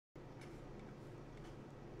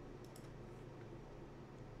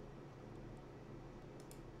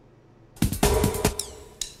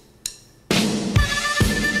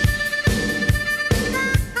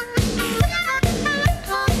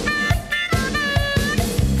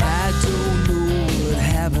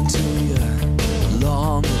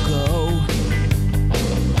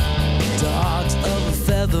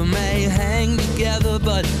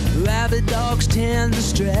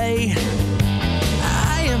astray.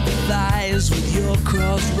 I empathize with your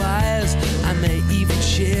crossed wires. I may even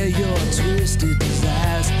share your twisted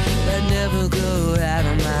desires, but never go out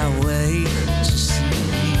of my way to see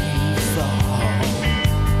you fall.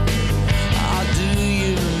 Oh, do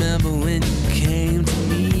you remember when you came to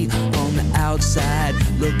me on the outside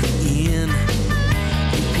looking in?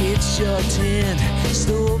 You pitched your tent,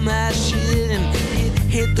 stole my shit, and it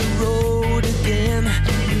hit the road again.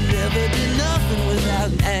 You never did nothing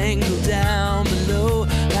without an angle down below,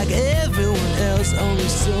 like everyone else, only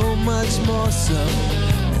so much more so.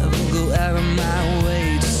 Never go out of my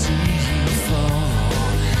way to see you fall.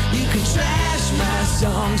 You can trash my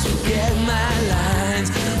songs, forget my lines,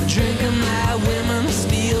 drink of my women,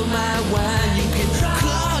 steal my wine. You can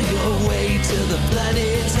claw your way to the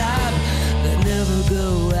bloody top, but never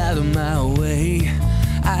go out of my way.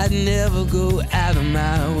 I'd never go out of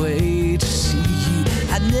my way to see you.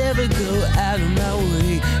 I'd never go out of my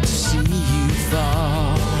way to see you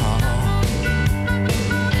fall.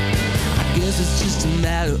 I guess it's just a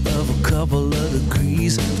matter of a couple of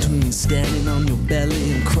degrees between standing on your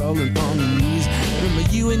belly and crawling on your knees. Remember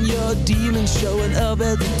you and your demon showing up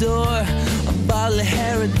at the door, a bottle of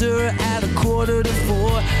Herradura at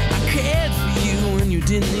 3:45. I cared for you when you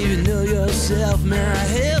didn't even know yourself. Man, I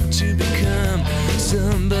helped you become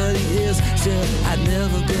somebody else. Said I'd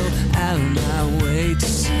never go out of my way to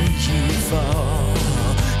see you fall.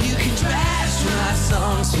 You can trash my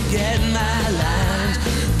songs, forget my lines,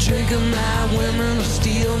 drink of my women or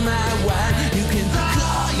steal my wine. You can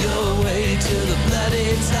claw your way to the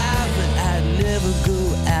bloody top, but I'd never go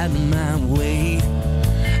out of my way.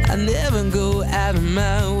 I never go out of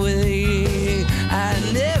my way. I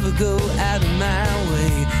never go out of my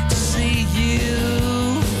way to see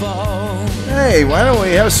you fall. Hey, why don't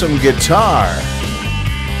we have some guitar?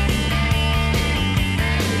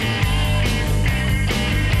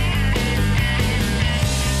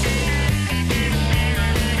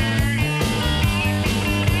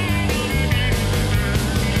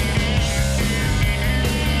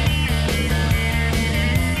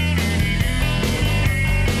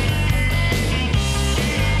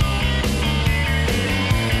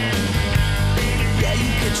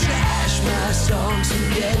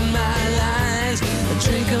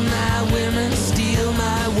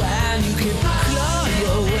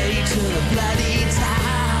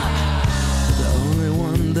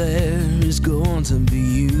 To be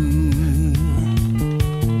you,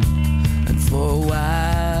 and for a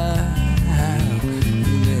while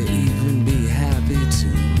you may even be happy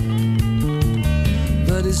too.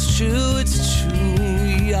 But it's true,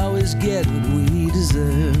 we always get what we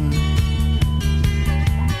deserve.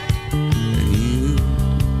 And you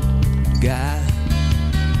got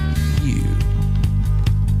you.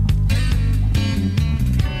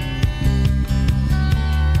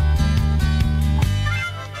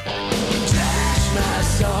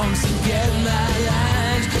 Songs, forget my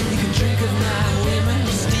lines. You can drink of my women,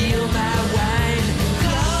 steal my wine,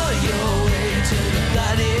 claw your way to the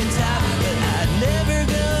bloody top, but I'd never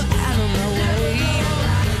go out of my way.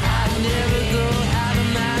 I'd never go out of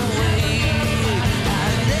my way.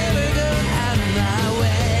 I'd never go out of my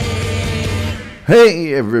way.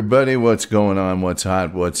 Hey everybody, what's going on? What's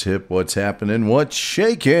hot? What's hip? What's happening? What's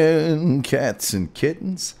shaking? Cats and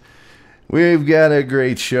kittens. We've got a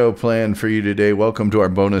great show planned for you today. Welcome to our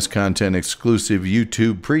bonus content exclusive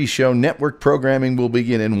YouTube pre-show. Network programming will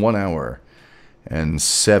begin in 1 hour and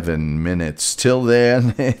 7 minutes. Till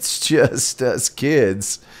then, it's just us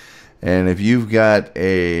kids. And if you've got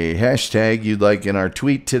a hashtag you'd like in our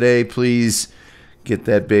tweet today, please get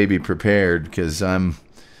that baby prepared, because I've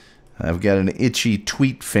got an itchy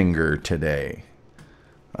tweet finger today.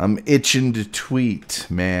 I'm itching to tweet,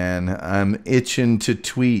 man. I'm itching to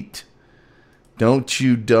tweet. Don't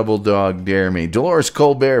you double dog dare me. Dolores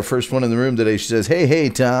Colbert, first one in the room today. She says, hey,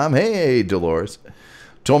 Tom. Hey, Dolores.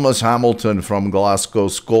 Thomas Hamilton from Glasgow,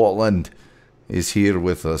 Scotland is here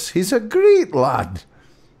with us. He's a great lad.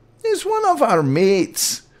 He's one of our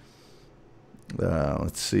mates.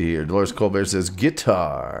 Let's see here. Dolores Colbert says,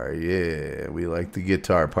 guitar. Yeah, we like the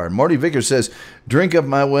guitar part. Marty Vickers says, drink of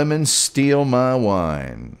my women, steal my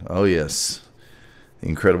wine. Oh, yes. The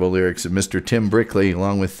incredible lyrics of Mr. Tim Brickley,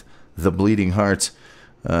 along with the Bleeding Hearts.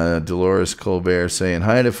 Dolores Colbert saying,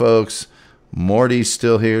 hi to folks. Morty's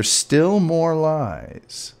still here. Still more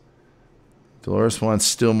lies. Dolores wants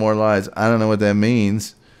still more lies. I don't know what that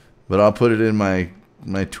means, but I'll put it in my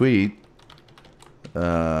tweet.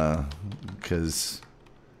 Because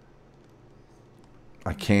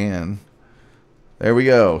I can. There we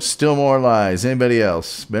go. Still more lies. Anybody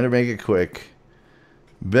else? Better make it quick.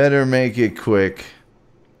 Better make it quick.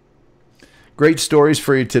 Great stories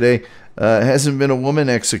for you today. Hasn't been a woman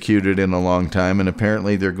executed in a long time, and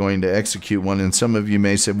apparently they're going to execute one. And some of you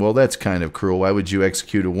may say, well, that's kind of cruel. Why would you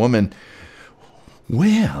execute a woman?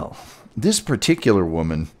 Well, this particular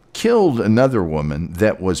woman killed another woman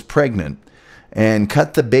that was pregnant and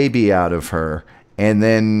cut the baby out of her and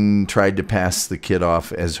then tried to pass the kid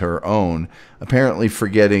off as her own, apparently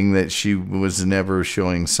forgetting that she was never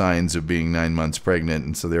showing signs of being 9 months pregnant,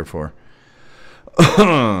 and so therefore,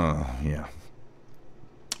 yeah.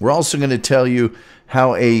 We're also going to tell you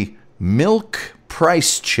how a milk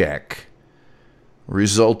price check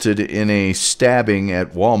resulted in a stabbing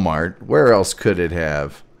at Walmart. Where else could it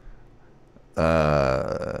have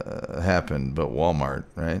happened but Walmart,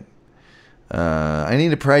 right? I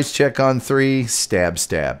need a price check on 3,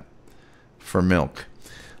 stab for milk.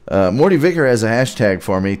 Morty Vicker has a hashtag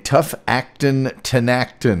for me, tough actin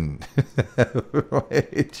tenactin.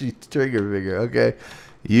 Trigger figure, okay.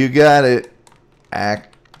 You got it.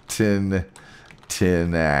 Actin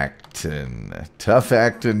tenactin. Tough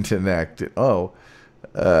actin tenactin. Oh,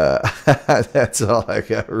 that's all I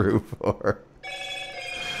got room for.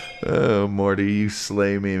 Oh, Morty, you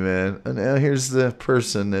slay me, man. And now here's the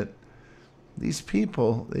person that these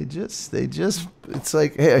people, they just, it's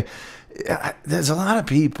like, hey, there's a lot of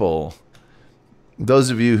people, those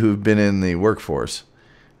of you who've been in the workforce,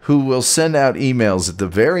 who will send out emails at the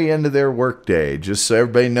very end of their workday just so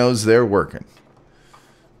everybody knows they're working.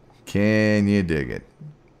 Can you dig it?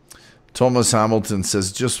 Thomas Hamilton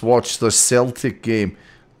says, just watch the Celtic game.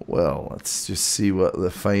 Well, let's just see what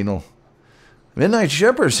the final. Midnight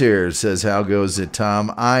Shepherd's here, says, how goes it,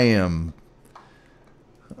 Tom? I'm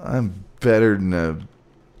better than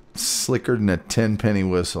slicker than a 10-penny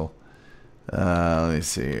whistle. Let me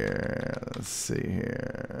see here. Let's see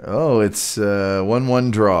here. Oh, it's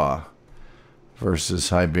 1-1 draw versus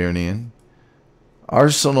Hibernian.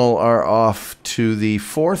 Arsenal are off to the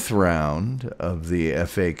 4th round of the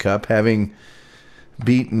FA Cup, having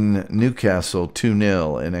beaten Newcastle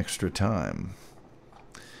 2-0 in extra time.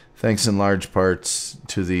 Thanks in large parts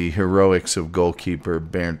to the heroics of goalkeeper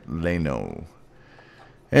Bernd Leno.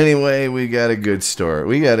 Anyway, we got a good story.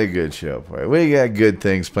 We got a good show for you. We got good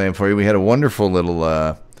things planned for you. We had a wonderful little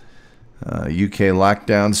UK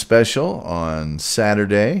lockdown special on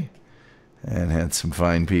Saturday and had some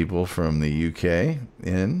fine people from the UK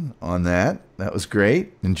in on that. That was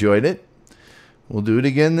great. Enjoyed it. We'll do it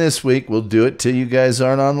again this week. We'll do it till you guys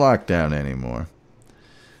aren't on lockdown anymore.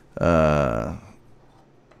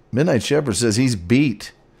 Midnight Shepherd says he's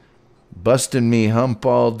beat. Busting me hump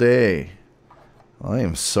all day. I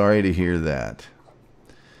am sorry to hear that.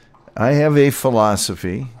 I have a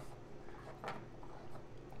philosophy.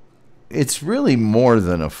 It's really more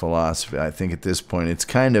than a philosophy, I think, at this point. It's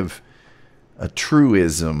kind of a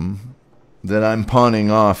truism that I'm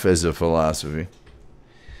pawning off as a philosophy.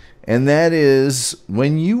 And that is,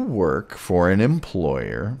 when you work for an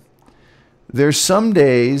employer, there's some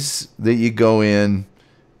days that you go in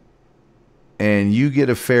and you get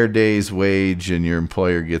a fair day's wage and your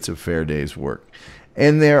employer gets a fair day's work.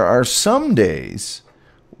 And there are some days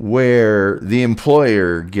where the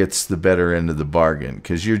employer gets the better end of the bargain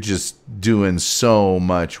because you're just doing so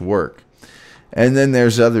much work. And then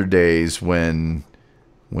there's other days when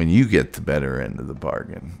you get the better end of the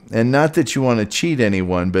bargain. And not that you want to cheat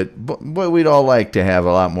anyone, but we'd all like to have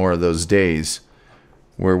a lot more of those days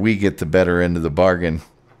where we get the better end of the bargain.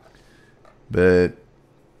 But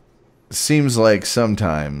it seems like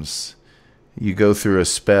sometimes you go through a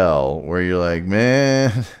spell where you're like,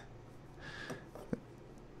 man,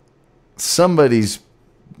 somebody's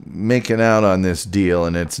making out on this deal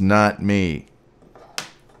and it's not me.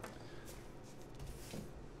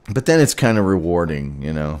 But then it's kind of rewarding,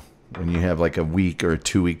 you know, when you have like a week or a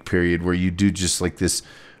 2-week period where you do just like this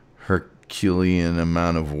Herculean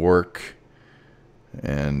amount of work,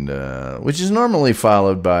 and which is normally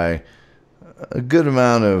followed by a good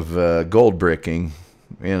amount of gold bricking,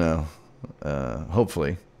 you know,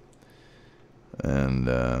 hopefully.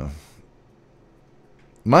 And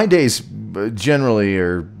my days generally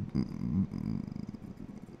are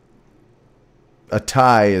a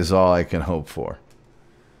tie is all I can hope for.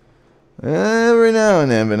 Every now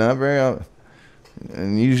and then, but not very often.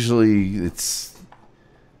 And usually it's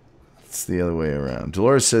the other way around.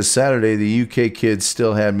 Dolores says, Saturday, the UK kids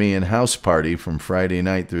still had me in house party from Friday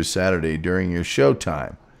night through Saturday during your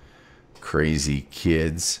showtime. Crazy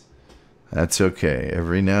kids. That's okay.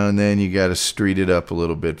 Every now and then you got to street it up a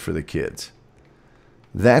little bit for the kids.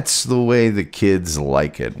 That's the way the kids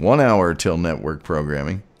like it. 1 hour till network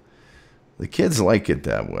programming. The kids like it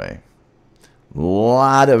that way. A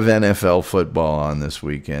lot of NFL football on this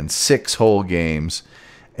weekend. 6 whole games.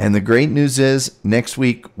 And the great news is next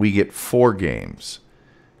week we get 4 games.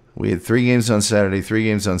 We had 3 games on Saturday, 3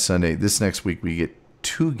 games on Sunday. This next week we get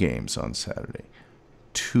 2 games on Saturday,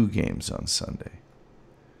 2 games on Sunday.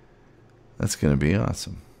 That's going to be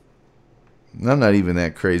awesome. I'm not even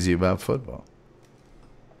that crazy about football.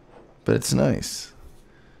 But it's nice.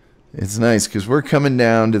 It's nice because we're coming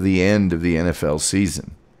down to the end of the NFL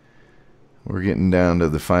season. We're getting down to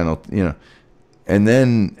the final, And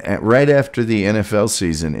then right after the NFL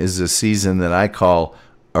season is a season that I call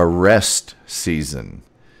a rest season.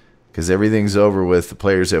 Because everything's over with. The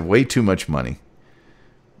players have way too much money.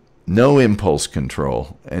 No impulse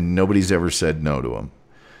control. And nobody's ever said no to them.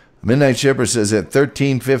 Midnight Shipper says at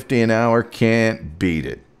 $13.50 an hour, can't beat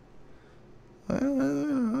it.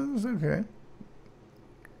 Well, it's okay.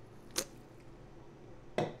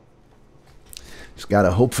 Just got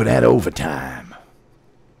to hope for that overtime.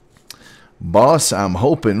 Boss, I'm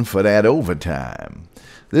hoping for that overtime.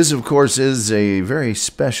 This, of course, is a very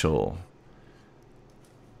special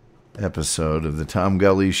episode of the Tom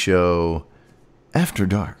Gulley Show After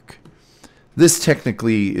Dark. This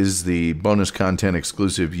technically is the bonus content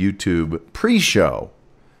exclusive YouTube pre-show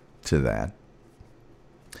to that.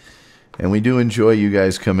 And we do enjoy you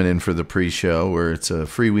guys coming in for the pre-show where it's a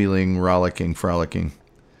freewheeling, rollicking, frolicking,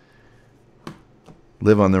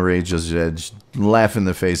 live on the rage's edge, laugh in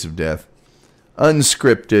the face of death,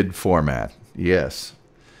 unscripted format. Yes.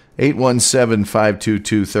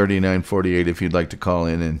 817-522-3948 if you'd like to call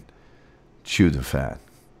in and chew the fat.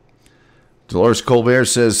 Dolores Colbert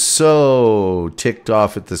says, so ticked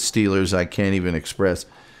off at the Steelers, I can't even express.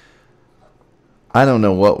 I don't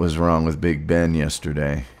know what was wrong with Big Ben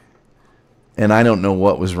yesterday. And I don't know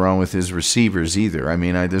what was wrong with his receivers either. I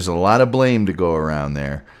mean, there's a lot of blame to go around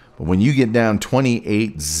there. But when you get down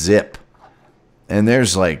 28-zip, and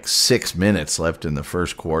there's like 6 minutes left in the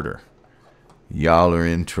first quarter, y'all are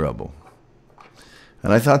in trouble.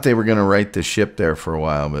 And I thought they were going to right the ship there for a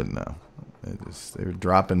while, but no. They were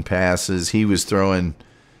dropping passes. He was throwing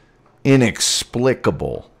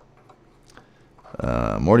inexplicable.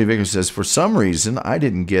 Morty Vickers says, for some reason, I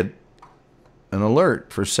didn't get an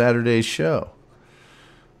alert for Saturday's show.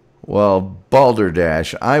 Well,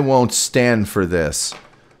 Balderdash, I won't stand for this.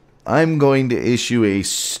 I'm going to issue a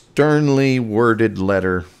sternly worded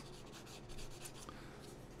letter.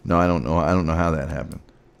 No, I don't know. I don't know how that happened.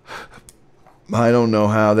 I don't know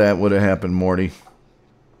how that would have happened, Morty.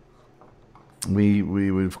 We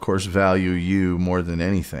would, of course, value you more than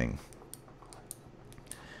anything.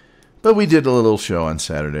 But we did a little show on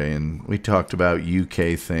Saturday, and we talked about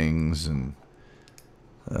UK things and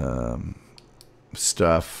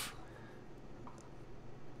stuff.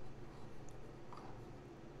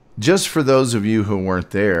 Just for those of you who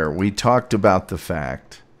weren't there, we talked about the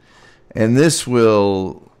fact, and this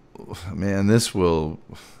will,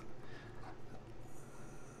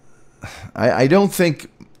 I don't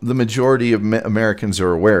think the majority of Americans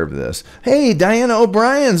are aware of this. Hey, Diana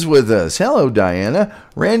O'Brien's with us. Hello, Diana.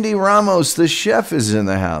 Randy Ramos, the chef, is in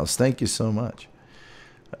the house. Thank you so much.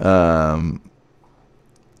 I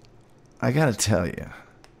got to tell you,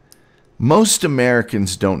 most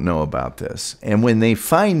Americans don't know about this. And when they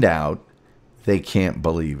find out, they can't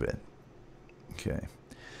believe it. Okay.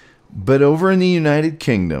 But over in the United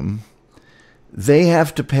Kingdom, they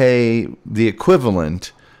have to pay the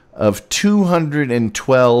equivalent of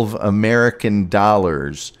 212 American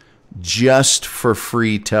dollars just for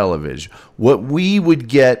free television. What we would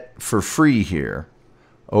get for free here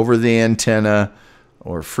over the antenna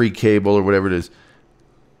or free cable or whatever it is,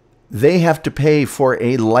 they have to pay for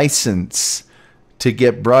a license to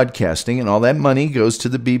get broadcasting, and all that money goes to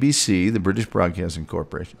the BBC, the British Broadcasting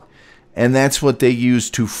Corporation. And that's what they use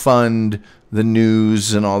to fund the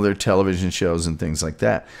news and all their television shows and things like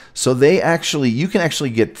that. So you can actually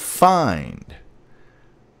get fined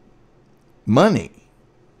money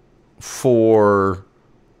for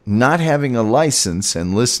not having a license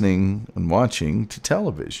and listening and watching to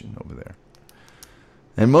television over there.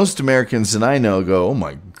 And most Americans that I know go, oh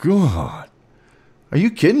my God, are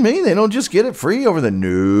you kidding me? They don't just get it free over the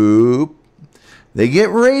Nope. They get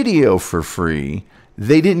radio for free.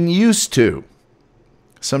 They didn't used to.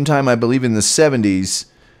 Sometime, I believe in the 70s,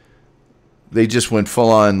 they just went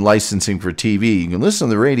full-on licensing for TV. You can listen on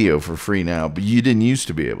the radio for free now, but you didn't used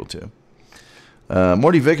to be able to.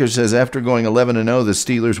 Morty Vickers says, after going 11-0, the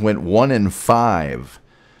Steelers went 1-5.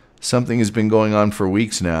 Something has been going on for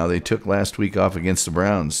weeks now. They took last week off against the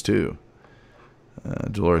Browns, too.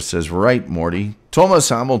 Dolores says, right, Morty. Thomas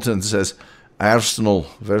Hamilton says, Arsenal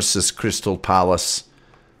versus Crystal Palace.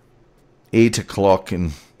 8 o'clock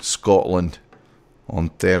in Scotland on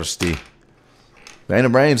Thursday. Diana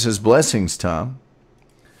Bryan says, blessings, Tom.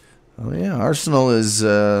 Oh, yeah. Arsenal is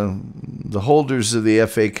the holders of the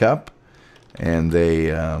FA Cup, and they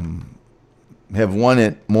have won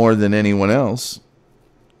it more than anyone else.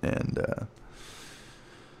 And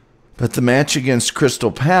but the match against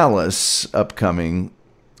Crystal Palace upcoming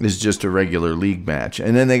is just a regular league match.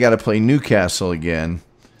 And then they got to play Newcastle again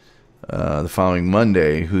the following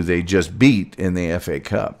Monday, who they just beat in the FA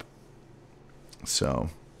Cup. So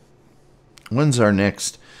when's our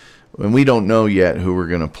next? And we don't know yet who we're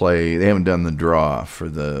going to play. They haven't done the draw for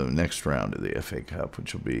the next round of the FA Cup,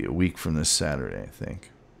 which will be a week from this Saturday, I think.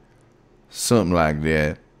 Something like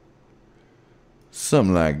that.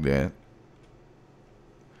 Something like that.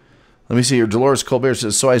 Let me see here. Dolores Colbert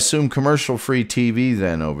says, so I assume commercial-free TV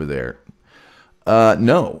then over there.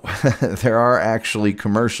 No. There are actually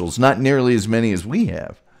commercials. Not nearly as many as we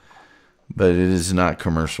have. But it is not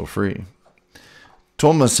commercial-free.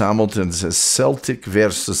 Thomas Hamilton says, Celtic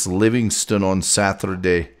versus Livingston on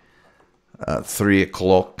Saturday, 3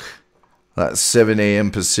 o'clock. That's 7 a.m.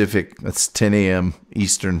 Pacific. That's 10 a.m.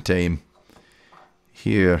 Eastern Time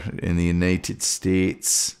here in the United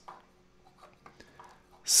States.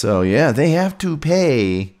 So, yeah, they have to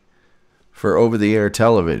pay for over-the-air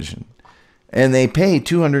television. And they pay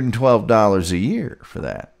 $212 a year for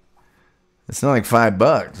that. It's not like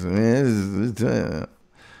 $5. I mean,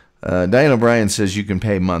 Diane O'Brien says you can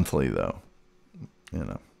pay monthly, though.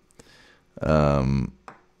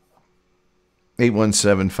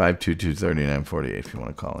 817-522-3948 if you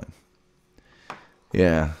want to call in.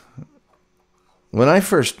 Yeah. When I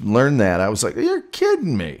first learned that, I was like, you're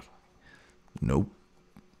kidding me. Nope.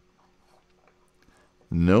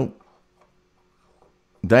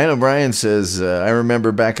 Diane O'Brien says, I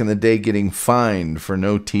remember back in the day getting fined for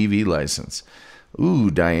no TV license.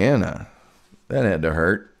 Ooh, Diana. That had to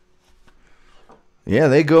hurt. Yeah,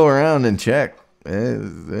 they go around and check.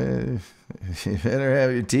 You better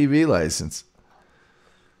have your TV license,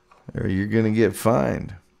 or you're going to get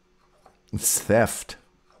fined. It's theft.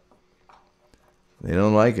 They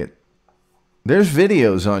don't like it. There's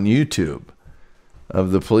videos on YouTube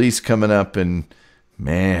of the police coming up, and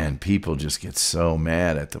man, people just get so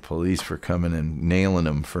mad at the police for coming and nailing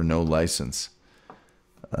them for no license.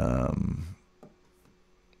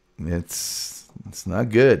 It's not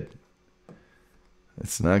good.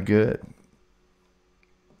 It's not good.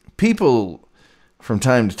 People from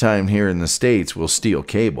time to time here in the States will steal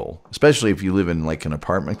cable, especially if you live in like an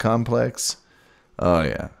apartment complex. Oh,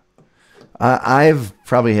 yeah. I've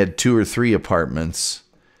probably had 2 or 3 apartments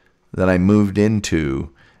that I moved into,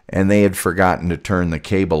 and they had forgotten to turn the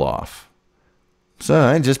cable off. So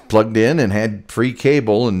I just plugged in and had free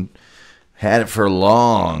cable and had it for a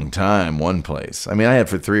long time, one place. I mean, I had it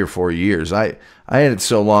for 3 or 4 years. I had it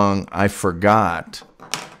so long, I forgot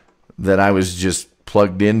that I was just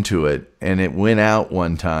plugged into it, and it went out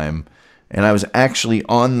one time, and I was actually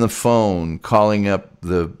on the phone calling up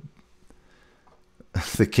the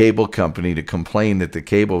cable company to complain that the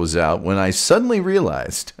cable was out when I suddenly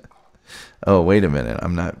realized, oh, wait a minute,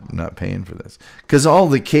 I'm not paying for this. Because all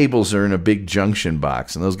the cables are in a big junction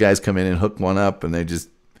box, and those guys come in and hook one up, and they just,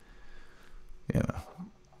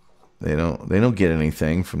 they don't get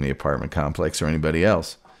anything from the apartment complex or anybody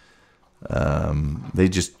else. They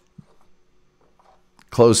just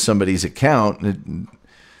close somebody's account.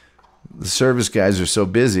 The service guys are so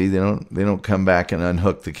busy, they don't come back and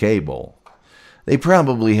unhook the cable. They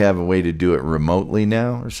probably have a way to do it remotely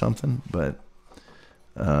now or something, but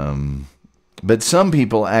some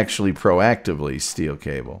people actually proactively steal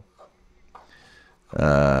cable.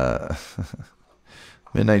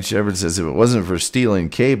 Midnight Shepherd says, if it wasn't for stealing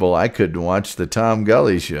cable, I couldn't watch the Tom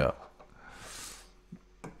Gulley show.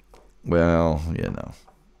 Well,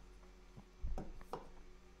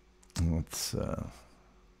 Let's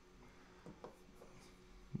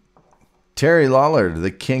Terry Lawler, the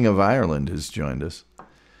King of Ireland, has joined us.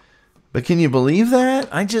 But can you believe that?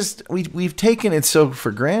 We've taken it so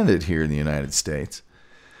for granted here in the United States.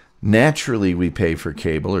 Naturally, we pay for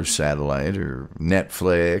cable or satellite or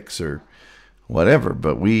Netflix or whatever,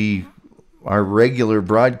 but our regular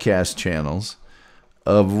broadcast channels,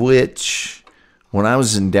 of which when I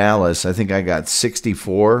was in Dallas, I think I got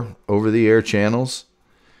 64 over-the-air channels.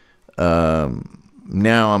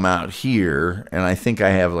 Now I'm out here, and I think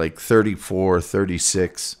I have like 34,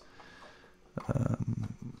 36.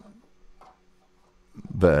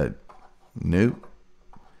 But nope,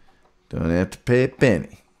 don't have to pay a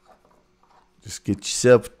penny. Just get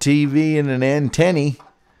yourself a TV and an antenna,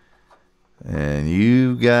 and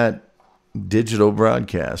you got digital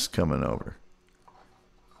broadcast coming over.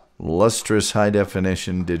 Lustrous high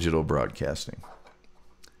definition digital broadcasting.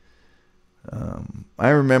 I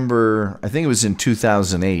remember, I think it was in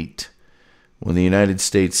 2008 when the United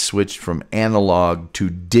States switched from analog to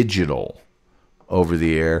digital over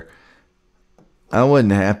the air. I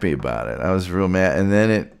wasn't happy about it. I was real mad.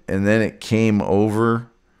 And then it came over.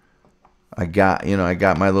 I got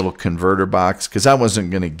my little converter box because I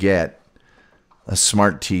wasn't going to get a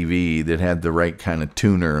smart TV that had the right kind of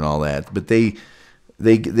tuner and all that. But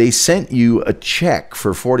they sent you a check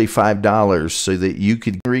for $45 so that you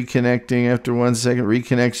could reconnecting after 1 second,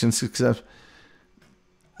 reconnection success.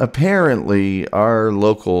 Apparently, our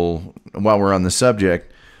local, while we're on the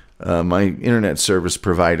subject, my internet service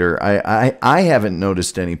provider, I haven't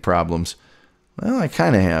noticed any problems. Well, I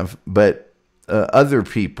kind of have, but other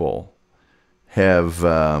people have,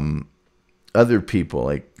 like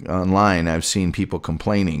online, I've seen people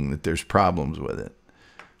complaining that there's problems with it.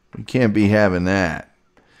 We can't be having that.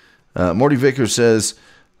 Morty Vickers says,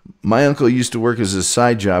 my uncle used to work as a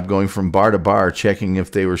side job going from bar to bar checking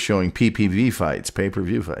if they were showing PPV fights,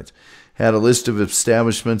 pay-per-view fights. Had a list of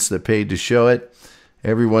establishments that paid to show it.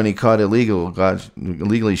 Everyone he caught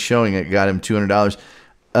illegally showing it got him $200.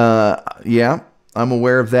 Yeah, I'm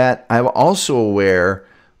aware of that. I'm also aware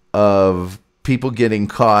of people getting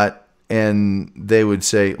caught and they would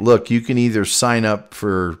say, look, you can either sign up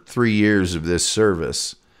for 3 years of this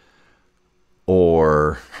service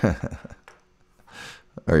or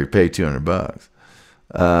you pay $200.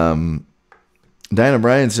 Diana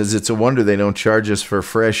Bryan says, it's a wonder they don't charge us for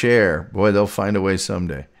fresh air. Boy, they'll find a way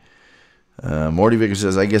someday. Morty Vickers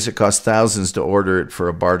says, I guess it costs thousands to order it for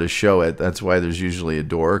a bar to show it. That's why there's usually a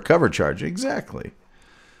door or cover charge. Exactly.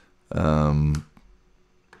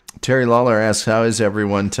 Terry Lawler asks, how is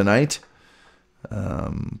everyone tonight?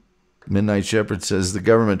 Midnight Shepherd says, the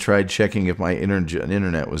government tried checking if my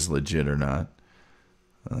internet was legit or not.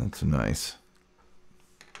 That's nice.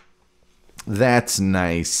 That's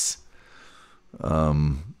nice.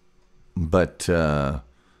 But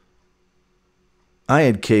I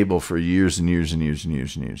had cable for years and years and years and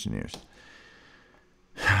years and years and years.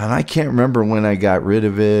 And I can't remember when I got rid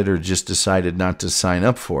of it or just decided not to sign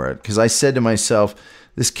up for it. Because I said to myself,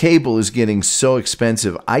 this cable is getting so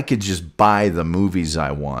expensive, I could just buy the movies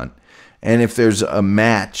I want. And if there's a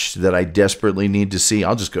match that I desperately need to see,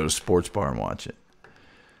 I'll just go to Sports Bar and watch it.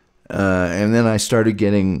 And then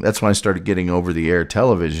that's when I started getting over-the-air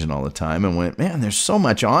television all the time and went, man, there's so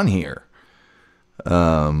much on here.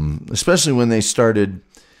 Especially when they started,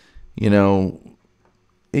 it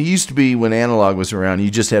used to be when analog was around,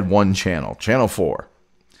 you just had one channel, channel 4.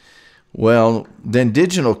 Well, then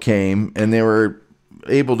digital came and they were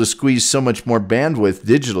able to squeeze so much more bandwidth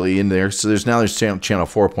digitally in there. So there's channel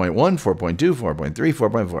 4.1, 4.2, 4.3,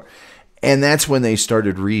 4.4. And that's when they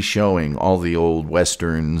started re-showing all the old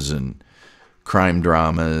westerns and crime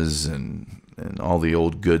dramas and all the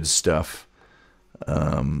old good stuff.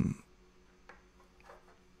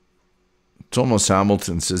 Thomas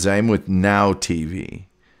Hamilton says, I'm with Now TV.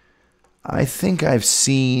 I think I've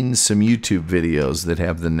seen some YouTube videos that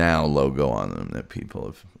have the Now logo on them that people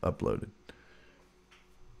have uploaded.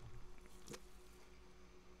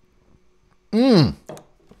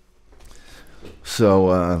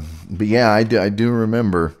 So, but yeah, I do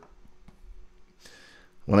remember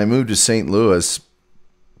when I moved to St. Louis,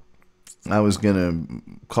 I was going to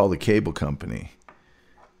call the cable company.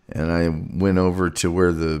 And I went over to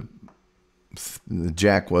where the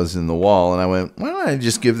jack was in the wall, and I went, why don't I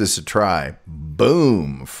just give this a try?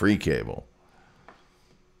 Boom, free cable.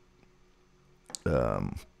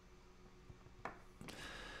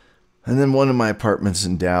 And then one of my apartments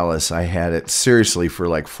in Dallas, I had it seriously for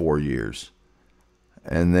like 4 years.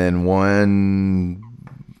 And then one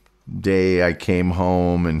day I came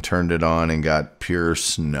home and turned it on and got pure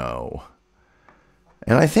snow.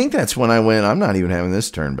 And I think that's when I went, I'm not even having this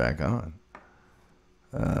turned back on.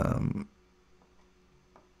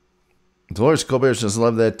 Dolores Colbert says,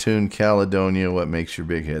 love that tune, Caledonia, what makes your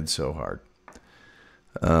big head so hard?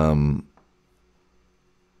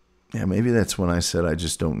 Yeah, maybe that's when I said I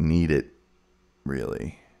just don't need it,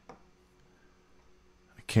 really.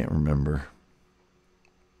 I can't remember.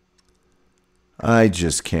 I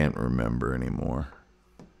just can't remember anymore.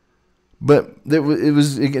 But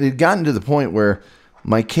it had gotten to the point where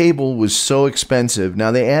my cable was so expensive.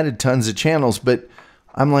 Now, they added tons of channels, but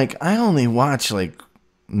I'm like, I only watch like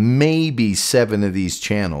maybe 7 of these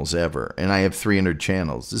channels ever, and I have 300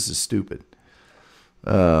 channels. This is stupid.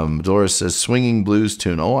 Doris says, swinging blues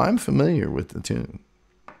tune. Oh, I'm familiar with the tune.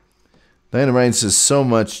 Diana Ryan says, so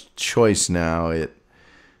much choice now.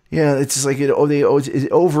 It's just like it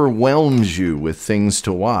overwhelms you with things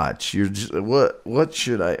to watch. You're just, what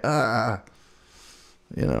should I?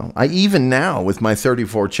 You know, I even now with my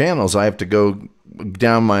 34 channels, I have to go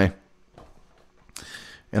down my,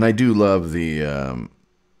 and I do love the,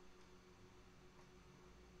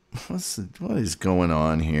 what is going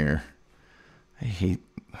on here? I hate,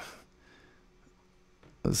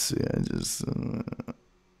 let's see,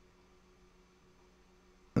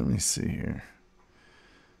 let me see here.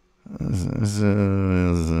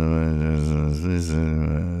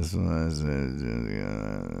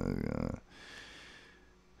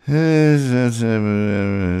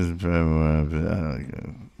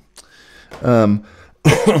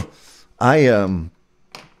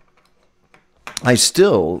 I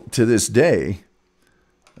still, to this day,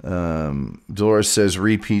 Dolores says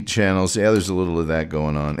repeat channels. Yeah, there's a little of that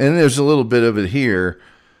going on. And there's a little bit of it here,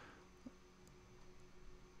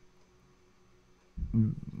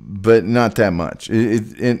 but not that much.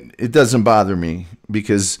 It doesn't bother me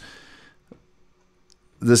because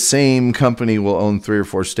the same company will own 3 or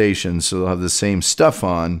 4 stations, so they'll have the same stuff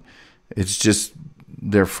on. It's just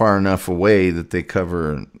they're far enough away that they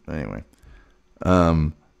cover anyway.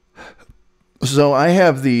 So I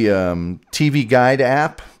have the TV Guide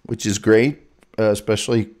app, which is great,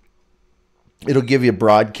 especially it'll give you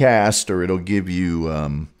broadcast or it'll give you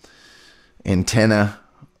antenna,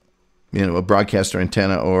 you know, a broadcaster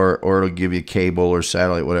antenna, or it'll give you cable or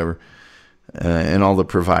satellite, whatever, and all the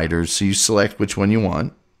providers. So you select which one you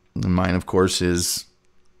want. And mine, of course, is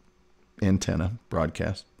antenna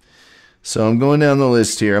broadcast. So I'm going down the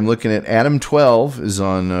list here. I'm looking at Adam 12 is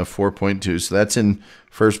on 4.2. So that's in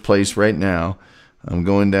first place right now. I'm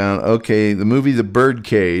going down. Okay, the movie The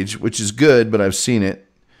Birdcage, which is good, but I've seen it.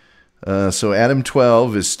 So Adam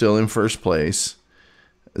 12 is still in first place.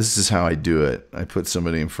 This is how I do it. I put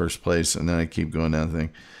somebody in first place, and then I keep going down the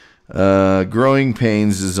thing. Growing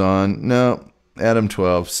Pains is on. No, Adam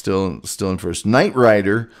 12 still in first. Knight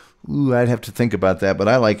Rider. Ooh, I'd have to think about that, but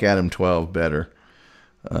I like Adam 12 better.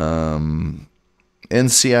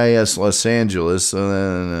 NCIS Los Angeles. So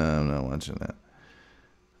no, I'm not watching that.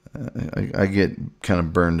 I get kind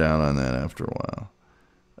of burned down on that after a while.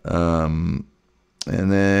 And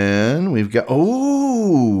then we've got,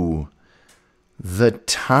 The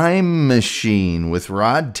Time Machine with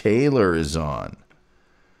Rod Taylor is on.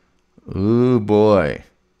 Ooh, boy.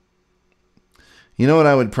 You know what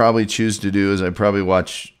I would probably choose to do is I'd probably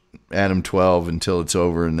watch Adam 12 until it's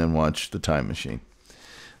over and then watch The Time Machine.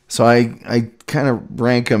 So I kind of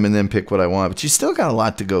rank them and then pick what I want. But you still got a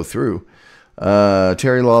lot to go through.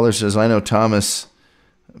 Terry Lawler says, I know Thomas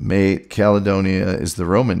Mate Caledonia is the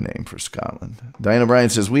Roman name for Scotland. Diana Bryan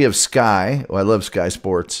says, we have Sky. Oh, I love Sky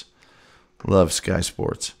Sports. Love Sky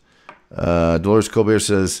Sports. Dolores Colbert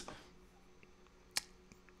says,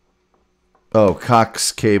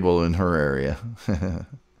 Cox Cable in her area.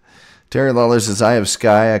 Terry Lawler says, I have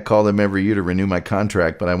Sky. I call them every year to renew my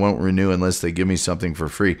contract, but I won't renew unless they give me something for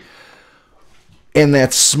free. And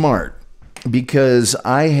that's smart because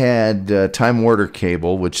I had Time Warner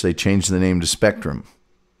Cable, which they changed the name to Spectrum.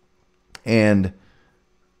 And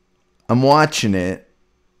I'm watching it,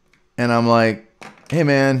 and I'm like, hey,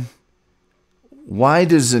 man, why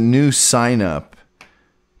does a new sign-up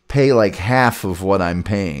pay like half of what I'm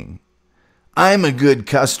paying? I'm a good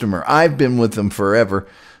customer. I've been with them forever.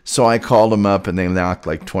 So I called them up, and they knocked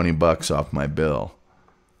like $20 off my bill.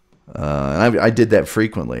 And I did that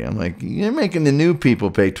frequently. I'm like, you're making the new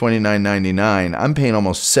people pay $29.99. I'm paying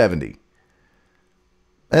almost $70.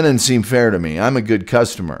 That doesn't seem fair to me. I'm a good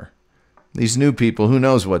customer. These new people, who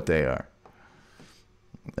knows what they are?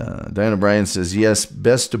 Diana Bryan says, yes,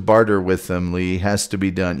 best to barter with them, Lee. Has to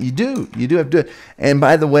be done. You do have to do it. And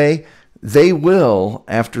by the way, they will,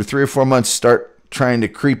 after 3 or 4 months, start trying to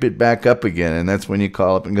creep it back up again. And that's when you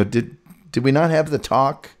call up and go, did we not have the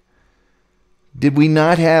talk? Did we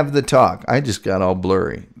not have the talk? I just got all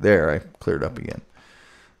blurry. There, I cleared up again.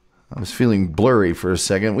 I was feeling blurry for a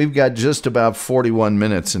second. We've got just about 41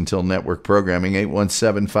 minutes until network programming.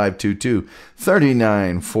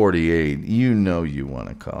 817-522-3948. You know you want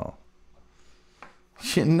to call.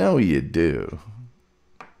 You know you do.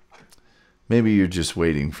 Maybe you're just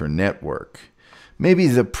waiting for network. Maybe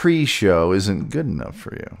the pre-show isn't good enough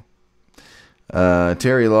for you.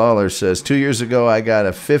 Terry Lawler says, 2 years ago, I got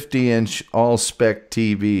a 50-inch all-spec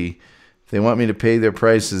TV. If they want me to pay their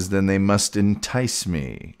prices, then they must entice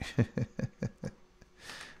me.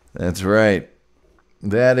 That's right.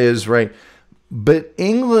 That is right. But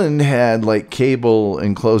England had like cable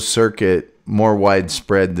and closed circuit more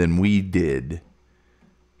widespread than we did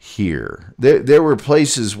here. There were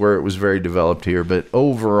places where it was very developed here, but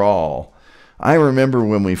overall, I remember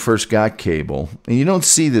when we first got cable, and you don't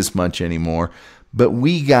see this much anymore, but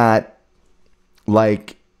we got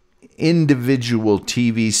like individual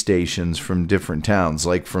TV stations from different towns,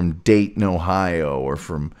 like from Dayton, Ohio, or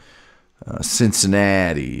from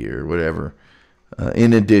Cincinnati or whatever,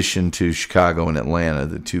 in addition to Chicago and Atlanta,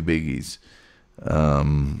 the two biggies.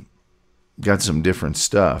 Got some different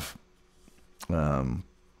stuff.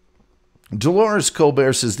 Dolores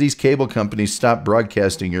Colbert says these cable companies stop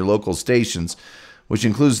broadcasting your local stations, which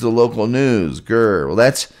includes the local news. Grr. Well,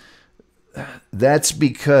 that's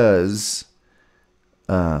because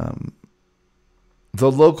the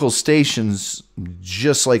local stations,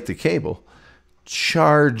 just like the cable,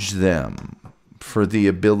 charge them for the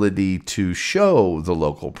ability to show the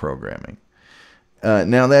local programming.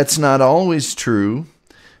 Now, that's not always true,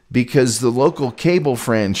 because the local cable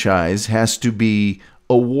franchise has to be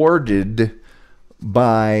awarded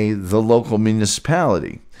by the local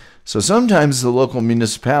municipality. So sometimes the local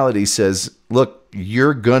municipality says, look,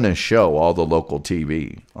 you're going to show all the local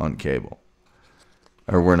TV on cable,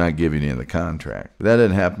 or we're not giving you the contract. That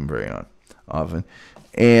doesn't happen very often.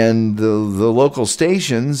 And the local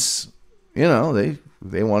stations,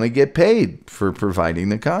 they want to get paid for providing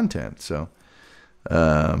the content. So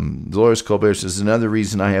Dolores Colbert says, another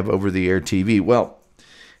reason I have over-the-air TV. Well,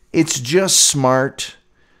 it's just smart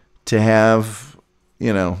to have,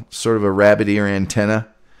 sort of a rabbit ear antenna,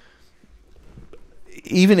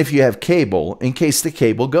 even if you have cable, in case the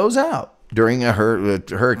cable goes out during a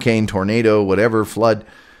hurricane, tornado, whatever, flood,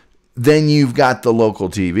 then you've got the local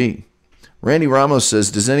TV. Randy Ramos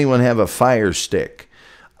says, does anyone have a Fire Stick?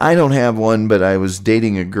 I don't have one, but I was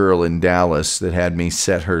dating a girl in Dallas that had me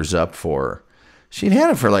set hers up for her. She'd had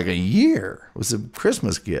it for like a year. It was a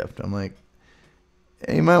Christmas gift. I'm like,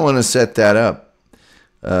 hey, you might want to set that up.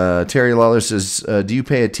 Terry Lawler says, do you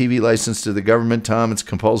pay a TV license to the government, Tom? It's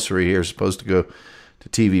compulsory here. It's supposed to go to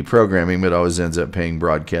TV programming, but always ends up paying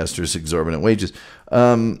broadcasters exorbitant wages.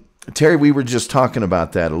 Terry, we were just talking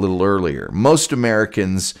about that a little earlier. Most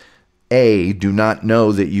Americans, A, do not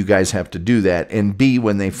know that you guys have to do that, and B,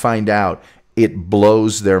 when they find out, it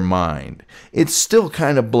blows their mind. It still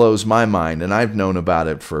kind of blows my mind, and I've known about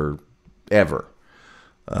it forever,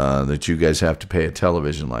 that you guys have to pay a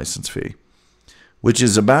television license fee, which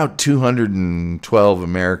is about 212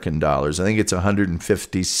 American dollars. I think it's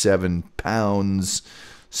 157 pounds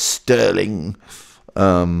sterling.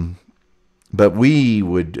 But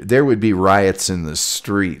there would be riots in the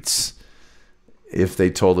streets if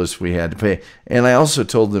they told us we had to pay. And I also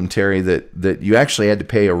told them, Terry, that you actually had to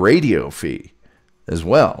pay a radio fee as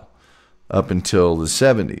well up until the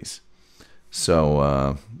 70s.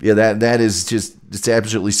 So, that is just, it's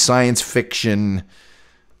absolutely science fiction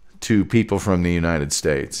to people from the United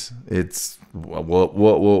States. It's,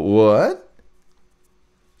 what?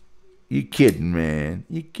 You kidding, man.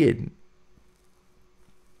 You kidding.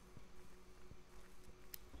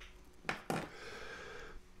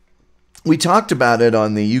 We talked about it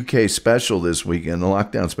on the UK special this weekend, the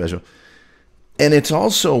lockdown special. And it's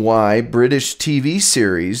also why British TV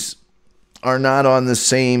series are not on the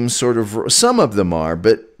same sort of, some of them are,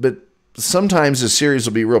 but sometimes a series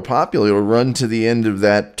will be real popular. It'll run to the end of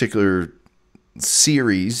that particular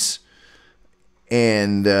series,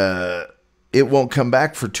 and it won't come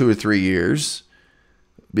back for 2 or 3 years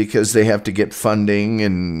because they have to get funding,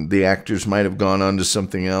 and the actors might have gone on to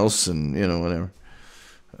something else, and whatever.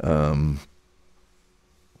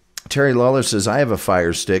 Terry Lawler says, I have a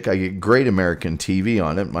Fire Stick. I get great American TV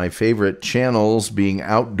on it. My favorite channels being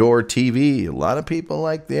outdoor TV. A lot of people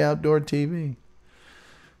like the outdoor TV.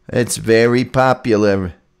 It's very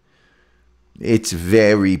popular. It's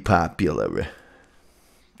very popular.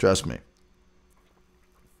 Trust me.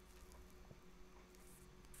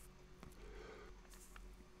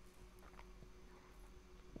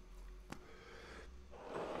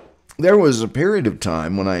 There was a period of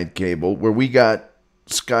time when I had cable where we got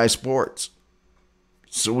Sky Sports.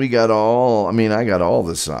 So I got all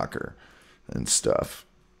the soccer and stuff.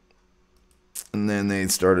 And then they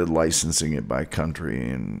started licensing it by country,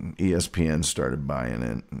 and ESPN started buying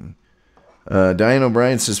it. And, Diane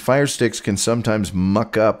O'Brien says, Fire Sticks can sometimes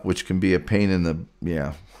muck up, which can be a pain in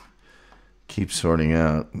the, keep sorting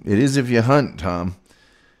out. It is if you hunt, Tom.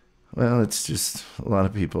 Well, it's just a lot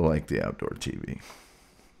of people like the outdoor TV.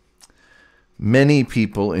 Many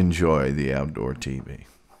people enjoy the outdoor TV.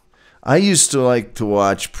 I used to like to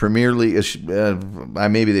watch Premier League.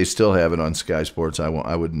 Maybe they still have it on Sky Sports. I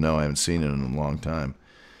wouldn't know. I haven't seen it in a long time.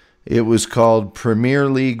 It was called Premier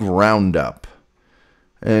League Roundup.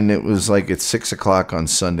 And it was like at 6 o'clock on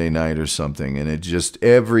Sunday night or something. And it just,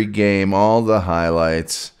 every game, all the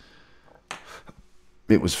highlights.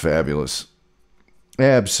 It was fabulous.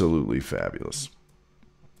 Absolutely fabulous.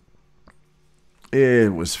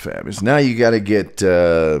 It was fabulous. Now you got to get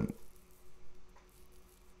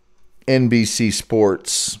NBC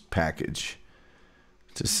Sports package.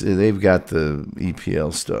 To see, they've got the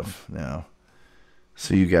EPL stuff now,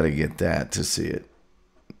 so you got to get that to see it.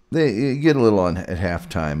 They get a little on at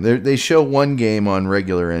halftime. They show one game on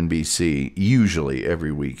regular NBC usually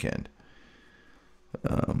every weekend.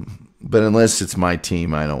 But unless it's my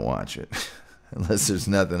team, I don't watch it. Unless there's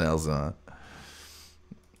nothing else on.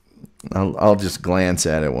 I'll just glance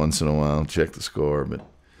at it once in a while, check the score. But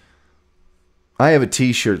I have a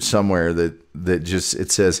T-shirt somewhere that just,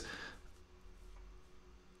 it says,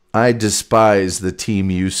 I despise the team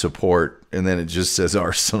you support, and then it just says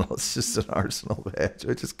Arsenal. It's just an Arsenal badge,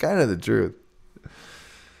 which is kind of the truth.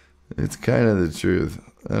 It's kind of the truth.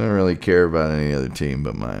 I don't really care about any other team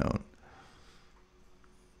but my own.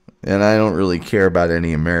 And I don't really care about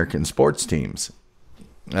any American sports teams.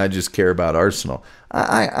 I just care about Arsenal.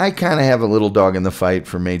 I kind of have a little dog in the fight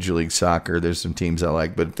for Major League Soccer. There's some teams I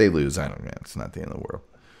like, but if they lose, I don't know. It's not the end of the world.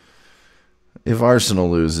 If Arsenal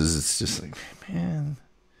loses, it's just like, man,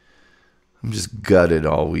 I'm just gutted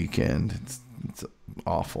all weekend. It's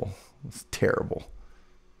awful. It's terrible.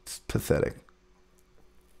 It's pathetic.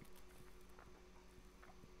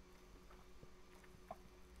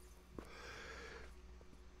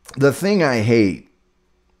 The thing I hate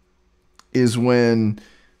is when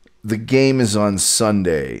the game is on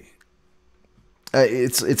Sunday.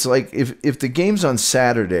 It's like if the game's on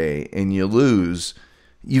Saturday and you lose,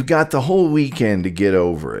 you got the whole weekend to get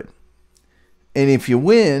over it. And if you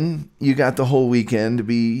win, you got the whole weekend to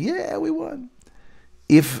be, yeah, we won.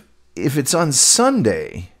 If it's on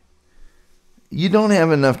Sunday, you don't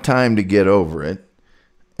have enough time to get over it,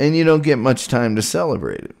 and you don't get much time to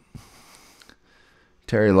celebrate it.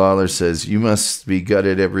 Terry Lawler says, you must be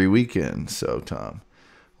gutted every weekend. So, Tom.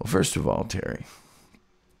 Well, first of all, Terry,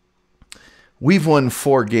 we've won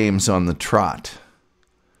 4 games on the trot.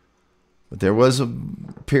 But there was a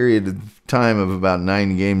period of time of about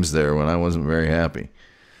 9 games there when I wasn't very happy.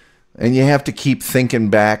 And you have to keep thinking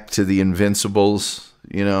back to the Invincibles,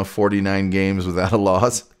 49 games without a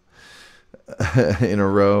loss in a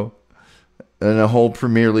row. And a whole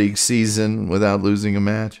Premier League season without losing a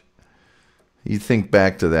match. You think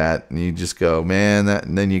back to that and you just go, man,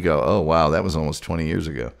 and then you go, oh, wow, that was almost 20 years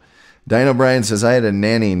ago. Dino Bryan says, I had a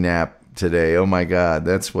nanny nap today. Oh, my God,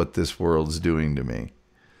 that's what this world's doing to me.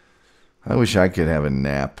 I wish I could have a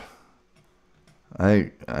nap.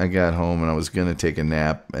 I got home and I was going to take a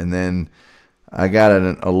nap, and then I got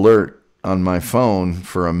an alert on my phone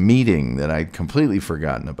for a meeting that I'd completely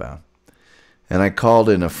forgotten about. And I called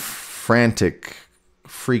in a frantic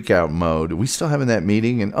freak out mode. Are we still having that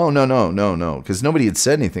meeting? And oh, no, because nobody had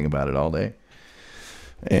said anything about it all day.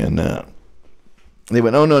 And they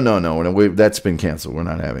went, oh, no, that's been canceled. We're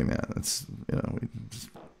not having that. That's,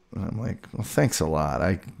 I'm like, well, thanks a lot.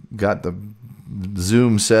 I got the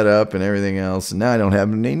Zoom set up and everything else, and now I don't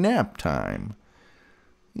have any nap time.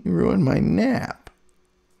 You ruined my nap.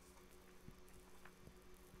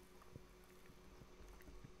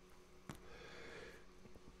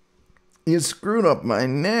 You screwed up my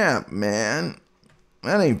nap, man.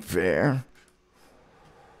 That ain't fair.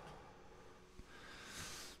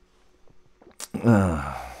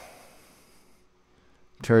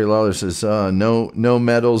 Terry Lawler says, no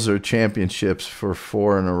medals or championships for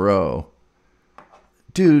 4 in a row.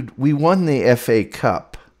 Dude, we won the FA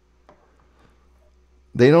Cup.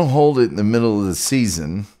 They don't hold it in the middle of the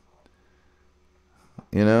season.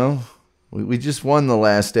 We just won the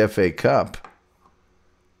last FA Cup.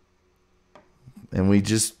 And we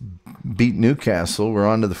just beat Newcastle. We're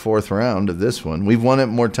on to the 4th round of this one. We've won it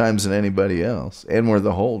more times than anybody else, and we're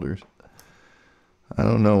the holders. I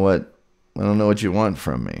don't know what you want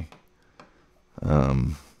from me.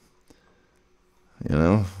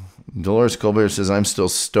 Dolores Colbert says, I'm still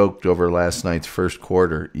stoked over last night's first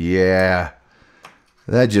quarter. Yeah.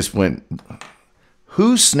 That just went.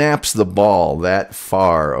 Who snaps the ball that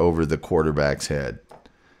far over the quarterback's head?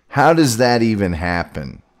 How does that even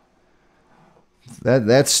happen?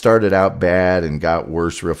 That started out bad and got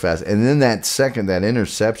worse real fast. And then that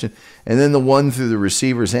interception, and then the one through the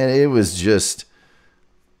receiver's hand, it was just,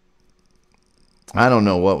 I don't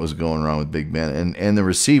know what was going wrong with Big Ben. And the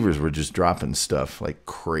receivers were just dropping stuff like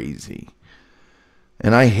crazy.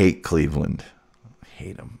 And I hate Cleveland. I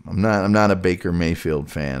hate them. I'm not a Baker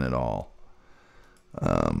Mayfield fan at all.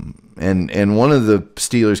 And one of the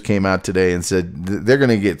Steelers came out today and said they're going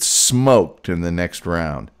to get smoked in the next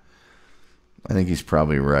round. I think he's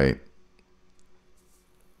probably right.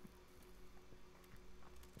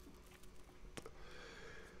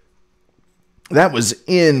 That was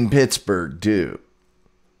in Pittsburgh, too.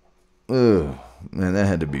 Ugh, man, that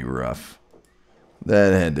had to be rough.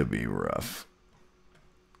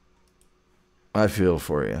 I feel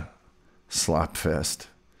for you. Slopfest.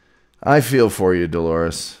 I feel for you,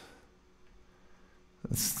 Dolores.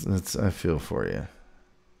 I feel for you.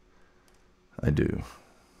 I do.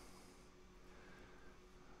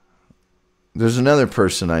 There's another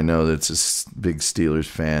person I know that's a big Steelers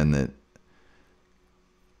fan that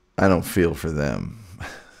I don't feel for them.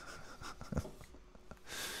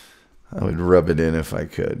 I would rub it in if I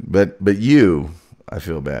could. But you, I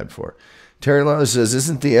feel bad for. Terry Lowe says,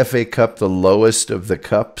 isn't the FA Cup the lowest of the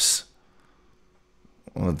cups?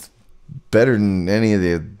 Well, it's better than any of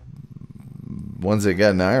the ones they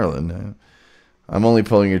got in Ireland. I'm only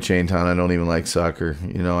pulling your chain, Tom. I don't even like soccer.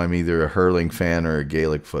 You know, I'm either a hurling fan or a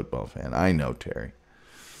Gaelic football fan. I know, Terry.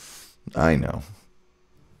 I know.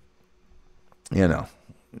 You know,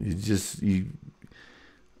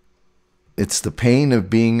 it's the pain of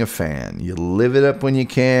being a fan. You live it up when you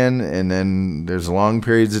can, and then there's long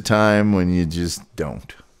periods of time when you just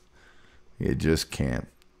don't. You just can't.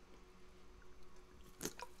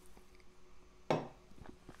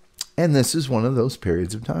 And this is one of those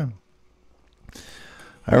periods of time.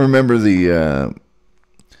 I remember the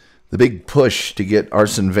big push to get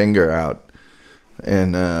Arsene Wenger out.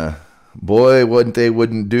 And boy, what they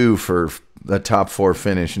wouldn't do for a top four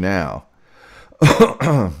finish now.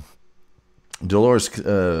 Dolores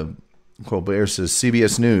Colbert says,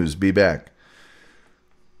 CBS News, be back.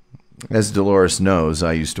 As Dolores knows,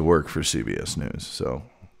 I used to work for CBS News. So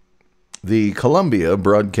the Columbia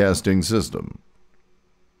Broadcasting System.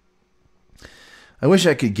 I wish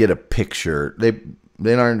I could get a picture.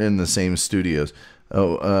 They aren't in the same studios.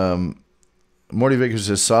 Morty Vickers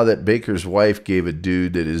says, saw that Baker's wife gave a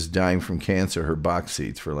dude that is dying from cancer her box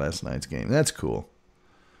seats for last night's game. That's cool.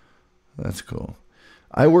 That's cool.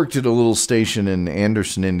 I worked at a little station in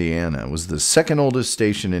Anderson, Indiana. It was the second oldest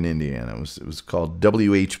station in Indiana. It was called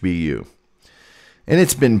WHBU. And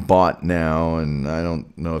it's been bought now, and I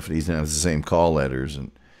don't know if it even has the same call letters.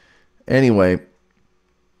 And anyway, it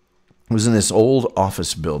was in this old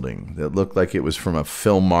office building that looked like it was from a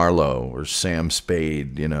Phil Marlowe or Sam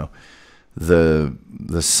Spade, you know. The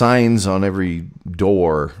signs on every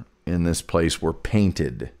door in this place were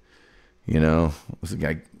painted, you know. It was a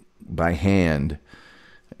guy by hand.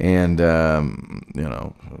 And, you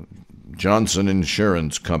know, Johnson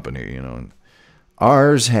Insurance Company, you know.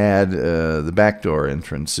 Ours had the back door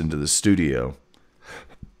entrance into the studio.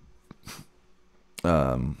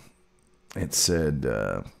 It said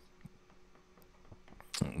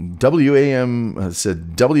WAM,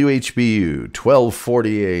 said WHBU,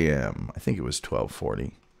 1240 AM. I think it was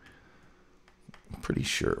 1240. I'm pretty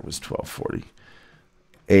sure it was 1240.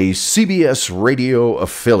 A CBS radio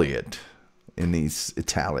affiliate. In these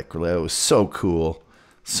italic, it was so cool,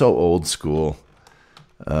 so old school.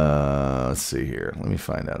 Let's see here. Let me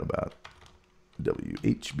find out about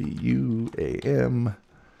WHBU AM.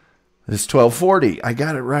 It's 1240. I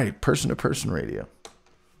got it right. Person-to-person radio.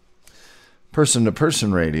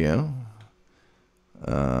 Person-to-person radio.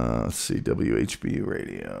 Let's see. WHBU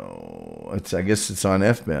radio. I guess it's on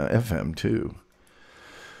FM too.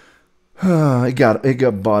 It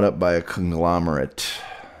got bought up by a conglomerate.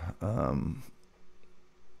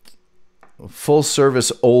 Full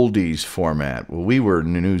service oldies format. Well, we were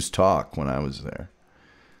News Talk when I was there.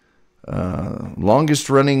 Longest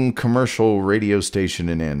running commercial radio station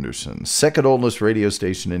in Anderson. Second oldest radio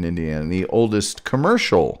station in Indiana. The oldest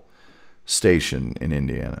commercial station in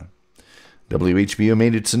Indiana. WHBO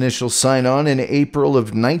made its initial sign on in April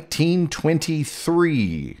of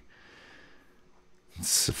 1923.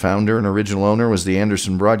 Its founder and original owner was the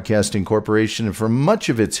Anderson Broadcasting Corporation, and for much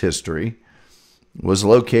of its history was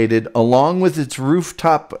located along with its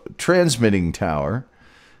rooftop transmitting tower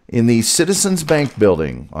in the Citizens Bank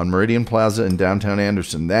building on Meridian Plaza in downtown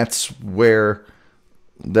Anderson. That's where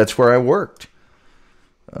I worked.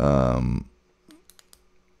 It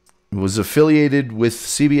was affiliated with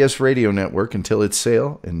CBS Radio Network until its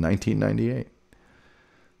sale in 1998. It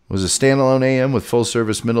was a standalone AM with full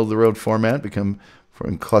service middle of the road format, become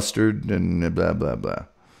clustered and blah blah blah.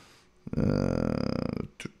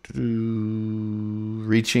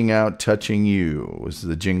 Reaching Out, Touching You was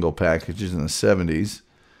the jingle packages in the 70s.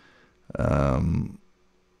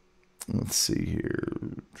 Let's see here.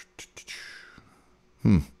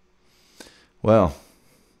 Well,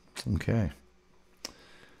 okay.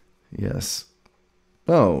 Yes.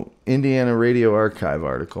 Oh, Indiana Radio Archive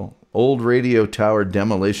article. Old radio tower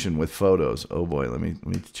demolition with photos. Oh boy, let me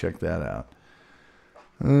check that out.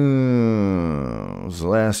 It was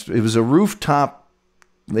a rooftop,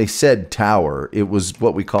 they said tower. It was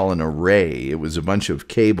what we call an array. It was a bunch of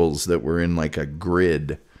cables that were in like a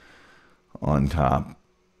grid on top.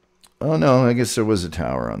 Oh, no, I guess there was a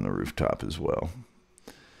tower on the rooftop as well.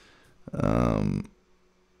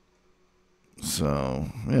 So,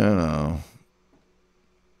 you know,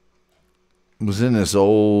 it was in this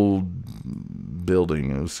old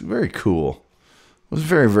building. It was very cool. It was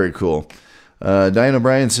very, very cool. Diane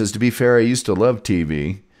O'Brien says, to be fair, I used to love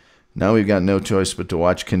TV. Now we've got no choice but to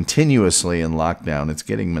watch continuously in lockdown. It's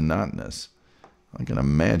getting monotonous. I can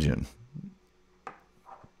imagine.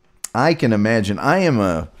 I am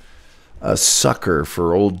a sucker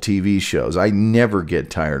for old TV shows. I never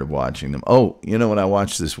get tired of watching them. Oh, you know what I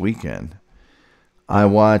watched this weekend? I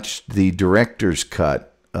watched the director's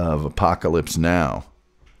cut of Apocalypse Now.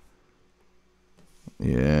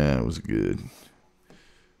 Yeah, it was good.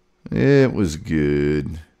 It was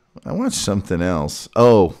good. I watched something else.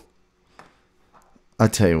 Oh, I'll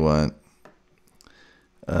tell you what.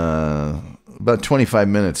 About 25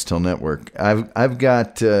 minutes till network. I've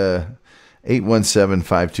got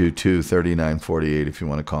 817-522-3948 if you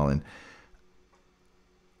want to call in.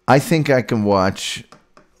 I think I can watch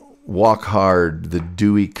Walk Hard, the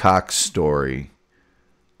Dewey Cox story,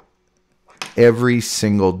 every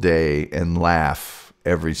single day and laugh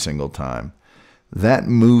every single time. That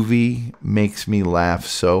movie makes me laugh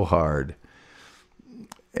so hard.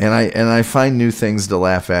 And I find new things to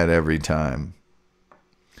laugh at every time.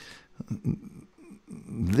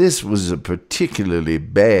 This was a particularly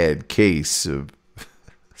bad case of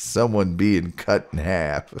someone being cut in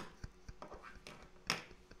half.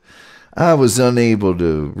 I was unable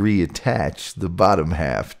to reattach the bottom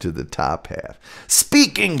half to the top half.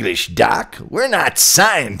 Speak English, Doc. We're not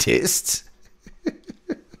scientists.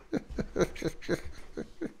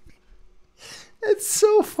 It's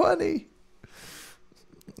so funny.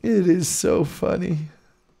 It is so funny.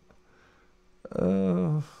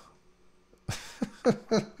 Oh.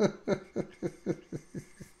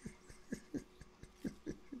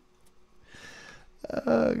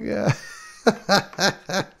 Oh, God.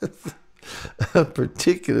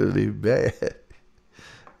 Particularly bad.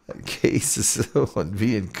 A case of someone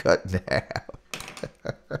being cut in half.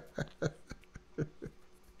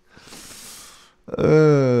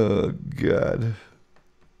 Oh, God.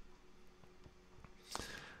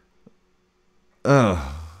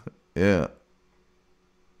 Oh, yeah.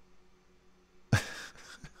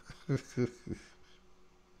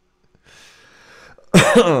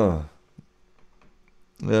 Oh,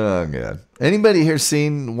 God. Anybody here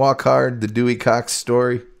seen Walk Hard, the Dewey Cox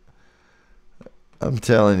story? I'm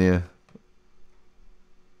telling you.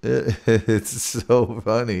 It's so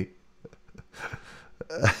funny.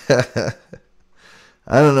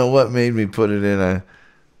 I don't know what made me put it in.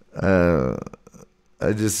 I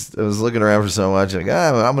was looking around for someone watching.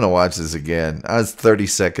 I'm going to watch this again. I was 30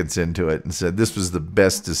 seconds into it and said, this was the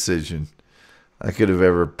best decision I could have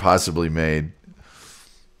ever possibly made.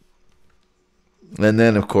 And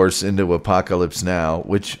then, of course, into Apocalypse Now,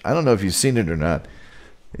 which I don't know if you've seen it or not.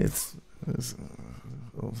 It's a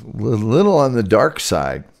little on the dark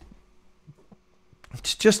side.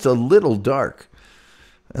 It's just a little dark.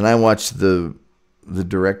 And I watched the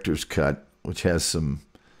director's cut, which has some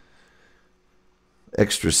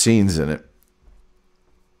extra scenes in it.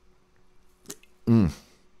 Oh,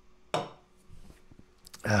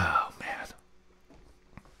 man.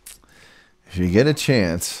 If you get a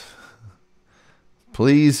chance,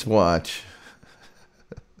 please watch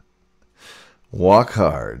Walk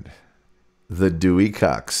Hard, the Dewey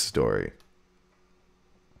Cox story.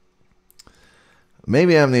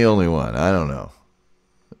 Maybe I'm the only one. I don't know.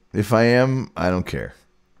 If I am, I don't care.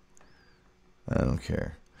 I don't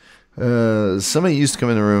care. Somebody used to come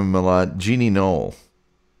in the room a lot. Jeannie Knoll.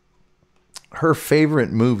 Her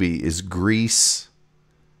favorite movie is Grease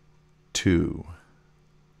 2.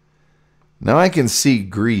 Now I can see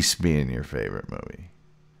Grease being your favorite movie.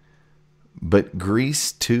 But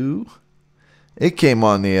Grease 2? It came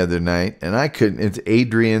on the other night and I couldn't. It's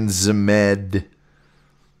Adrian Zemed.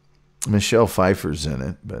 Michelle Pfeiffer's in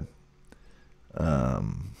it, but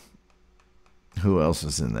who else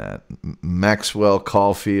is in that? Maxwell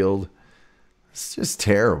Caulfield. It's just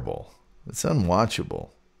terrible. It's unwatchable.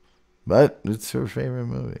 But it's her favorite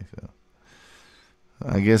movie. So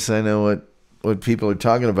I guess I know what people are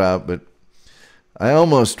talking about, but I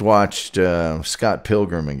almost watched Scott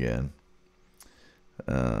Pilgrim again.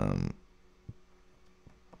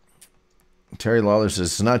 Terry Lawler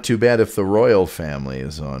says, it's not too bad if the Royal Family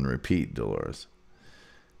is on repeat, Dolores.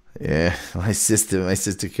 Yeah, my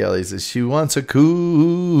sister Kelly says she wants a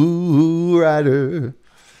cool rider.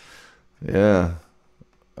 Yeah.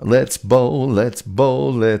 Let's bowl, let's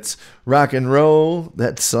rock and roll.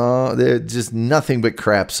 That song, there's just nothing but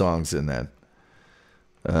crap songs in that.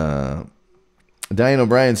 Diane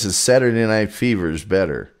O'Brien says Saturday Night Fever is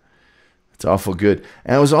better. It's awful good.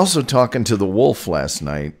 And I was also talking to the Wolf last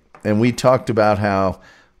night, and we talked about how,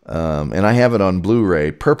 and I have it on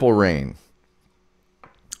Blu-ray, Purple Rain.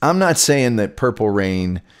 I'm not saying that Purple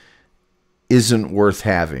Rain isn't worth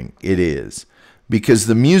having. It is. Because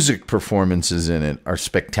the music performances in it are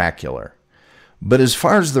spectacular. But as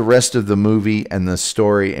far as the rest of the movie and the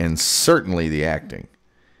story, and certainly the acting,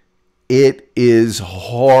 it is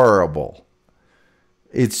horrible.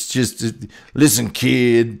 It's just, listen,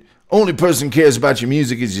 kid, only person who cares about your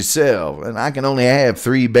music is yourself. And I can only have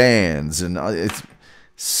 3 bands. And it's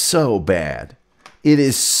so bad. It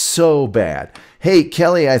is so bad. Hey,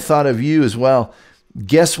 Kelly, I thought of you as well.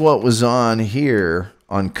 Guess what was on here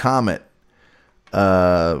on Comet?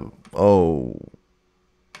 I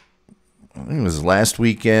think it was last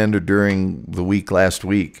weekend or during the week last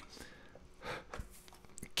week.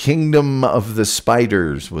 Kingdom of the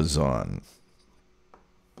Spiders was on.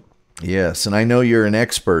 Yes, and I know you're an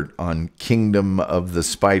expert on Kingdom of the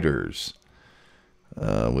Spiders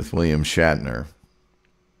with William Shatner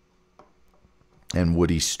and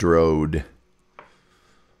Woody Strode.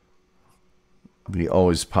 The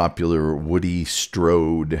always popular Woody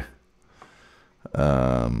Strode.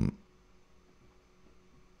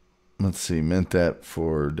 Let's see, meant that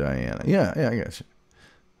for Diana. Yeah, I got you.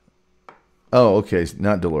 Oh, okay,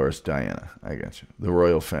 not Dolores, Diana. I got you. The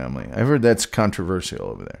royal family. I've heard that's controversial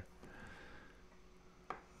over there.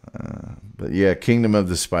 But yeah, Kingdom of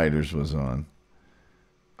the Spiders was on.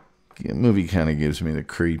 The movie kind of gives me the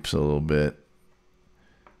creeps a little bit.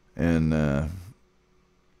 And I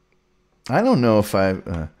don't know if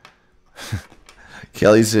I...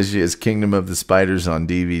 Kelly says she has Kingdom of the Spiders on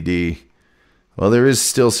DVD. Well, there is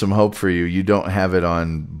still some hope for you. You don't have it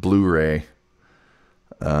on Blu-ray.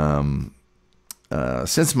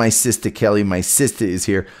 Since my sister is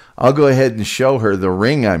here, I'll go ahead and show her the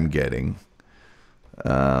ring I'm getting.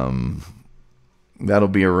 That'll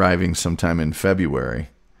be arriving sometime in February.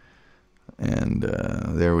 And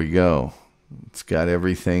there we go. It's got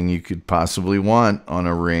everything you could possibly want on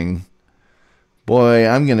a ring. Boy,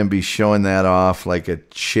 I'm going to be showing that off like a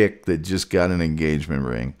chick that just got an engagement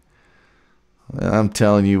ring. I'm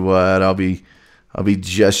telling you what, I'll be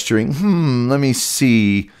gesturing. Let me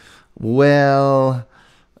see. Well,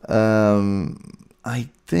 I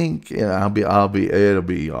think it'll be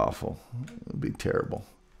awful. It'll be terrible.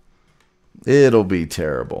 It'll be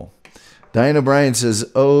terrible. Diane O'Brien says,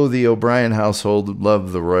 "Oh, the O'Brien household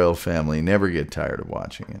love the royal family. Never get tired of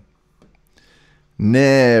watching it.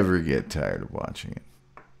 Never get tired of watching it."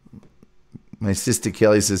 My sister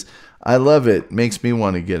Kelly says, "I love it. Makes me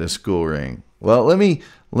want to get a school ring." Well, let me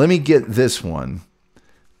get this one,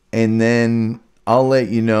 and then I'll let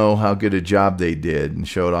you know how good a job they did and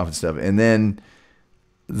show it off and stuff. And then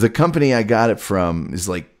the company I got it from is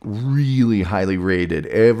like really highly rated.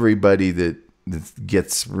 Everybody that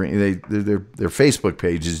gets their Facebook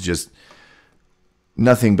page is just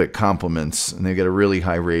nothing but compliments, and they got a really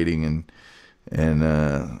high rating. And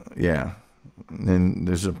yeah, and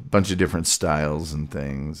there's a bunch of different styles and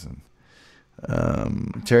things. And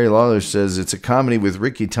Terry Lawler says it's a comedy with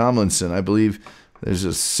Ricky Tomlinson. I believe there's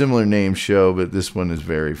a similar name show, but this one is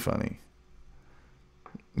very funny.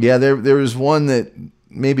 Yeah, there was one that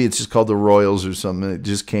maybe it's just called The Royals or something. It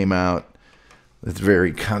just came out. It's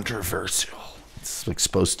very controversial. It's like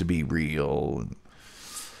supposed to be real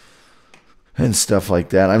and stuff like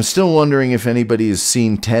that. I'm still wondering if anybody has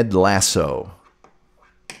seen Ted Lasso.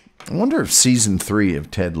 I wonder if season 3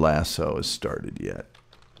 of Ted Lasso has started yet.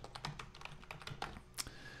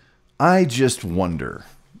 I just wonder.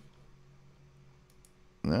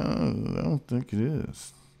 No, I don't think it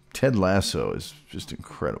is. Ted Lasso is just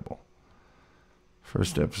incredible.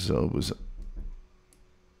 First episode was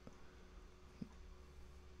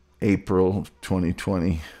April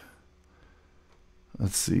 2020.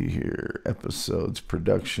 Let's see here. Episodes,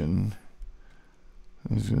 production.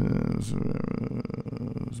 They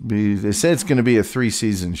said it's going to be a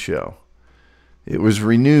 3-season show. It was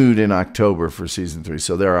renewed in October for season 3,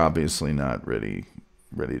 so they're obviously not ready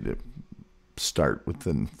to start with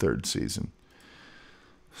the 3rd season.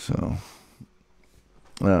 So,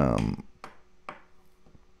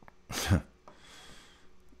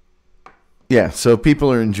 yeah, so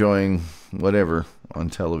people are enjoying whatever on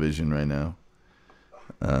television right now.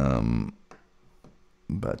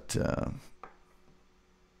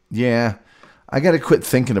 Yeah, I got to quit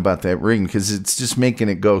thinking about that ring because it's just making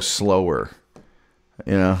it go slower.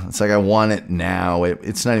 You know, it's like I want it now.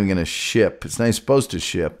 It's not even going to ship. It's not supposed to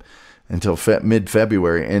ship until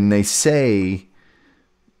mid-February. And they say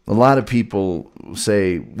a lot of people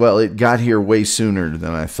say, well, it got here way sooner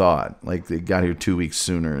than I thought. Like, it got here 2 weeks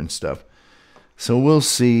sooner and stuff. So we'll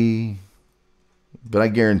see. But I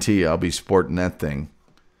guarantee you I'll be sporting that thing.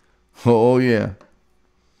 Oh, yeah.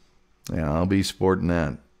 Yeah, I'll be sporting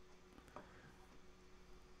that.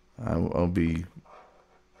 I'll be,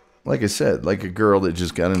 like I said, like a girl that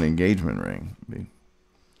just got an engagement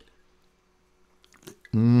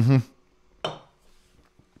ring.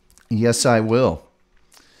 Yes, I will.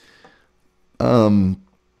 I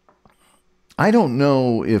don't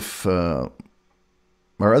know if our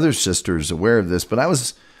other sister is aware of this, but I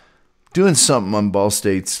was doing something on Ball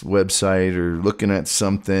State's website or looking at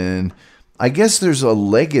something. I guess there's a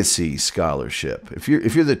legacy scholarship. If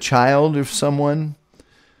you're the child of someone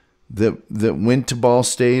that went to Ball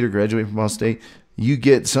State or graduated from Ball State, you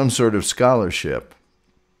get some sort of scholarship.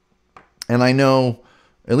 And I know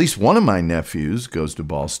at least one of my nephews goes to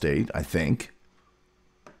Ball State, I think.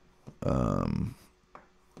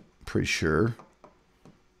 Pretty sure.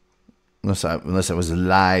 Unless I was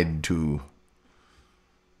lied to.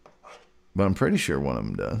 But I'm pretty sure one of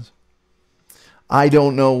them does. I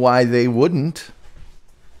don't know why they wouldn't.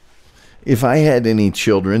 If I had any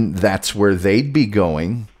children, that's where they'd be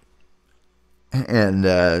going. And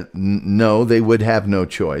no, they would have no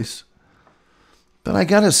choice. But I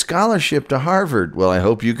got a scholarship to Harvard. Well, I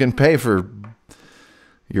hope you can pay for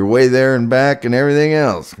your way there and back and everything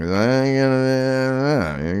else. Because I ain't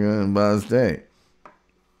you're going to Ball State.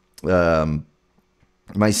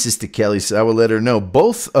 My sister Kelly said I will let her know.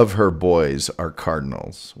 Both of her boys are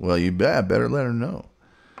Cardinals. Well, you better let her know.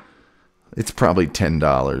 It's probably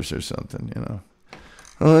 $10 or something, you know.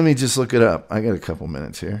 Well, let me just look it up. I got a couple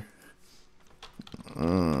minutes here.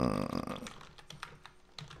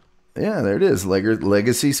 Yeah, there it is.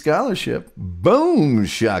 Legacy Scholarship. Boom,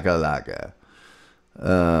 shakalaka.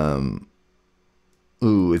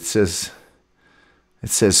 It says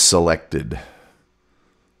selected.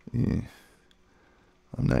 Yeah.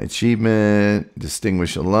 Alumni Achievement,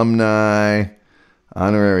 Distinguished Alumni,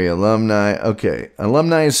 Honorary Alumni. Okay,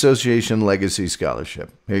 Alumni Association Legacy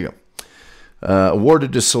Scholarship. Here you go.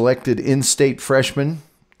 Awarded to selected in-state freshmen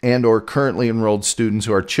and or currently enrolled students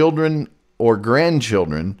who are children or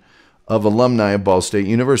grandchildren of alumni of Ball State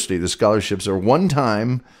University. The scholarships are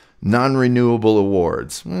one-time, non-renewable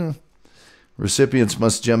awards. Recipients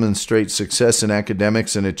must demonstrate success in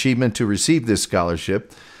academics and achievement to receive this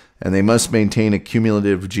scholarship, and they must maintain a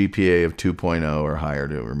cumulative GPA of 2.0 or higher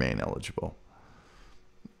to remain eligible.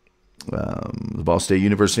 The Ball State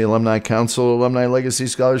University Alumni Council Alumni Legacy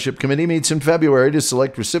Scholarship Committee meets in February to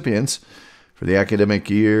select recipients. For the academic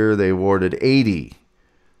year, they awarded 80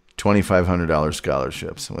 $2,500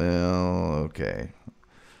 scholarships. Well, okay.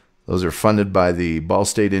 Those are funded by the Ball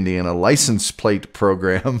State, Indiana License Plate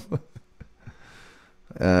Program.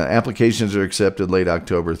 Applications are accepted late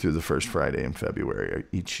October through the first Friday in February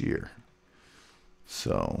each year.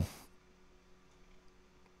 So,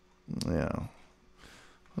 yeah.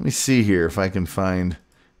 Let me see here if I can find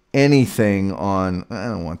anything on... I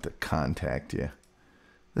don't want to contact you.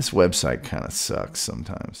 This website kind of sucks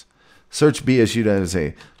sometimes. Search BSU as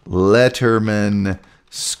a Letterman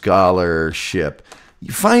Scholarship.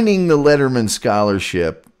 Finding the Letterman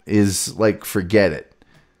Scholarship is like, forget it.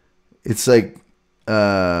 It's like,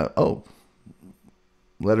 Letterman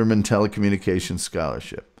Telecommunications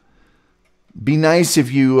Scholarship. Be nice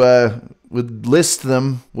if you would list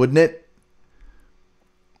them, wouldn't it?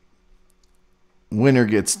 Winner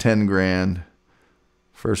gets 10 grand.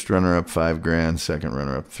 First runner-up, 5 grand. Second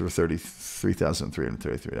runner-up,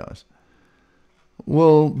 $3,333.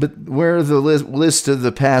 Well, but where are the list of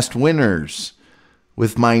the past winners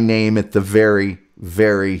with my name at the very,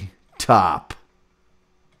 very top?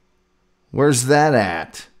 Where's that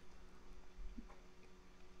at?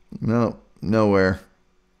 No, nowhere.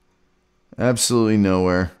 Absolutely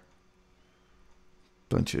nowhere.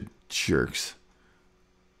 Bunch of jerks.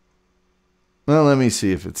 Well, let me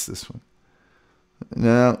see if it's this one.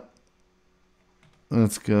 Now,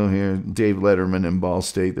 let's go here. Dave Letterman in Ball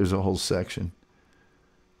State. There's a whole section.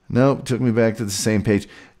 Nope, took me back to the same page.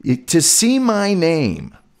 To see my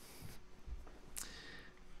name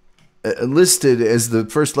listed as the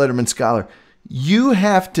first Letterman Scholar, you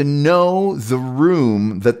have to know the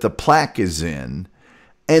room that the plaque is in,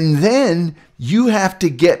 and then you have to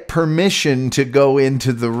get permission to go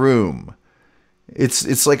into the room.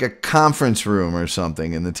 It's like a conference room or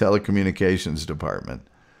something in the telecommunications department.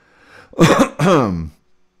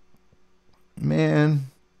 Man.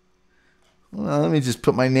 Well, let me just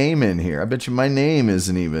put my name in here. I bet you my name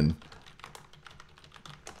isn't even.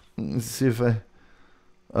 Let's see if I...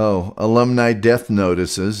 Oh, alumni death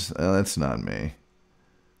notices. That's not me.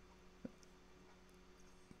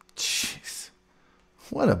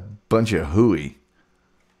 What a bunch of hooey.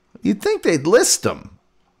 You'd think they'd list them.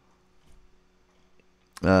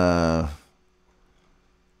 Man.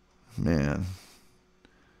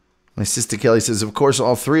 My sister Kelly says, of course,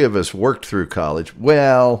 all three of us worked through college.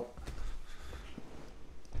 Well,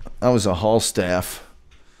 I was a hall staff,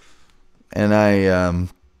 and I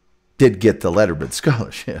did get the Letterman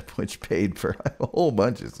Scholarship, which paid for a whole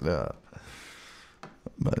bunch of stuff.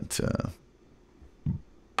 But,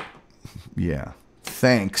 yeah,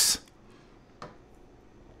 thanks.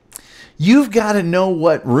 You've got to know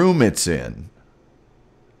what room it's in.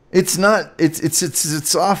 It's not,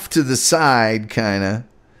 it's off to the side, kind of.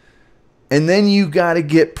 And then you got to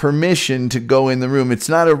get permission to go in the room. It's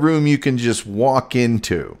not a room you can just walk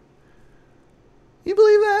into. You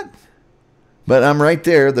believe that? But I'm right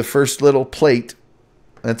there, the first little plate.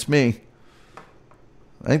 That's me.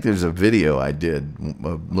 I think there's a video I did,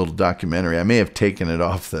 a little documentary. I may have taken it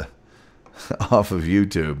off of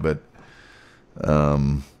YouTube, but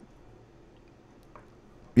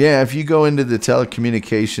yeah, if you go into the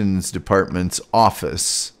telecommunications department's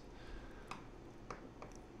office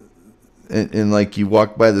and like you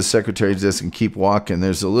walk by the secretary's desk and keep walking,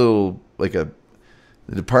 there's a little, like the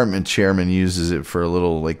department chairman uses it for a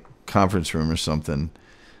little like conference room or something.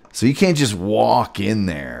 So you can't just walk in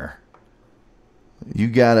there. You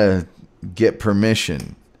got to get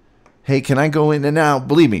permission. Hey, can I go in? And now,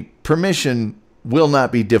 believe me, permission will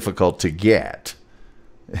not be difficult to get.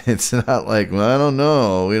 It's not like, well, I don't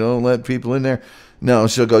know. We don't let people in there. No,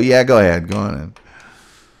 she'll go, yeah, go ahead. Go on in.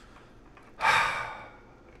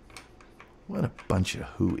 What a bunch of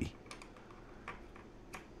hooey.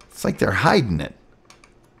 It's like they're hiding it.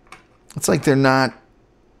 It's like they're not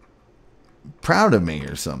proud of me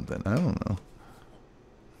or something. I don't know.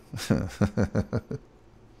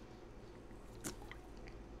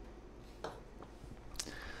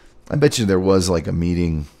 I bet you there was like a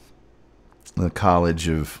meeting in the College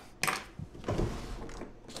of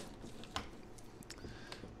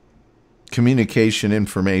Communication,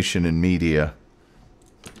 Information, and Media.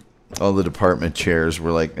 All the department chairs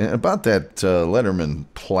were like, about that Letterman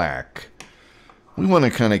plaque, we want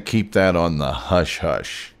to kind of keep that on the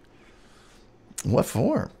hush-hush. What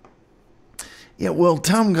for? Yeah, well,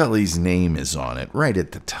 Tom Gulley's name is on it right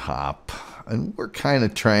at the top. And we're kind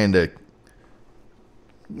of trying to,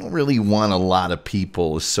 don't really want a lot of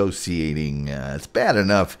people associating. It's bad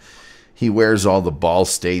enough he wears all the Ball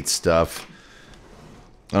State stuff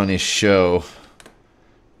on his show.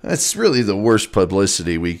 That's really the worst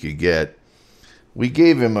publicity we could get. We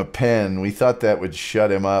gave him a pen. We thought that would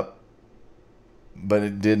shut him up, but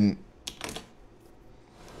it didn't.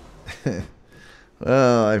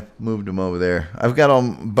 Well, I moved him over there. I've got a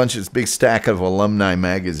bunch of big stack of alumni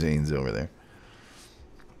magazines over there.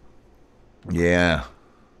 Yeah.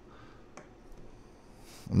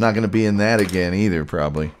 I'm not going to be in that again either,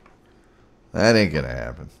 probably. That ain't going to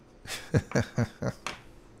happen.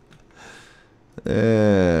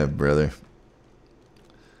 Brother.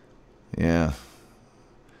 Yeah.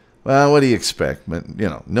 Well, what do you expect? But, you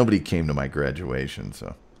know, nobody came to my graduation,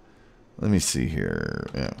 so. Let me see here.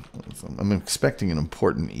 Yeah. I'm expecting an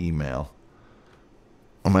important email.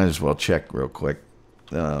 I might as well check real quick.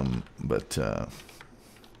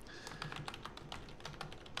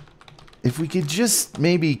 If we could just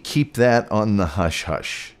maybe keep that on the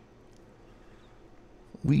hush-hush.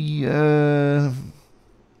 I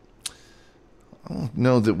don't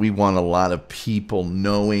know that we want a lot of people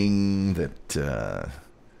knowing that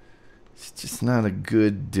it's just not a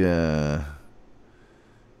good, you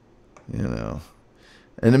know.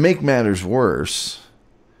 And to make matters worse,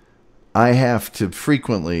 I have to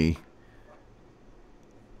frequently,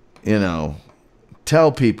 you know,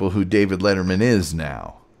 tell people who David Letterman is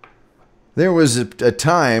now. There was a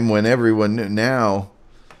time when everyone knew. Now,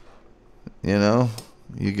 you know,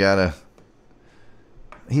 you gotta.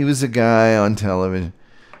 He was a guy on television.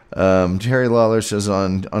 Jerry Lawler says,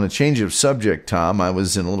 on a change of subject, Tom, I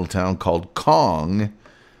was in a little town called Kong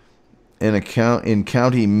in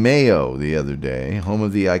County Mayo the other day, home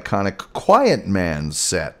of the iconic Quiet Man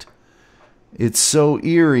set. It's so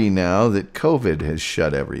eerie now that COVID has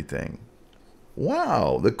shut everything.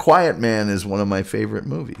 Wow, The Quiet Man is one of my favorite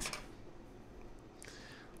movies.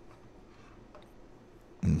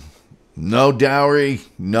 No dowry,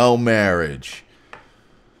 no marriage.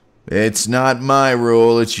 It's not my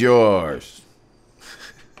rule, it's yours.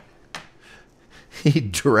 He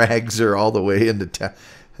drags her all the way into town.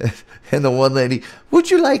 And the one lady,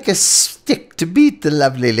 would you like a stick to beat the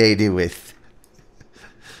lovely lady with?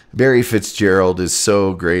 Barry Fitzgerald is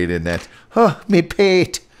so great in that. Oh, me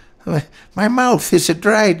pate. My mouth is a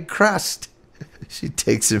dried crust. She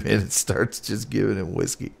takes him in and starts just giving him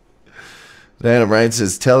whiskey. Diana Bryant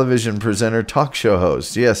says, television presenter, talk show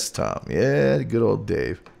host. Yes, Tom. Yeah, good old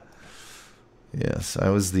Dave. Yes, I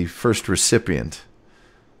was the first recipient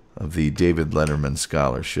of the David Letterman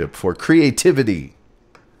Scholarship for creativity.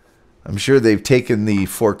 I'm sure they've taken the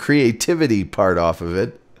for creativity part off of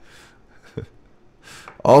it.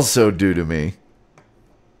 Also due to me.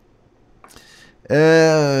 We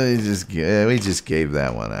just gave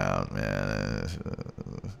that one out, man.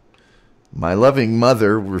 My loving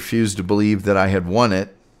mother refused to believe that I had won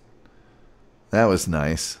it. That was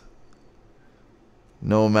nice.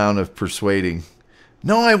 No amount of persuading.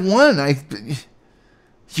 No, I won.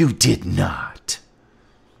 You did not.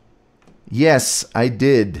 Yes, I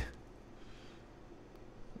did.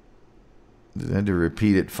 I had to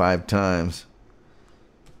repeat it 5 times.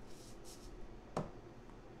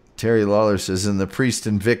 Terry Lawler says, and the priest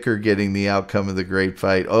and vicar getting the outcome of the great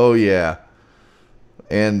fight. Oh, yeah.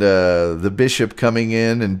 And the bishop coming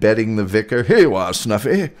in and betting the vicar. Here you are,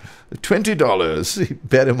 Snuffy. $20. He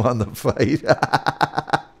bet him on the fight.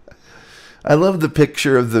 I love the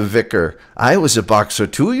picture of the vicar. I was a boxer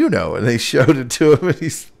too, you know. And they showed it to him. And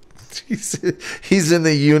he's in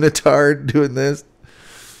the unitard doing this.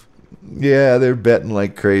 Yeah, they're betting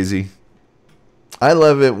like crazy. I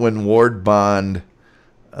love it when Ward Bond...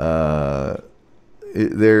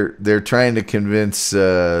 they're trying to convince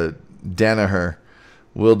Danaher,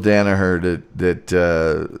 Will Danaher,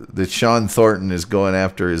 that Sean Thornton is going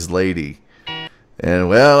after his lady. And,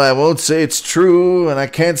 well, I won't say it's true, and I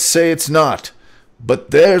can't say it's not.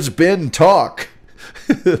 But there's been talk.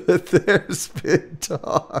 There's been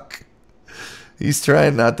talk. He's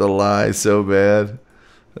trying not to lie so bad.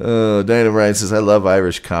 Diana Bryant says, I love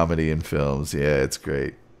Irish comedy in films. Yeah, it's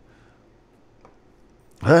great.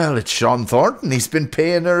 Well, it's Sean Thornton. He's been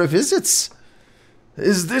paying her visits.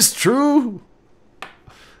 Is this true?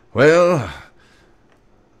 Well,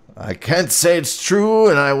 I can't say it's true,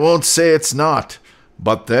 and I won't say it's not.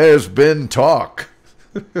 But there's been talk.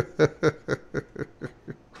 When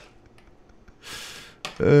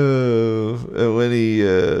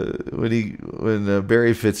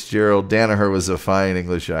Barry Fitzgerald, Danaher was a fine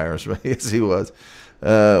English Irishman. Yes, he was.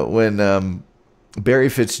 When Barry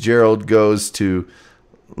Fitzgerald goes to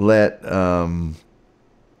let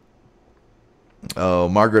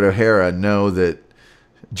Margaret O'Hara know that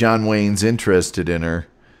John Wayne's interested in her,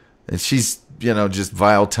 and she's, just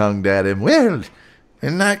vile-tongued at him. Well,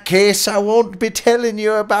 in that case, I won't be telling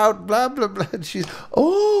you about blah, blah, blah. And she's,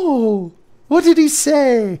 oh, what did he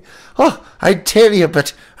say? Oh, I'd tell you,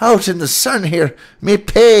 but out in the sun here, me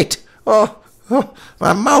pate. Oh,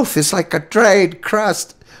 my mouth is like a dried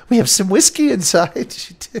crust. We have some whiskey inside.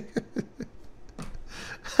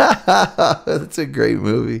 That's a great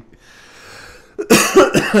movie.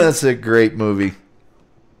 That's a great movie.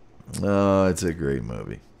 Oh, it's a great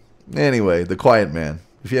movie. Anyway, The Quiet Man.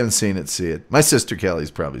 If you haven't seen it, see it. My sister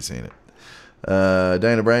Kelly's probably seen it.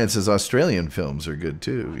 Diana Bryant says Australian films are good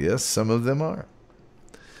too. Yes, some of them are.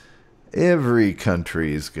 Every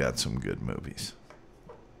country's got some good movies.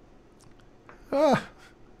 Oh,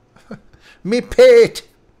 me pate.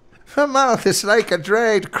 My mouth is like a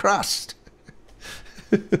dried crust.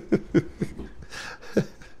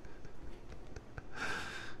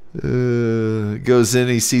 Goes in,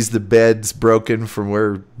 he sees the bed's broken from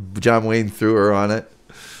where John Wayne threw her on it.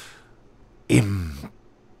 Impetuous.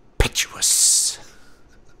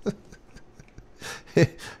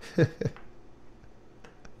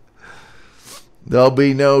 There'll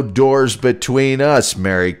be no doors between us,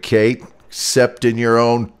 Mary Kate, except in your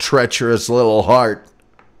own treacherous little heart.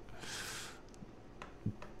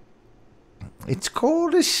 It's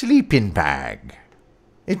called a sleeping bag.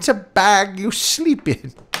 It's a bag you sleep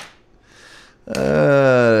in.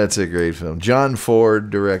 That's a great film. John Ford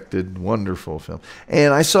directed. Wonderful film.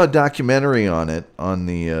 And I saw a documentary on it on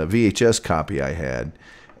the VHS copy I had.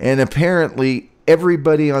 And apparently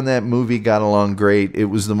everybody on that movie got along great. It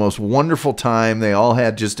was the most wonderful time. They all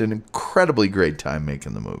had just an incredibly great time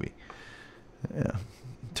making the movie. Yeah.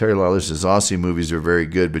 Terry Lawler says Aussie movies are very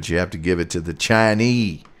good, but you have to give it to the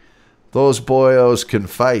Chinese. Those boyos can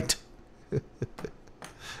fight.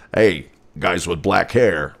 Hey, guys with black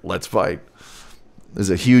hair, let's fight. There's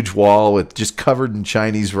a huge wall with just covered in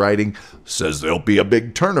Chinese writing. Says there'll be a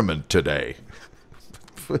big tournament today.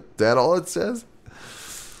 That all it says?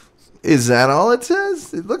 Is that all it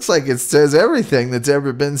says? It looks like it says everything that's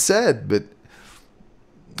ever been said. But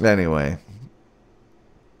anyway.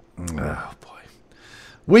 Oh, boy.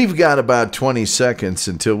 We've got about 20 seconds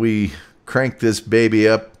until we crank this baby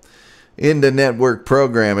up into network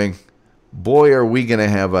programming. Boy, are we going to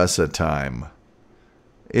have us a time.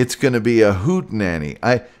 It's going to be a hootenanny.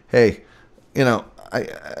 I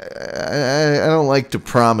don't like to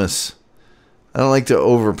promise. I don't like to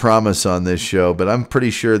overpromise on this show, but I'm pretty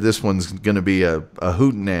sure this one's going to be a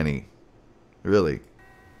hootenanny. Really.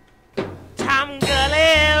 Tom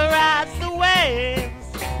Gulley rides the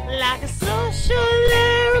waves like a social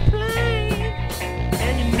airplane,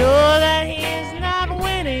 and you know that he's not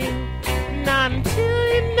winning, not until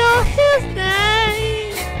you know his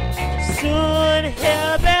name. Soon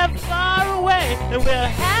he'll be far away, and we'll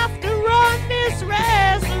have to run this race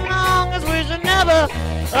as long as we should never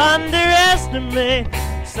underestimate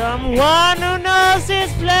someone who knows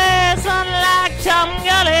his place, unlike Tom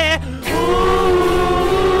Gulley.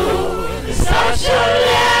 Ooh, the social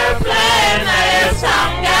airplane, that is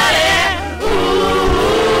Tom Gulley.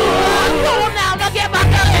 Ooh, come on now, look at my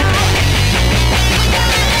Gully.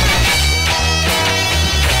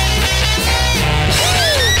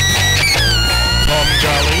 Tom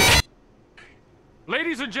Gulley.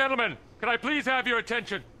 Ladies and gentlemen, can I please have your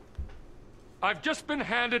attention? I've just been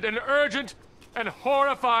handed an urgent and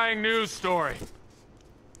horrifying news story.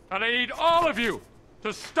 And I need all of you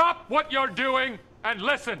to stop what you're doing and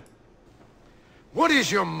listen. What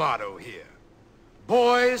is your motto here?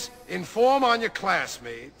 Boys, inform on your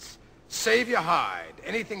classmates. Save your hide.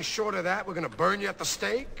 Anything short of that, we're gonna burn you at the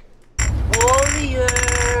stake?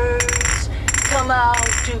 Warriors, come out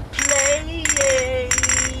to play.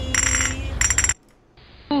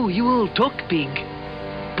 Oh, you all talk big,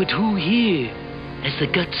 but who here has the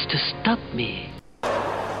guts to stop me?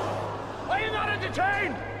 Are you not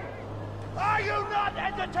entertained? Are you not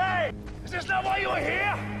entertained? Is this not why you are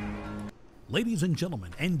here? Ladies and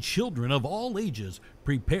gentlemen, and children of all ages,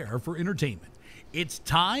 prepare for entertainment. It's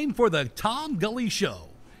time for the Tom Gulley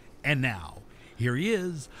Show. And now, here he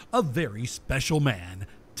is, a very special man,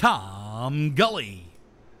 Tom Gulley.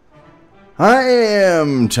 I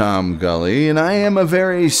am Tom Gulley, and I am a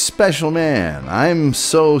very special man. I'm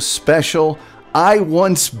so special, I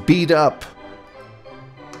once beat up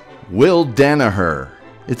Will Danaher.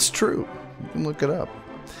 It's true. You can look it up.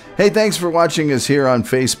 Hey, thanks for watching us here on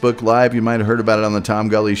Facebook Live. You might have heard about it on the Tom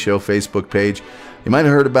Gulley Show Facebook page. You might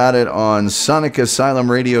have heard about it on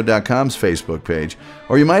SonicAsylumRadio.com's Facebook page.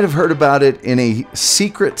 Or you might have heard about it in a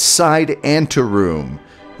secret side anteroom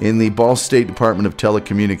in the Ball State Department of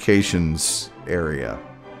Telecommunications area.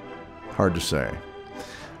 Hard to say.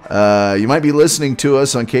 You might be listening to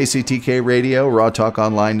us on KCTK Radio,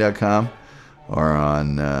 rawtalkonline.com, or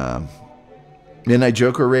on Midnight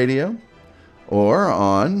Joker Radio, or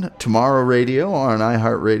on Tomorrow Radio, or on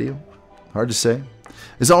iHeartRadio. Hard to say.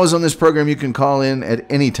 As always on this program, you can call in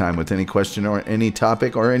at any time with any question or any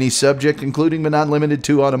topic or any subject, including but not limited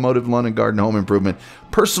to automotive, lawn and garden, home improvement,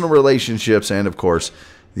 personal relationships, and, of course,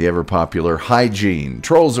 the ever-popular hygiene.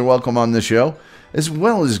 Trolls are welcome on the show, as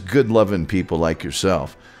well as good-loving people like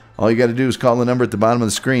yourself. All you got to do is call the number at the bottom of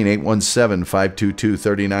the screen,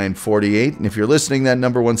 817-522-3948. And if you're listening, that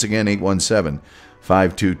number, once again,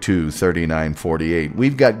 817-522-3948.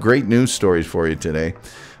 We've got great news stories for you today.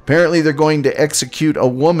 Apparently, they're going to execute a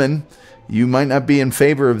woman. You might not be in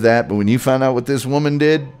favor of that, but when you find out what this woman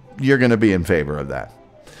did, you're going to be in favor of that.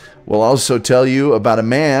 We'll also tell you about a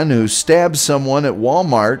man who stabbed someone at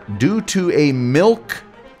Walmart due to a milk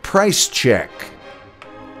price check.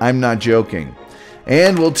 I'm not joking.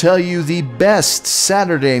 And we'll tell you the best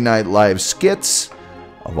Saturday Night Live skits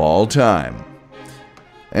of all time.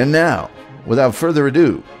 And now, without further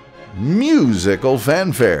ado, musical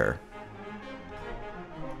fanfare.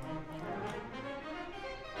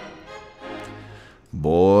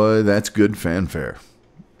 Boy, that's good fanfare.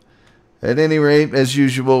 At any rate, as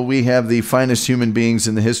usual, we have the finest human beings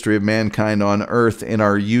in the history of mankind on Earth in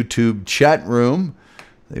our YouTube chat room.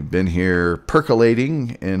 They've been here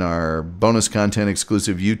percolating in our bonus content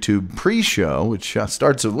exclusive YouTube pre-show, which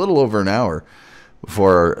starts a little over an hour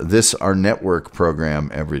before this, our network program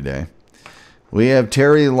every day. We have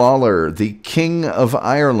Terry Lawler, the King of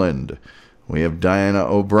Ireland. We have Diana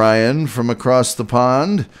O'Brien from across the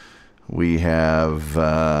pond. We have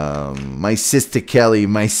my sister Kelly,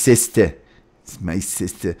 my sister. It's my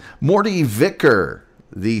sister. Morty Vicker,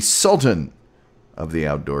 the Sultan of the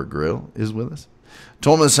Outdoor Grill, is with us.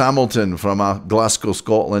 Thomas Hamilton from Glasgow,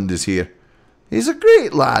 Scotland is here. He's a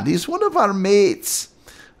great lad. He's one of our mates.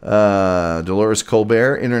 Dolores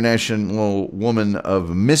Colbert, International Woman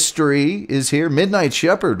of Mystery, is here. Midnight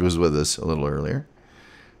Shepherd was with us a little earlier.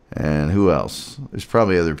 And who else? There's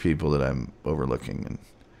probably other people that I'm overlooking.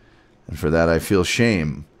 And for that, I feel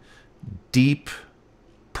shame. Deep,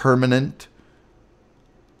 permanent,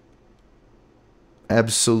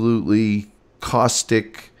 absolutely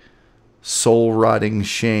caustic, soul-rotting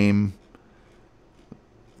shame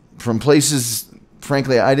from places,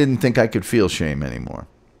 frankly, I didn't think I could feel shame anymore.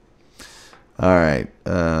 All right.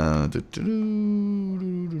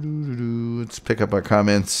 Let's pick up our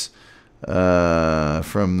comments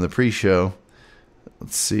from the pre-show.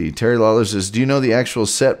 Let's see. Terry Lawler says, do you know the actual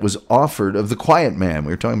set was offered of The Quiet Man?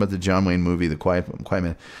 We were talking about the John Wayne movie, The Quiet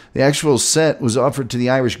Man. The actual set was offered to the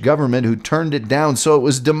Irish government, who turned it down, so it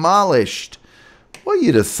was demolished. Well,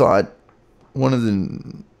 you'd have thought one of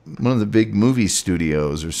the big movie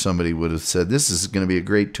studios or somebody would have said, this is going to be a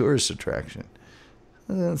great tourist attraction.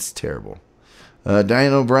 That's terrible.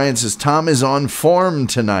 Diane O'Brien says, Tom is on form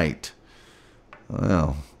tonight.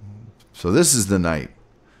 Well, so this is the night.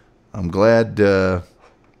 I'm glad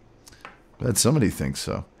somebody thinks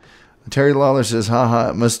so. Terry Lawler says, haha,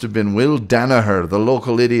 it must have been Will Danaher, the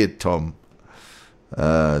local idiot, Tom.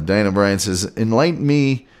 Diane O'Brien says, enlighten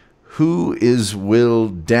me, who is Will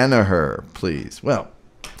Danaher, please? Well,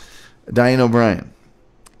 Diane O'Brien,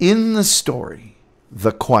 in the story,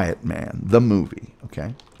 The Quiet Man, the movie,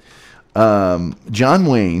 okay? John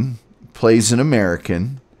Wayne plays an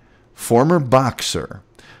American former boxer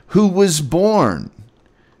who was born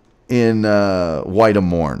in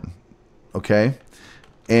Whitemorn, okay?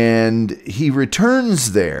 And he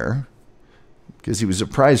returns there because he was a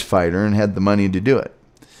prize fighter and had the money to do it.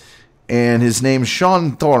 And his name's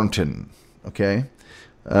Sean Thornton, okay?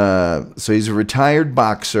 So he's a retired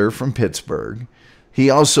boxer from Pittsburgh. He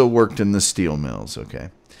also worked in the steel mills, okay?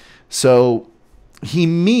 So he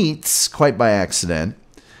meets, quite by accident,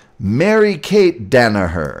 Mary Kate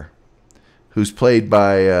Danaher, who's played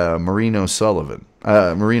by Maureen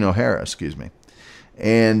O'Hara, excuse me.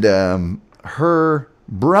 And her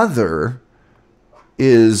brother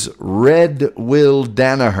is Red Will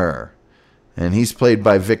Danaher, and he's played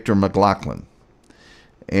by Victor McLaughlin.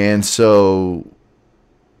 And so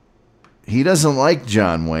he doesn't like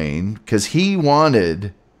John Wayne because he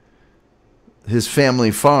wanted his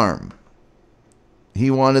family farm.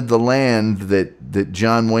 He wanted the land that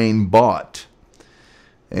John Wayne bought.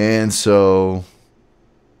 And so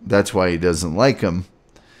that's why he doesn't like him.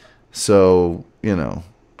 So, you know,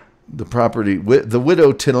 the property, the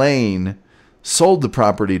widow Tulane sold the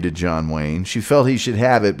property to John Wayne. She felt he should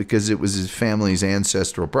have it because it was his family's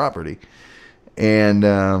ancestral property.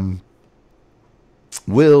 And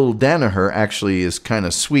Will Danaher actually is kind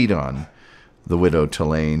of sweet on the widow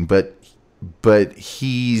Tulane, but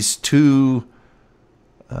he's too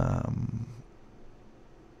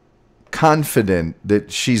confident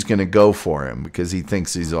that she's going to go for him because he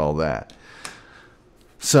thinks he's all that.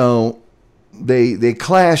 So they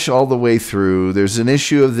clash all the way through. There's an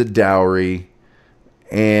issue of the dowry,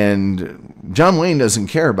 and John Wayne doesn't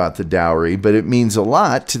care about the dowry, but it means a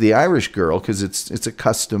lot to the Irish girl because it's a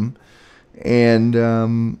custom.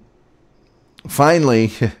 And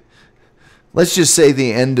finally, let's just say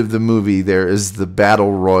the end of the movie, there is the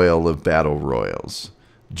battle royal of battle royals.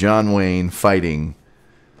 John Wayne fighting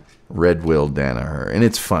Red Will Danaher. And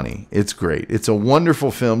it's funny. It's great. It's a wonderful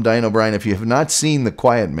film. Diane O'Brien, if you have not seen The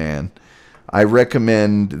Quiet Man, I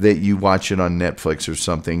recommend that you watch it on Netflix or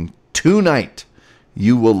something tonight.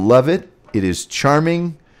 You will love it. It is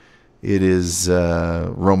charming. It is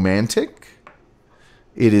romantic.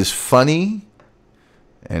 It is funny.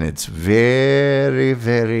 And it's very,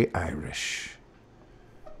 very Irish.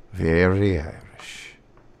 Very Irish.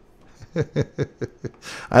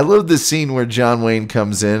 I love the scene where John Wayne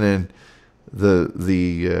comes in and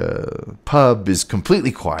the pub is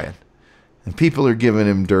completely quiet and people are giving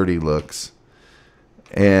him dirty looks,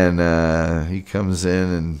 and he comes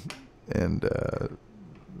in and you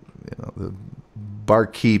know, the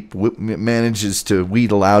barkeep manages to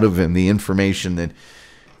wheedle out of him the information that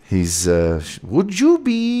he's would you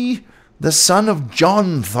be the son of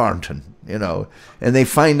John Thornton? You know, and they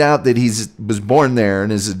find out that was born there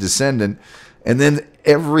and is a descendant, and then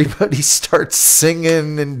everybody starts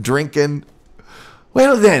singing and drinking.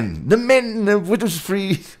 Well then, the men of Widows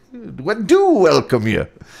Free do welcome you.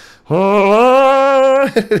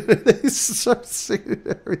 They start singing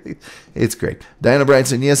everything. It's great. Diana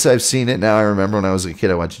Bryanson, yes, I've seen it. Now I remember when I was a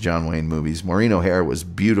kid, I watched John Wayne movies. Maureen O'Hara was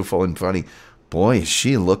beautiful and funny. Boy, is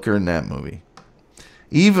she a looker in that movie.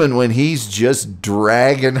 Even when he's just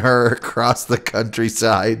dragging her across the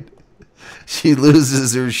countryside, she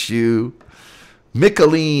loses her shoe.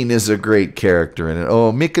 Mickalene is a great character in it.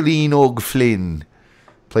 Oh, Mickalene O'Flynn,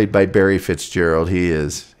 played by Barry Fitzgerald. He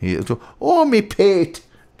is. Oh, me pate.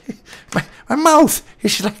 My mouth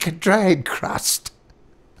is like a dried crust.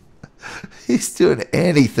 He's doing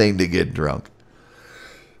anything to get drunk.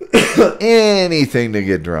 Anything to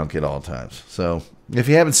get drunk at all times. So if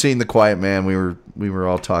you haven't seen The Quiet Man, we were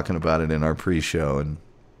all talking about it in our pre-show, and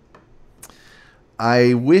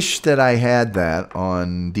I wish that I had that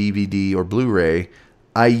on DVD or Blu-ray.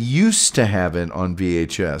 I used to have it on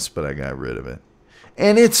VHS, but I got rid of it.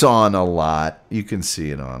 And it's on a lot. You can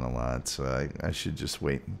see it on a lot, so I should just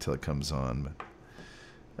wait until it comes on.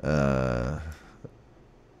 But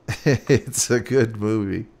it's a good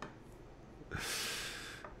movie.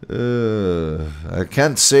 I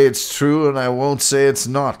can't say it's true, and I won't say it's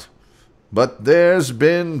not. But there's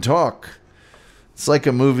been talk. It's like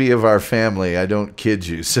a movie of our family. I don't kid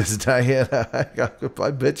you, says Diana.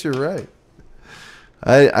 I bet you're right.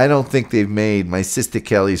 I don't think they've made, my sister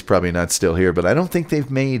Kelly's probably not still here, but I don't think they've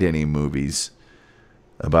made any movies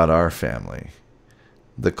about our family.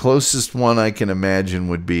 The closest one I can imagine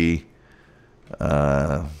would be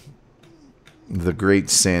The Great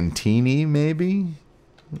Santini, maybe?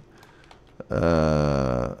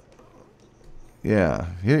 Yeah.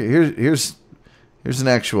 Here's an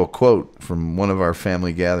actual quote from one of our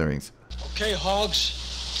family gatherings. Okay, hogs.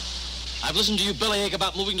 I've listened to you bellyache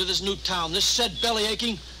about moving to this new town. This said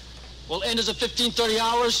bellyaching will end as of 15:30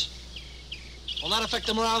 hours. Will not affect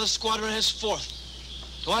the morale of the squadron henceforth.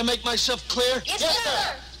 Do I make myself clear? Yes,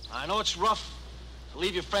 sir. I know it's rough to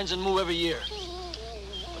leave your friends and move every year.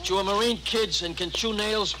 But you are Marine kids and can chew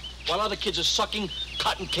nails while other kids are sucking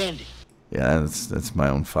cotton candy. Yeah, that's my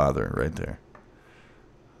own father right there.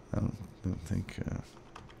 I don't think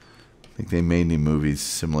they made any movies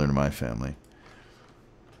similar to my family.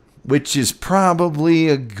 Which is probably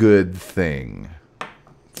a good thing.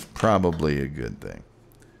 Probably a good thing.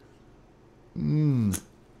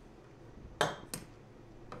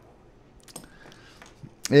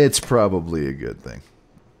 It's probably a good thing.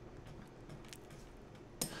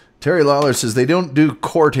 Terry Lawler says they don't do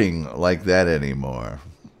courting like that anymore.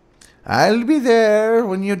 I'll be there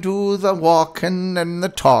when you do the walking and the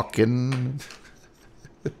talking.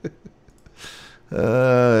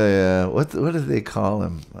 Yeah. What do they call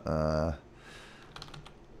him?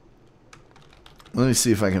 Let me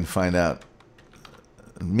see if I can find out.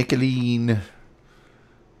 Mickeline.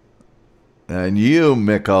 And you,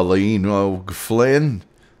 Mickeline O'Flynn.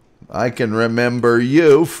 I can remember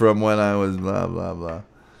you from when I was blah, blah, blah.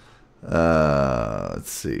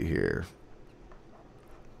 Let's see here.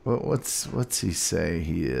 What's he say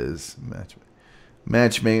he is?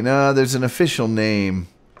 Matchmate. No, there's an official name.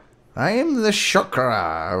 I am the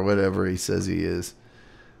Shukra, or whatever he says he is.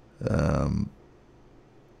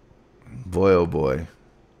 Boy, oh boy.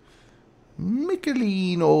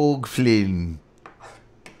 Mickeline O'Flynn.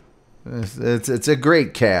 It's a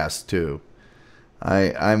great cast, too.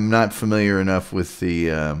 I'm not familiar enough with the,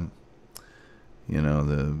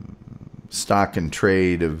 the stock and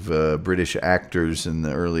trade of British actors in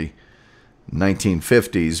the early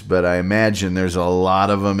 1950s, but I imagine there's a lot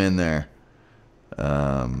of them in there.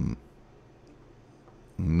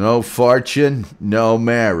 No fortune, no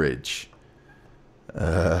marriage.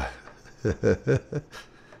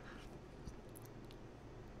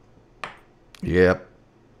 Yep.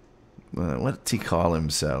 What's he call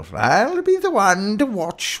himself? I'll be the one to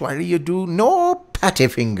watch while you do no patty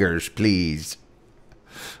fingers, please.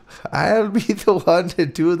 I'll be the one to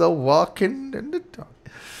do the walking and the talking.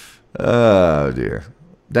 Oh, dear.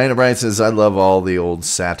 Dinah Bryant says, I love all the old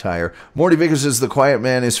satire. Morty Vickers says, The Quiet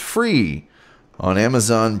Man is free on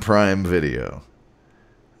Amazon Prime Video.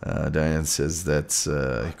 Diane says that's,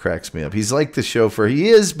 he cracks me up. He's like the chauffeur. He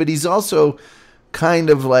is, but he's also kind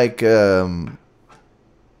of like a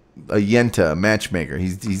Yenta, a matchmaker.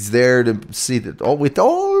 He's there to see that with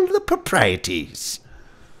all the proprieties.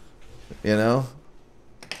 You know?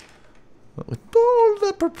 With all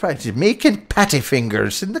the proprieties. Making patty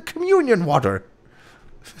fingers in the communion water.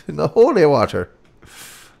 In the holy water.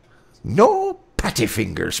 No patty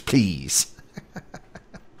fingers, please.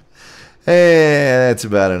 Hey, that's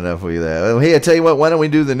about enough of that. Hey, I tell you what, why don't we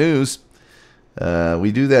do the news?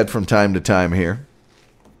 We do that from time to time here.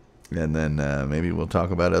 And then maybe we'll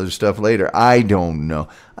talk about other stuff later. I don't know.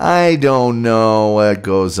 I don't know what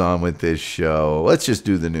goes on with this show. Let's just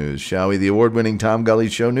do the news, shall we? The award-winning Tom Gulley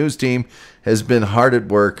Show news team has been hard at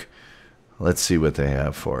work. Let's see what they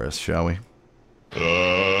have for us, shall we? Get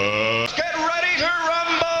ready to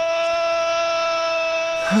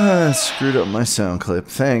rumble! Screwed up my sound clip.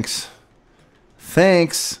 Thanks.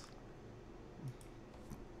 Thanks,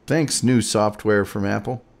 new software from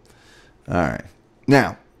Apple. All right.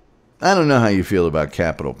 Now, I don't know how you feel about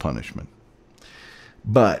capital punishment,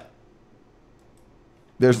 but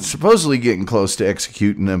they're supposedly getting close to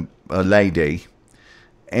executing a lady,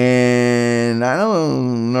 and I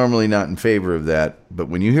don't normally not in favor of that, but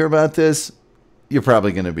when you hear about this, you're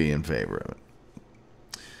probably going to be in favor of it.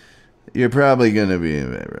 You're probably going to be in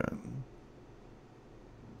favor of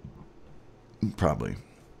it. Probably.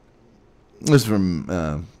 This is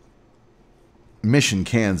from Mission,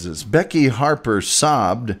 Kansas. Becky Harper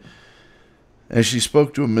sobbed as she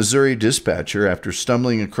spoke to a Missouri dispatcher after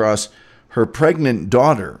stumbling across her pregnant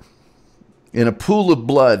daughter in a pool of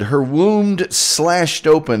blood, her womb slashed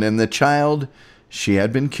open, and the child she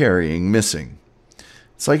had been carrying missing.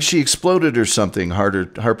 It's like she exploded or something,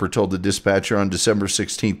 Harper told the dispatcher on December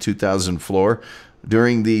 16, 2004,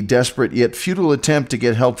 during the desperate yet futile attempt to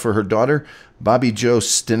get help for her daughter, Bobby Jo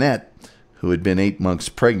Stinnett, who had been 8 months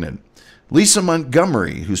pregnant. Lisa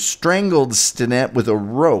Montgomery, who strangled Stinnett with a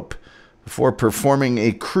rope before performing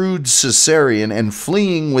a crude cesarean and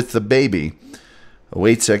fleeing with the baby,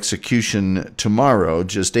 awaits execution tomorrow,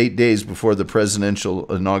 just 8 days before the presidential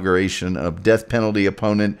inauguration of death penalty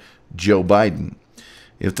opponent Joe Biden.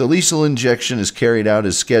 If the lethal injection is carried out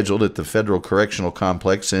as scheduled at the Federal Correctional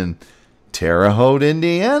Complex in Terre Haute,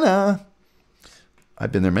 Indiana,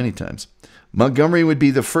 I've been there many times, Montgomery would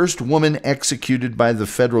be the first woman executed by the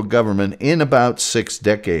federal government in about 6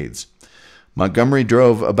 decades. Montgomery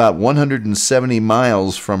drove about 170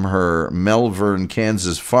 miles from her Melbourne,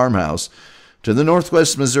 Kansas farmhouse to the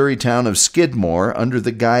northwest Missouri town of Skidmore under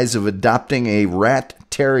the guise of adopting a rat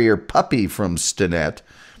terrier puppy from Stinnett,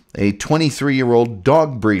 a 23-year-old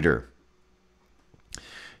dog breeder.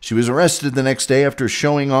 She was arrested the next day after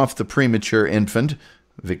showing off the premature infant,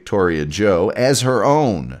 Victoria Jo, as her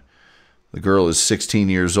own. The girl is 16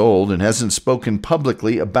 years old and hasn't spoken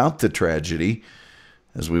publicly about the tragedy.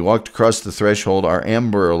 As we walked across the threshold, our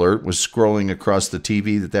Amber Alert was scrolling across the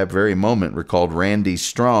TV at that very moment, recalled Randy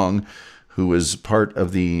Strong, who was part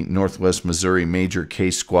of the Northwest Missouri Major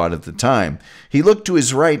Case Squad at the time. He looked to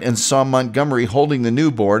his right and saw Montgomery holding the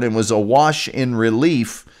newborn and was awash in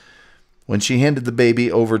relief when she handed the baby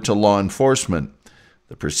over to law enforcement.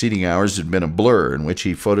 The preceding hours had been a blur in which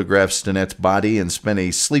he photographed Stinnett's body and spent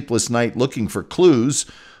a sleepless night looking for clues,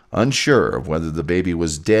 unsure of whether the baby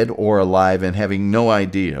was dead or alive and having no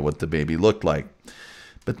idea what the baby looked like.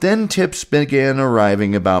 But then tips began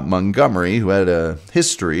arriving about Montgomery, who had a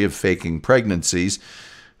history of faking pregnancies,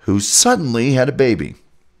 who suddenly had a baby.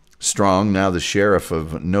 Strong, now the sheriff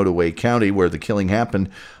of Nottoway County, where the killing happened,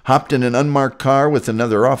 hopped in an unmarked car with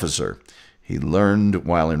another officer. He learned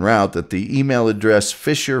while en route that the email address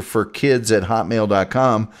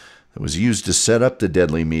fisherforkids@hotmail.com that was used to set up the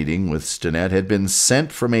deadly meeting with Stinnett had been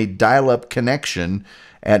sent from a dial-up connection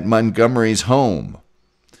at Montgomery's home.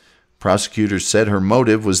 Prosecutors said her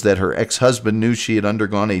motive was that her ex-husband knew she had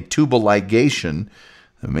undergone a tubal ligation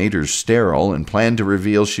that made her sterile and planned to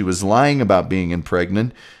reveal she was lying about being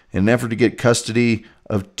pregnant in an effort to get custody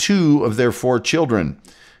of 2 of their 4 children.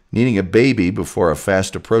 Needing a baby before a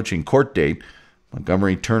fast-approaching court date,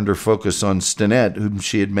 Montgomery turned her focus on Stinnett, whom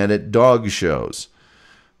she had met at dog shows.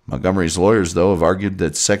 Montgomery's lawyers, though, have argued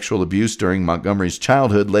that sexual abuse during Montgomery's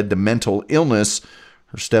childhood led to mental illness.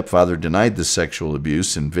 Her stepfather denied the sexual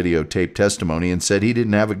abuse in videotape testimony and said he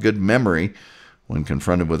didn't have a good memory when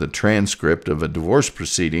confronted with a transcript of a divorce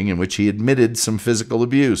proceeding in which he admitted some physical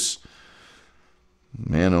abuse.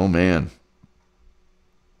 Man, oh man.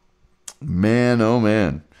 Man, oh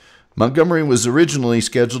man. Montgomery was originally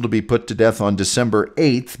scheduled to be put to death on December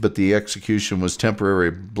 8th, but the execution was temporarily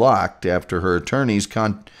blocked after her attorneys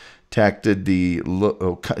contracted the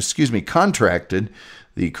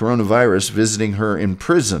coronavirus visiting her in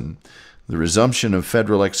prison. The resumption of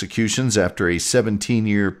federal executions after a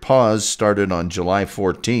 17-year pause started on July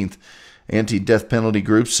 14th. Anti-death penalty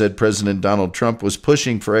groups said President Donald Trump was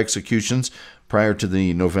pushing for executions prior to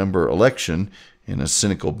the November election in a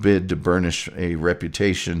cynical bid to burnish a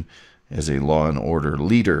reputation as a law and order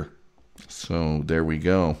leader. So there we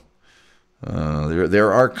go.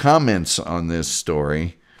 There are comments on this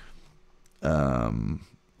story. I'm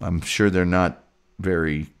sure they're not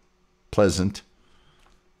very pleasant.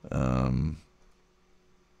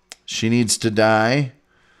 She needs to die.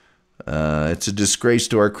 It's a disgrace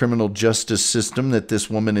to our criminal justice system that this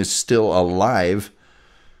woman is still alive.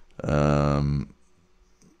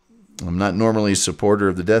 I'm not normally a supporter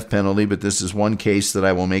of the death penalty, but this is one case that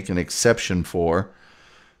I will make an exception for.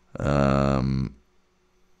 One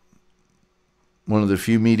of the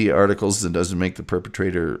few media articles that doesn't make the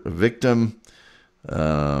perpetrator a victim.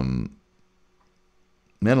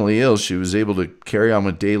 Mentally ill, she was able to carry on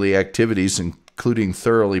with daily activities, including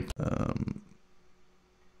thoroughly...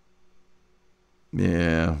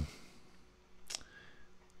 yeah.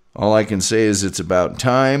 All I can say is it's about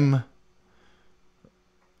time.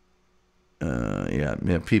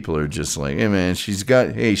 Yeah, people are just like, hey, man, she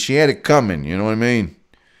had it coming, you know what I mean?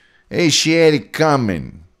 Hey, she had it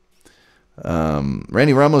coming.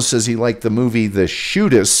 Randy Ramos says he liked the movie The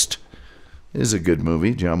Shootist It is a good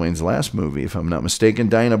movie. John Wayne's last movie, if I'm not mistaken.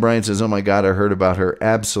 Diana Bryant says, oh my God, I heard about her.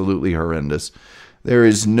 Absolutely horrendous. There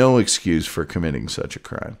is no excuse for committing such a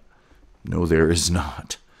crime. No, there is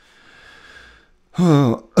not.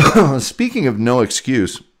 Speaking of no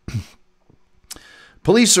excuse,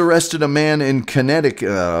 police arrested a man in Connecticut.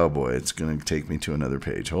 Oh boy, it's going to take me to another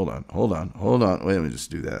page. Hold on. Wait, let me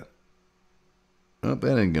just do that. Oh,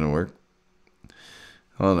 that ain't going to work.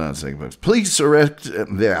 Hold on a second, folks. Police arrest.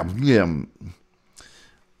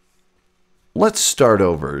 Let's start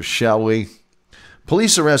over, shall we?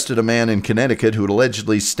 Police arrested a man in Connecticut who had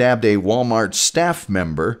allegedly stabbed a Walmart staff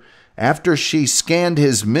member after she scanned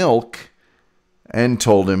his milk and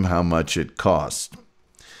told him how much it cost.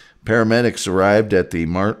 Paramedics arrived at the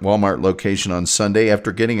Walmart location on Sunday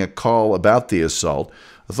after getting a call about the assault.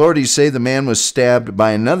 Authorities say the man was stabbed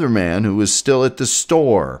by another man who was still at the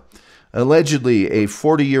store. Allegedly, a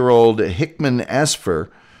 40-year-old Hickman Asfer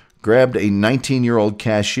grabbed a 19-year-old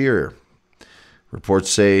cashier. Reports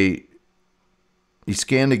say he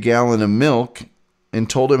scanned a gallon of milk and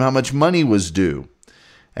told him how much money was due.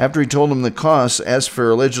 After he told him the cost,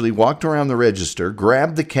 Asfer allegedly walked around the register,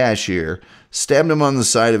 grabbed the cashier, stabbed him on the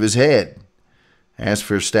side of his head.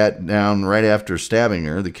 Asfer sat down right after stabbing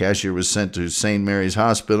her. The cashier was sent to St. Mary's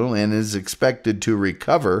Hospital and is expected to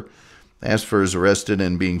recover. Asfer is arrested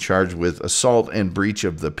and being charged with assault and breach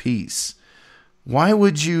of the peace. Why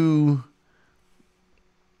would the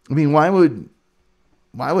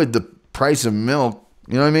price of milk,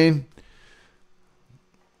 you know what I mean?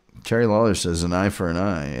 Terry Lawler says an eye for an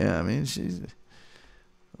eye. Yeah, I mean,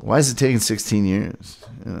 why is it taking 16 years?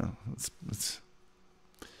 You know, it's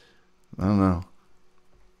I don't know.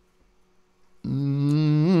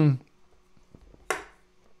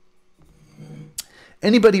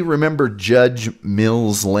 Anybody remember Judge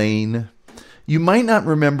Mills Lane? You might not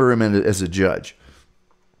remember him as a judge.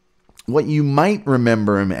 What you might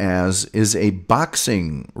remember him as is a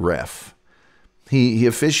boxing ref. He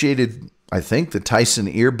officiated, I think, the Tyson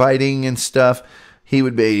ear biting and stuff.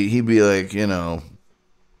 He'd be like, you know,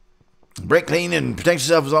 break clean and protect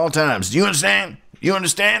yourself at all times. Do you understand? You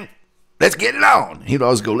understand? Let's get it on. He'd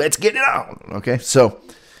always go, let's get it on. Okay, so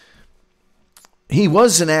he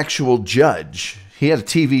was an actual judge. He had a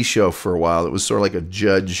TV show for a while. It was sort of like a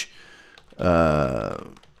Judge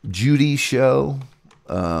Judy show.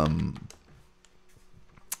 I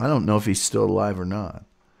don't know if he's still alive or not.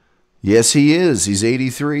 Yes, he is. He's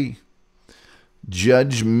 83.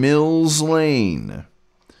 Judge Mills Lane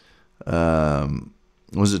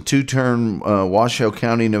was a two-term Washoe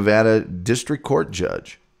County, Nevada District Court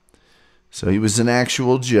judge. So he was an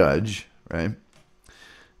actual judge, right?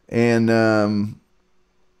 And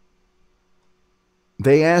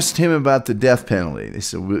they asked him about the death penalty.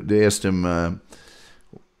 They asked him,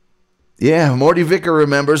 yeah, Morty Vicker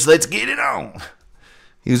remembers. Let's get it on.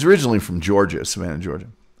 He was originally from Georgia, Savannah, Georgia.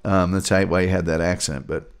 That's why he had that accent.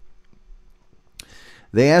 But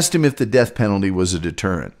they asked him if the death penalty was a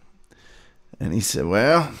deterrent. And he said,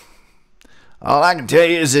 well, all I can tell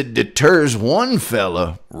you is it deters one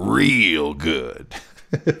fella real good.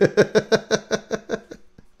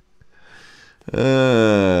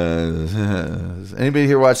 Anybody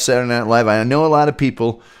here watch Saturday Night Live? I know a lot of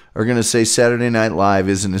people are going to say Saturday Night Live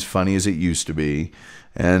isn't as funny as it used to be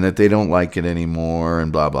and that they don't like it anymore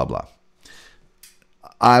and blah, blah, blah.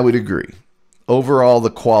 I would agree. Overall,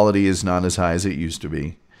 the quality is not as high as it used to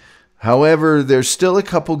be. However, there's still a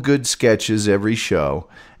couple good sketches every show.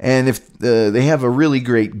 And if they have a really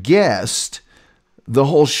great guest, the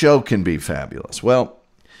whole show can be fabulous. Well,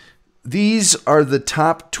 these are the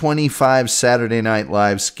top 25 Saturday Night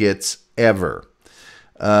Live skits ever.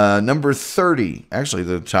 Number 30, actually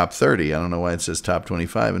the top 30. I don't know why it says top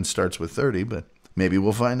 25 and starts with 30, but maybe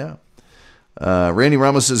we'll find out. Randy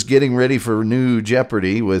Ramos is getting ready for New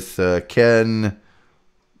Jeopardy with Ken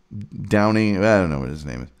Downing. I don't know what his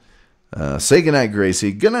name is. Say goodnight,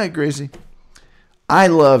 Gracie. Goodnight, Gracie. I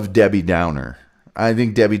love Debbie Downer. I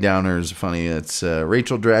think Debbie Downer is funny. It's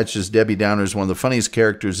Rachel Dratch's Debbie Downer is one of the funniest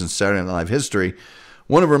characters in Saturday Night Live history.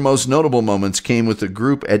 One of her most notable moments came with the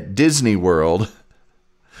group at Disney World.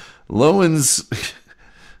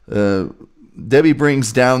 Debbie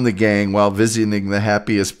brings down the gang while visiting the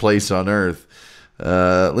happiest place on earth.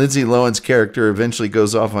 Lindsay Lohan's character eventually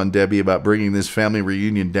goes off on Debbie about bringing this family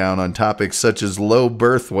reunion down on topics such as low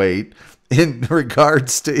birth weight in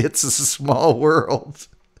regards to It's a Small World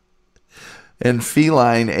and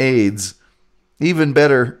feline AIDS. Even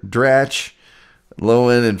better, Dratch,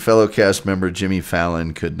 Lohan, and fellow cast member Jimmy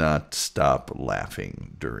Fallon could not stop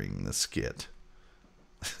laughing during the skit.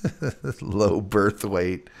 Low birth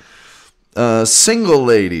weight. Single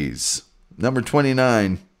ladies, number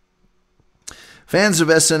 29. Fans of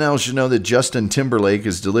SNL should know that Justin Timberlake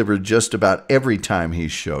has delivered just about every time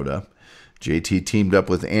he's showed up. JT teamed up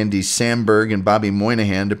with Andy Samberg and Bobby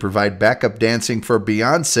Moynihan to provide backup dancing for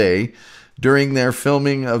Beyoncé during their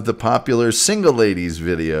filming of the popular Single Ladies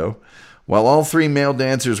video. While all three male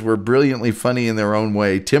dancers were brilliantly funny in their own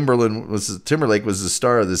way, Timberlake was the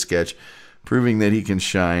star of the sketch, proving that he can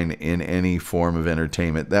shine in any form of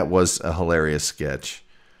entertainment. That was a hilarious sketch.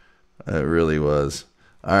 It really was.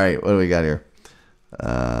 All right, what do we got here?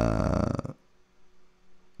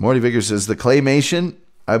 Morty Vickers says, the claymation,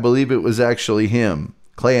 I believe it was actually him.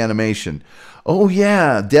 Clay animation. Oh,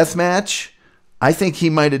 yeah, Deathmatch. I think he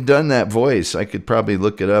might have done that voice. I could probably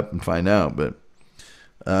look it up and find out, but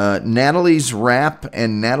Natalie's Rap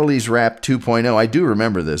and Natalie's Rap 2.0. I do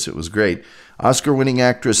remember this. It was great. Oscar-winning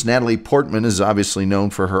actress Natalie Portman is obviously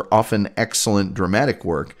known for her often excellent dramatic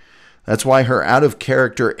work. That's why her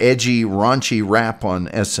out-of-character, edgy, raunchy rap on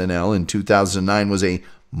SNL in 2009 was a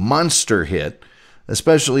monster hit,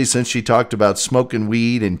 especially since she talked about smoking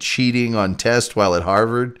weed and cheating on tests while at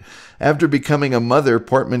Harvard. After becoming a mother,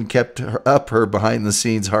 Portman kept her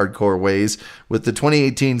behind-the-scenes hardcore ways with the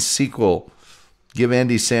 2018 sequel. Give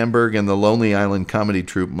Andy Samberg and the Lonely Island comedy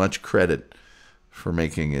troupe much credit for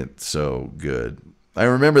making it so good. I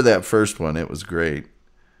remember that first one. It was great.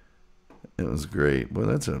 It was great.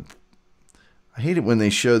 Well, I hate it when they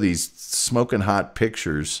show these smoking hot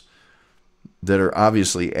pictures that are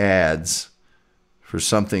obviously ads for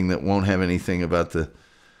something that won't have anything about the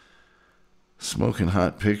smoking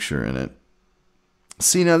hot picture in it.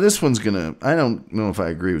 See, now this one's I don't know if I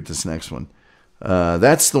agree with this next one.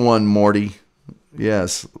 That's the one, Morty.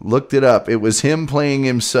 Yes, looked it up. It was him playing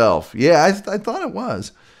himself. Yeah, I thought it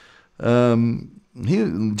was.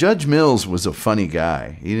 Judge Mills was a funny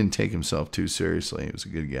guy. He didn't take himself too seriously. He was a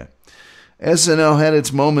good guy. SNL had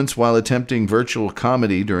its moments while attempting virtual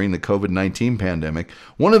comedy during the COVID-19 pandemic.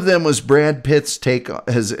 One of them was Brad Pitt's take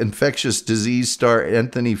as infectious disease star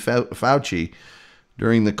Anthony Fauci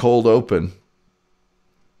during the cold open.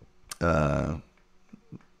 Okay.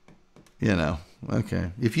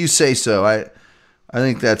 If you say so, I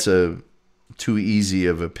think that's too easy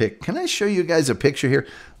of a pick. Can I show you guys a picture here?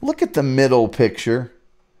 Look at the middle picture.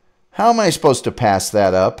 How am I supposed to pass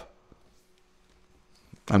that up?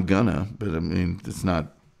 I'm gonna, but I mean, it's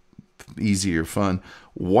not easy or fun.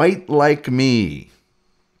 White Like Me.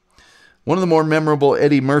 One of the more memorable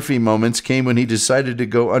Eddie Murphy moments came when he decided to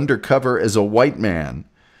go undercover as a white man.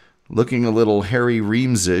 Looking a little Harry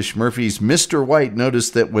Reams-ish, Murphy's Mr. White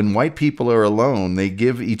noticed that when white people are alone, they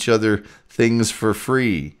give each other things for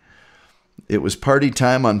free. It was party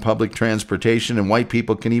time on public transportation, and white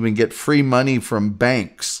people can even get free money from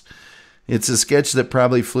banks. It's a sketch that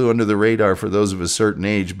probably flew under the radar for those of a certain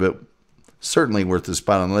age, but certainly worth a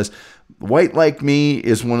spot on the list. White Like Me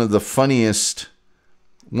is one of the funniest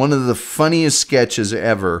sketches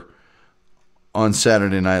ever on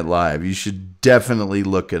Saturday Night Live. You should definitely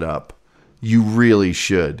look it up. You really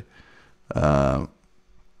should. The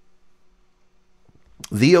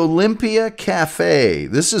Olympia Cafe.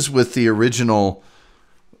 This is with the original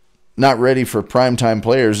Not Ready for Primetime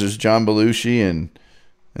players. There's John Belushi and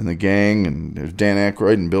the gang, and there's Dan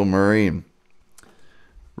Aykroyd and Bill Murray. And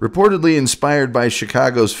reportedly inspired by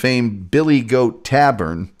Chicago's famed Billy Goat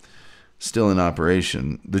Tavern, still in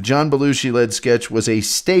operation. The John Belushi-led sketch was a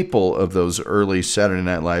staple of those early Saturday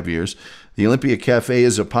Night Live years. The Olympia Cafe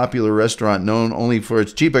is a popular restaurant known only for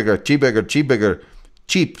its cheeseburger,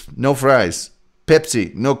 cheap, no fries,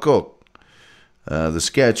 Pepsi, no Coke. The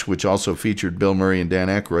sketch, which also featured Bill Murray and Dan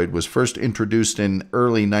Aykroyd, was first introduced in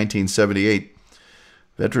early 1978.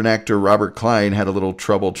 Veteran actor Robert Klein had a little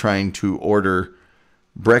trouble trying to order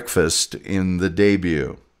breakfast in the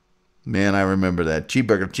debut. Man, I remember that.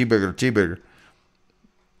 Cheeseburger.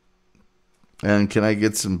 And can I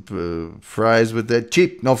get some fries with that?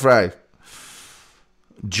 Cheap, no fries.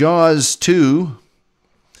 Jaws 2,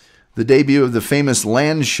 the debut of the famous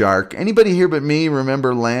Land Shark. Anybody here but me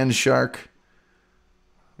remember Land Shark?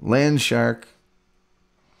 Land Shark.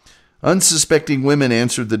 Unsuspecting women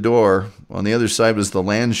answered the door. On the other side was the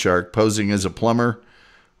Land Shark, posing as a plumber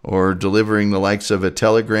or delivering the likes of a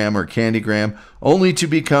telegram or candygram, only to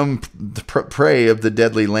become the prey of the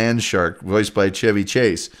deadly Land Shark, voiced by Chevy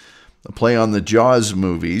Chase. A play on the Jaws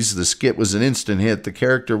movies, the skit was an instant hit. The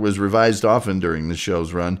character was revised often during the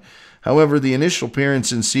show's run. However, the initial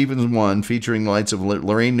appearance in Season 1, featuring the lights of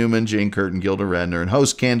Lorraine Newman, Jane Curtin, Gilda Radner, and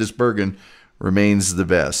host Candice Bergen, remains the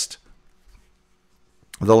best.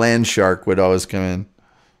 The Land Shark would always come in.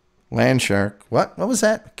 Land Shark. What? What was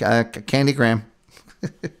that? Candygram.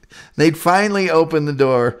 They'd finally open the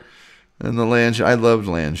door, and the Land Shark. I loved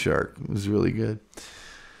Land Shark. It was really good.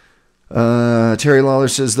 Terry Lawler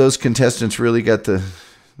says those contestants really got the...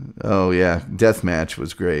 Oh, yeah. Death Match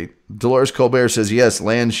was great. Dolores Colbert says, yes,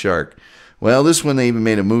 Land Shark. Well, this one they even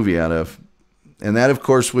made a movie out of. And that, of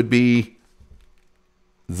course, would be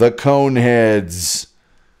The Coneheads.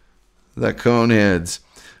 The Coneheads.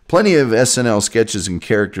 Plenty of SNL sketches and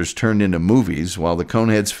characters turned into movies. While the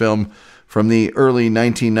Coneheads film from the early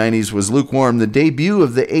 1990s was lukewarm, the debut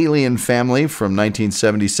of the Alien Family from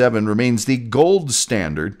 1977 remains the gold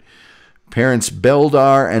standard. Parents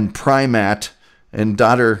Beldar and Primat and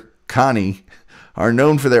daughter Connie are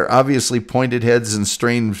known for their obviously pointed heads and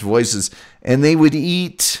strange voices. And they would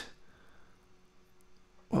eat...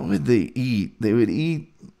 What would they eat? They would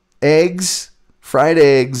eat eggs, fried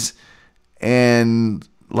eggs, and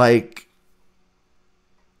like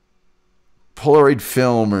Polaroid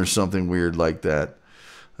film or something weird like that.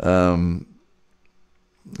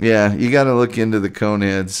 Yeah, you got to look into the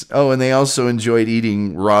Coneheads. Oh, and they also enjoyed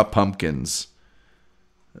eating raw pumpkins.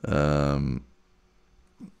 They'd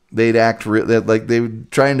act like they were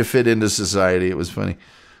trying to fit into society. It was funny.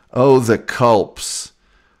 Oh, the Culps.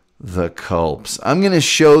 The Culps. I'm going to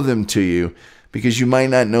show them to you because you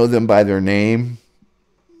might not know them by their name.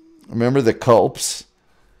 Remember the Culps?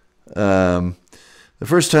 The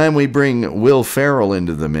first time we bring Will Ferrell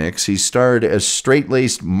into the mix, he starred as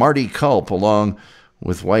straight-laced Marty Culp along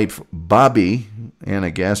with wife Bobby,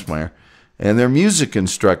 Anna Gassmeyer, and their music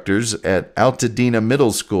instructors at Altadena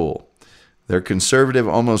Middle School. Their conservative,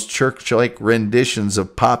 almost church-like renditions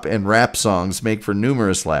of pop and rap songs make for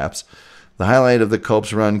numerous laughs. The highlight of the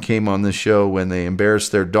Culps run came on the show when they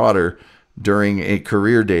embarrassed their daughter during a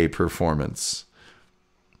career day performance.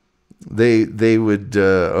 They would,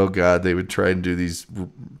 they would try and do these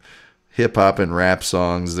hip-hop and rap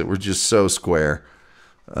songs that were just so square.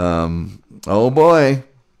 Oh boy.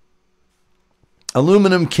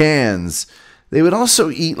 Aluminum cans. They would also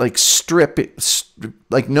eat like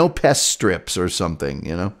like no pest strips or something,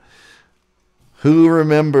 you know. Who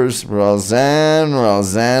remembers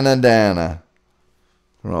Rosanna Dana?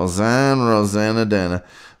 Rosanna Dana.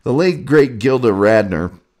 The late, great Gilda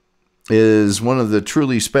Radner is one of the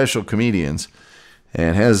truly special comedians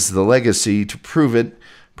and has the legacy to prove it.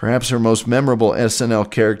 Perhaps her most memorable SNL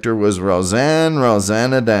character was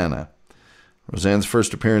Rosanna Dana. Roseanne's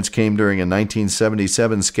first appearance came during a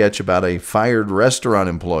 1977 sketch about a fired restaurant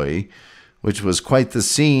employee, which was quite the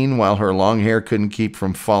scene while her long hair couldn't keep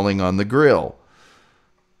from falling on the grill.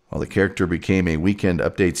 While the character became a Weekend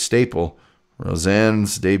Update staple,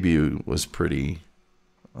 Roseanne's debut was pretty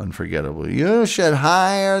unforgettable. You should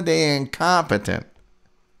hire the incompetent.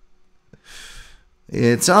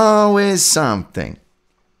 It's always something.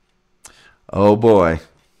 Oh boy.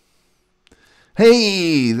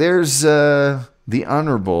 Hey, there's the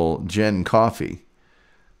Honorable Jen Coffey,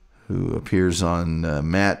 who appears on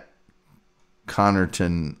Matt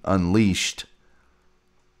Connerton Unleashed.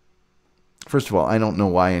 First of all, I don't know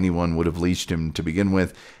why anyone would have leashed him to begin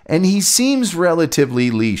with, and he seems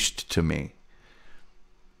relatively leashed to me.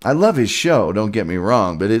 I love his show, don't get me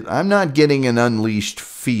wrong, but I'm not getting an unleashed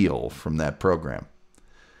feel from that program.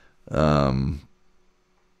 I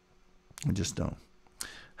just don't.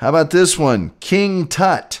 How about this one? King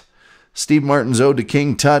Tut. Steve Martin's ode to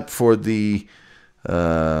King Tut for the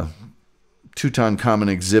Tutankhamun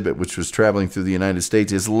exhibit, which was traveling through the United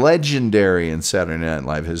States, is legendary in Saturday Night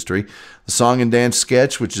Live history. The song and dance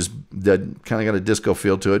sketch, which is kind of got a disco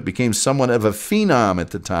feel to it, became somewhat of a phenom at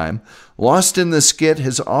the time. Lost in the skit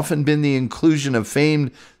has often been the inclusion of famed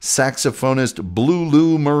saxophonist Blue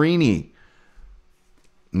Lou Marini,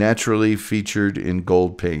 naturally featured in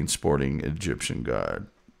gold paint sporting Egyptian garb.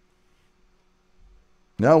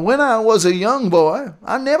 Now, when I was a young boy,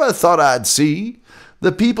 I never thought I'd see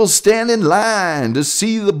the people stand in line to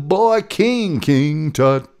see the boy King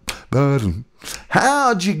Tut.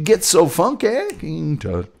 How'd you get so funky, King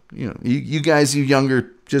Tut? You know, you guys, you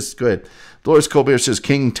younger, just go ahead. Dolores Colbert says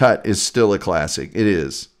King Tut is still a classic. It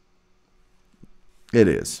is. It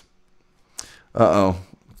is. Uh-oh.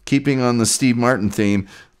 Keeping on the Steve Martin theme,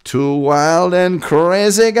 two wild and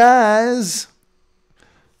crazy guys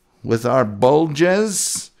with our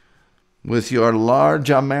bulges, with your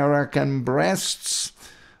large American breasts.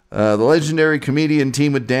 The legendary comedian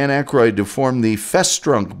team with Dan Aykroyd to form the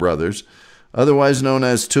Festrunk Brothers, otherwise known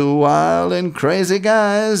as Two Wild and Crazy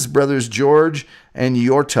Guys. Brothers George and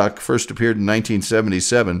Yortuk first appeared in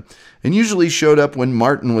 1977 and usually showed up when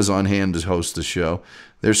Martin was on hand to host the show.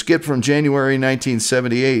 Their skit from January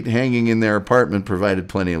 1978, hanging in their apartment, provided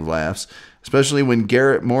plenty of laughs, especially when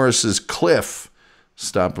Garrett Morris's Cliff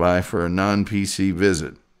stopped by for a non-PC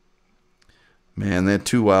visit. Man, that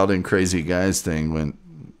Two Wild and Crazy Guys thing went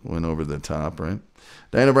went over the top, right?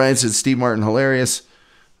 Diana Bryan said Steve Martin hilarious.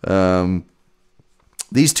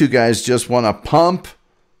 These two guys just want to pump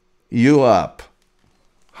you up.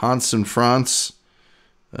 Hans and Franz,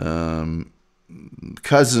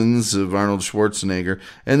 cousins of Arnold Schwarzenegger.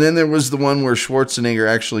 And then there was the one where Schwarzenegger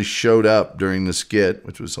actually showed up during the skit,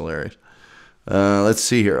 which was hilarious. Let's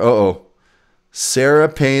see here. Sarah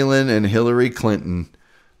Palin and Hillary Clinton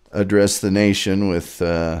addressed the nation with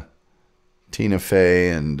Tina Fey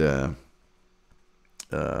and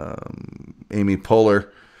Amy Poehler.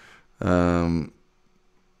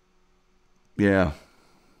 Yeah.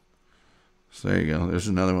 So there you go. There's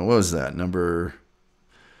another one. What was that? Number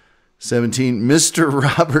 17. Mr.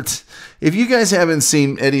 Roberts. If you guys haven't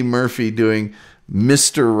seen Eddie Murphy doing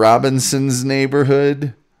Mr. Robinson's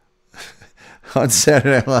Neighborhood on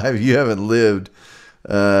Saturday Night Live, you haven't lived.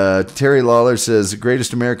 Terry Lawler says,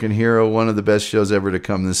 Greatest American Hero, one of the best shows ever to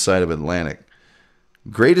come this side of Atlantic.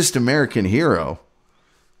 Greatest American Hero?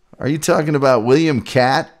 Are you talking about William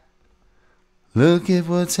Catt? Look at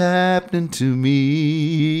what's happening to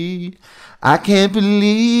me. I can't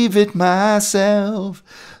believe it myself.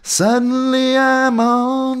 Suddenly I'm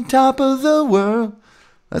on top of the world.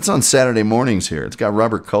 That's on Saturday mornings here. It's got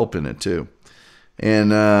Robert Culp in it too.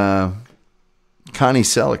 And Connie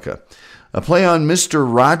Selica. A play on Mr.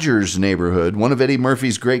 Rogers' Neighborhood, one of Eddie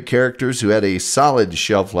Murphy's great characters who had a solid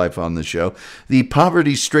shelf life on the show. The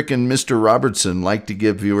poverty-stricken Mr. Robertson liked to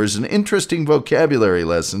give viewers an interesting vocabulary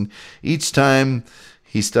lesson each time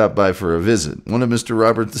he stopped by for a visit. One of Mr.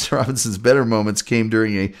 Robinson's better moments came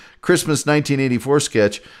during a Christmas 1984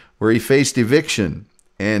 sketch where he faced eviction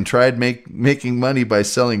and tried making money by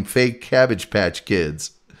selling fake Cabbage Patch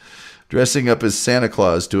Kids. Dressing up as Santa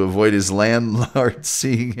Claus to avoid his landlord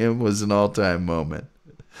seeing him was an all-time moment.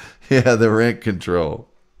 Yeah, the rent control.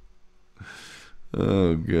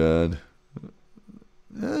 Oh, God.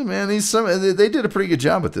 Yeah, man, they did a pretty good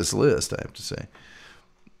job with this list, I have to say.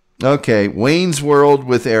 Okay, Wayne's World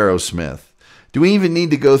with Aerosmith. Do we even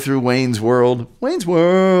need to go through Wayne's World? Wayne's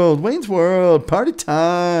World, party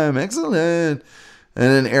time, excellent.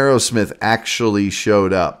 And then Aerosmith actually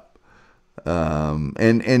showed up.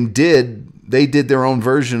 And did their own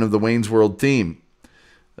version of the Wayne's World theme.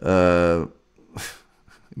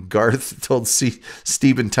 Garth told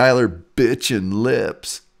Steven Tyler, bitchin'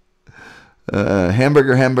 lips.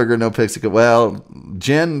 Hamburger, no pizza. Well,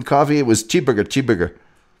 Jen, coffee, it was cheeseburger.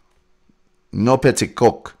 No pizza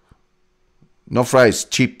coke. No fries,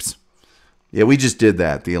 chips. Yeah, we just did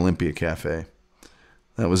that, the Olympia Cafe.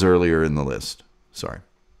 That was earlier in the list. Sorry.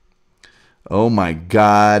 Oh my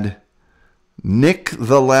God. Nick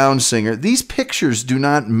the Lounge Singer. These pictures do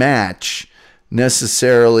not match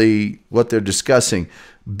necessarily what they're discussing.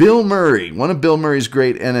 Bill Murray, one of Bill Murray's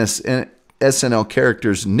great SNL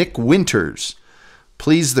characters, Nick Winters,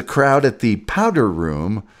 pleased the crowd at the Powder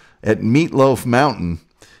Room at Meatloaf Mountain.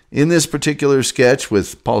 In this particular sketch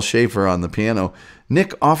with Paul Schaefer on the piano,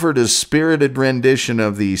 Nick offered a spirited rendition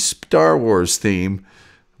of the Star Wars theme,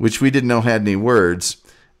 which we didn't know had any words.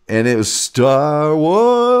 And it was Star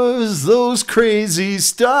Wars, those crazy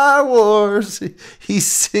Star Wars. He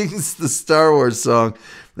sings the Star Wars song.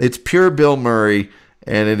 It's pure Bill Murray,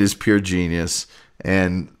 and it is pure genius.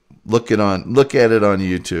 And look at it on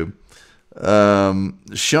YouTube.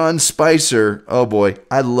 Sean Spicer, oh boy,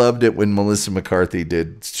 I loved it when Melissa McCarthy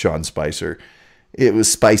did Sean Spicer. It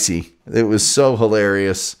was spicy. It was so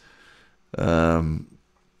hilarious.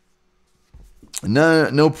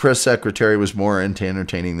 No press secretary was more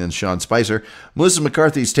entertaining than Sean Spicer. Melissa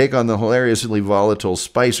McCarthy's take on the hilariously volatile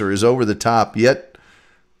Spicer is over the top, yet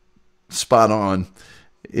spot on.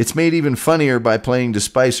 It's made even funnier by playing to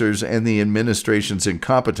Spicers and the administration's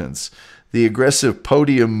incompetence. The aggressive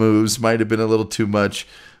podium moves might have been a little too much,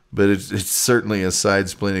 but it's certainly a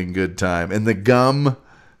side-splitting good time. And the gum,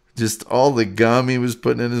 just all the gum he was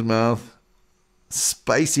putting in his mouth.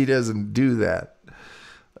 Spicy doesn't do that.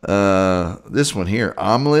 This one here,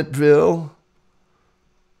 Omeletteville.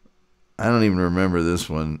 I don't even remember this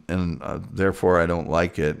one, and therefore I don't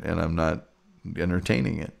like it, and I'm not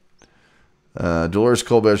entertaining it. Dolores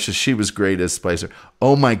Colbert says she was great as Spicer.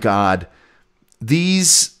 Oh my God,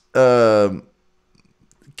 these Kate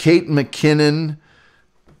McKinnon,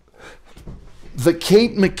 the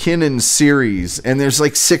Kate McKinnon series, and there's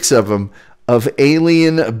like 6 of them of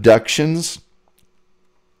alien abductions,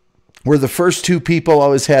 where the first 2 people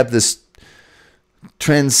always have this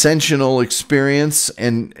transcendental experience,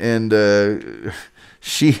 and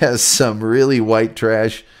she has some really white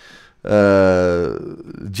trash.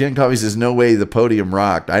 Jen Coffey says, no way the podium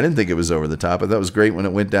rocked. I didn't think it was over the top. I thought it was great when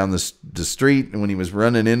it went down the street and when he was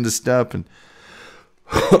running into stuff, and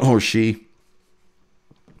or she.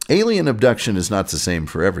 Alien abduction is not the same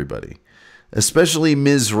for everybody, especially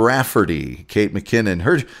Ms. Rafferty, Kate McKinnon.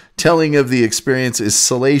 Her telling of the experience is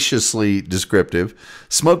salaciously descriptive.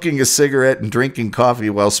 Smoking a cigarette and drinking coffee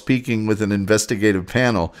while speaking with an investigative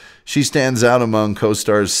panel, she stands out among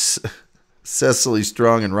co-stars Cecily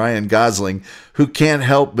Strong and Ryan Gosling, who can't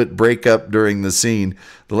help but break up during the scene.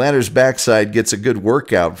 The latter's backside gets a good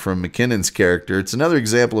workout from McKinnon's character. It's another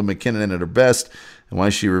example of McKinnon at her best and why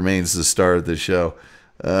she remains the star of the show.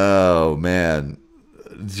 Oh, man.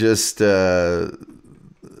 Just, when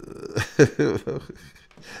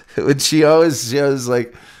she was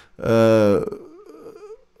like,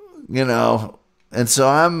 and so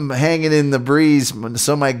I'm hanging in the breeze.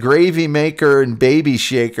 So my gravy maker and baby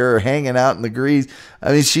shaker are hanging out in the breeze.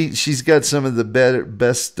 I mean, she's got some of the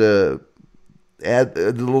best. The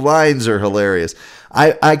lines are hilarious.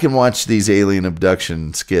 I can watch these alien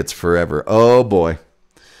abduction skits forever. Oh boy!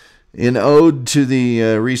 In ode to the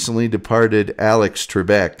recently departed Alex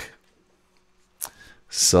Trebek,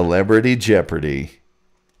 Celebrity Jeopardy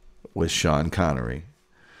with Sean Connery,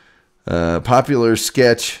 popular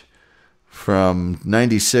sketch from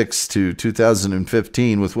 96 to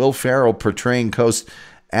 2015 with Will Ferrell portraying host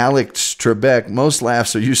Alex Trebek. Most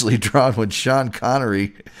laughs are usually drawn when Sean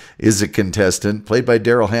Connery is a contestant. Played by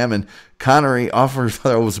Daryl Hammond, Connery often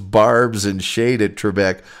throws barbs and shade at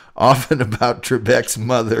Trebek, often about Trebek's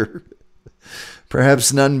mother.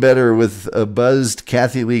 Perhaps none better with a buzzed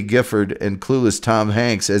Kathy Lee Gifford and clueless Tom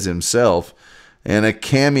Hanks as himself, and a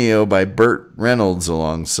cameo by Burt Reynolds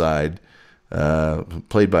alongside,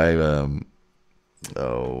 played by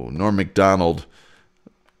Norm Macdonald.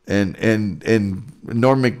 And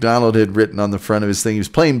Norm Macdonald had written on the front of his thing, he was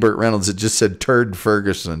playing Burt Reynolds, it just said Turd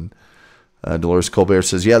Ferguson. Dolores Colbert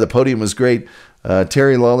says, yeah, the podium was great.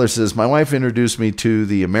 Terry Lawler says, my wife introduced me to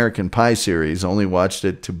the American Pie series. Only watched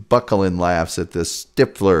it to buckle in laughs at the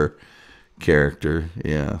Stifler character.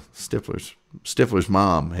 Yeah, Stifler's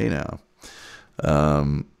mom. Hey now.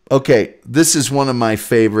 Okay, this is one of my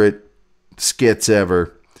favorite skits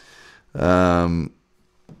ever.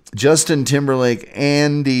 Justin Timberlake,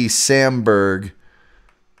 Andy Samberg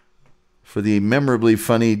for the memorably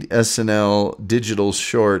funny SNL digital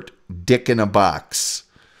short Dick in a Box,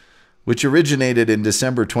 which originated in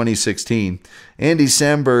December 2016. Andy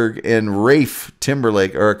Samberg and Rafe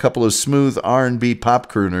Timberlake are a couple of smooth R&B pop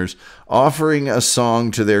crooners offering a song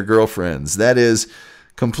to their girlfriends. That is,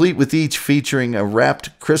 complete with each featuring a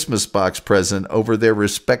wrapped Christmas box present over their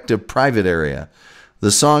respective private area.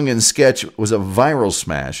 The song and sketch was a viral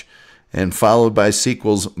smash and followed by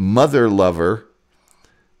sequels Mother Lover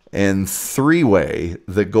and Three-Way,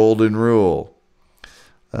 The Golden Rule.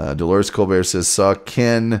 Dolores Colbert says, saw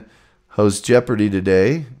Ken host Jeopardy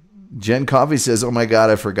today. Jen Coffey says, oh my God,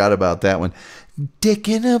 I forgot about that one. Dick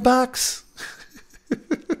in a Box.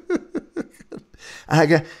 Susan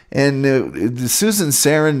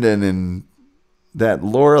Sarandon and that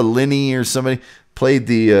Laura Linney or somebody played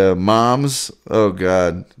the moms. Oh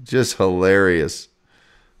God, just hilarious.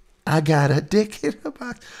 I got a dick in a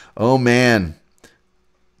box. Oh man.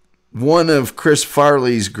 One of Chris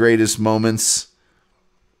Farley's greatest moments.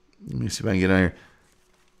 Let me see if I can get on here.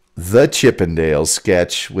 The Chippendale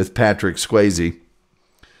sketch with Patrick Swayze.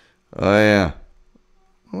 Oh yeah.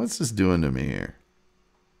 What's this doing to me here?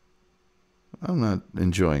 I'm not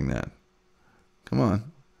enjoying that. Come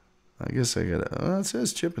on. I guess I gotta. Oh, it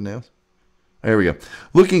says Chippendales. There we go.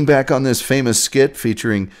 Looking back on this famous skit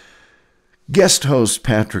featuring guest host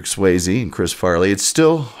Patrick Swayze and Chris Farley, it's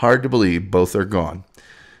still hard to believe both are gone.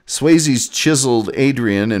 Swayze's chiseled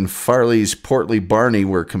Adrian and Farley's portly Barney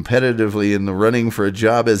were competitively in the running for a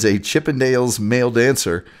job as a Chippendales male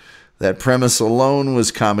dancer. That premise alone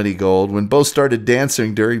was comedy gold. When both started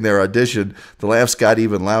dancing during their audition, the laughs got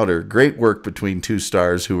even louder. Great work between two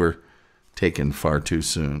stars who were taken far too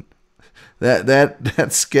soon. That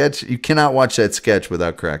sketch, you cannot watch that sketch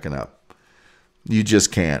without cracking up. You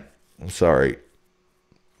just can't. I'm sorry.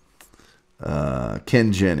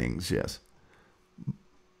 Ken Jennings, yes.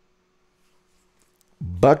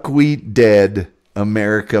 Buckwheat Dead,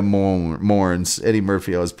 America Mourns. Eddie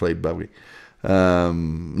Murphy always played Buckwheat.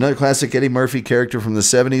 Another classic Eddie Murphy character from the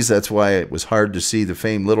 70s. That's why it was hard to see the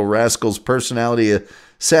famed Little Rascals personality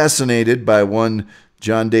assassinated by one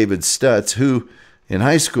John David Stutz, who in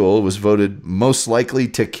high school was voted most likely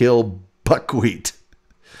to kill Buckwheat.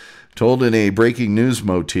 Told in a breaking news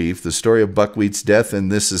motif, the story of Buckwheat's death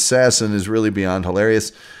and this assassin is really beyond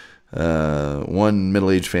hilarious. One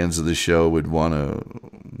middle-aged fans of the show would want to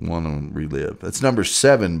relive. That's number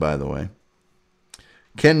 7, by the way.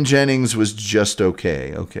 Ken Jennings was just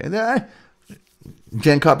okay. Okay.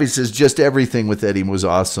 Jen Copy says, just everything with Eddie was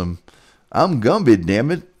awesome. I'm Gumby,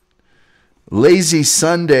 damn it. Lazy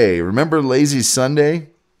Sunday. Remember Lazy Sunday?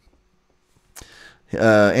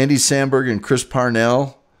 Andy Samberg and Chris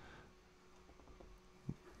Parnell.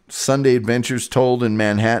 Sunday adventures told in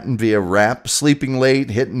Manhattan via rap. Sleeping late,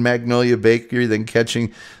 hitting Magnolia Bakery, then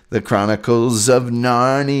catching the Chronicles of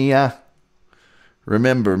Narnia.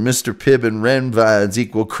 Remember, Mr. Pibb and Renvides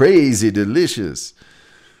equal crazy delicious.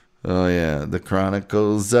 Oh, yeah. The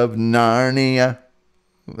Chronicles of Narnia.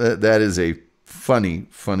 That is a funny,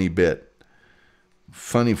 funny bit.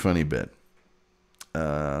 Funny, funny bit.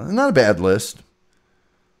 Not a bad list.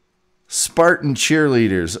 Spartan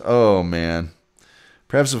cheerleaders. Oh, man.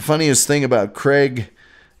 Perhaps the funniest thing about Craig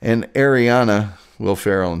and Ariana, Will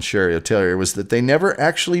Ferrell and Sherry O'Taylor, was that they never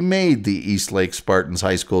actually made the East Lake Spartans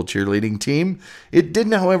high school cheerleading team. It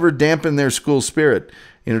didn't, however, dampen their school spirit.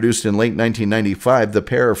 Introduced in late 1995, the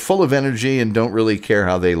pair are full of energy and don't really care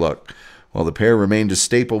how they look. While the pair remained a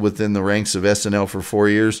staple within the ranks of SNL for 4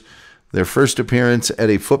 years, their first appearance at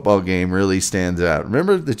a football game really stands out.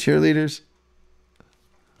 Remember the cheerleaders?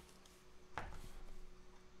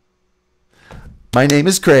 My name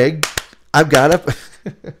is Craig. I've got a...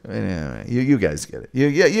 Anyway, you guys get it.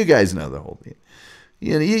 You guys know the whole thing.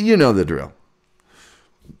 You know the drill.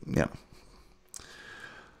 Yeah.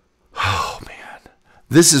 Oh, man.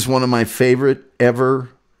 This is one of my favorite ever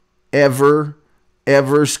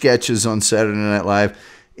sketches on Saturday Night Live.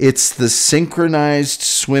 It's the synchronized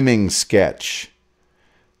swimming sketch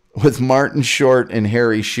with Martin Short and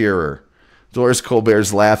Harry Shearer. Doris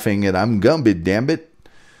Colbert's laughing at I'm Gumby, damn it.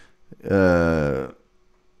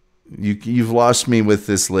 You've lost me with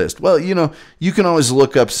this list. Well, you can always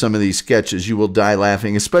look up some of these sketches. You will die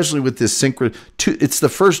laughing, especially with this it's the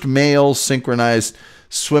first male synchronized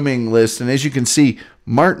swimming list. And as you can see,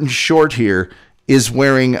 Martin Short here is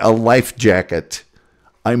wearing a life jacket.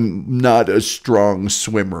 I'm not a strong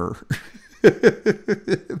swimmer.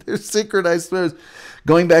 They're synchronized swimmers.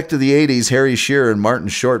 Going back to the 80s, Harry Shearer and Martin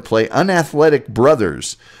Short play unathletic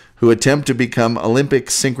brothers who attempt to become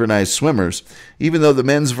Olympic synchronized swimmers. Even though the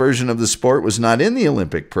men's version of the sport was not in the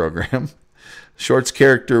Olympic program, Short's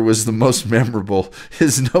character was the most memorable.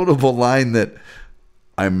 His notable line that,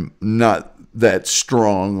 I'm not that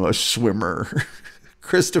strong a swimmer.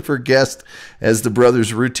 Christopher Guest, as the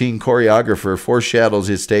brothers' routine choreographer, foreshadows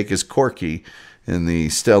his take as Corky in the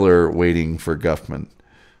stellar Waiting for Guffman.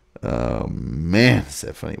 Man, is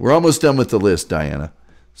that funny. We're almost done with the list, Diana.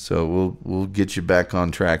 So we'll get you back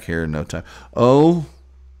on track here in no time. Oh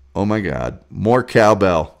my God. More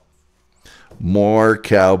cowbell. More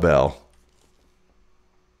cowbell.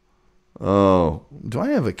 Oh, do I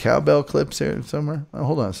have a cowbell clip here somewhere? Oh,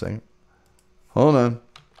 hold on a second. Hold on.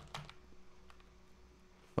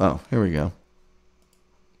 Oh, here we go.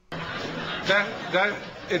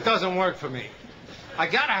 It doesn't work for me. I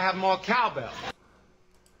gotta have more cowbell.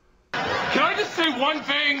 Can I just say one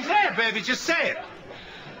thing? Say it, baby, just say it.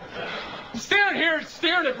 I'm standing here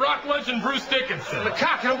staring at rock legend Bruce Dickinson. The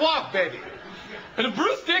cock and walk, baby. And if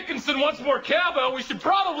Bruce Dickinson wants more cowbell, we should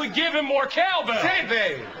probably give him more cowbell. Say it,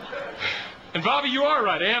 baby. And Bobby, you are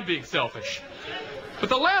right. I am being selfish. But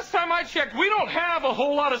the last time I checked, we don't have a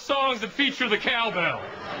whole lot of songs that feature the cowbell.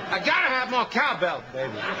 I gotta have more cowbell,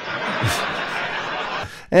 baby.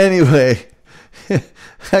 Anyway,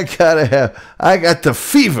 I got the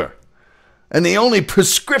fever. And the only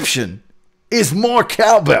prescription is more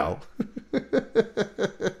cowbell.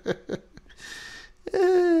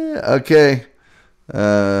 Okay.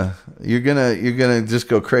 You're gonna just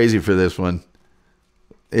go crazy for this one.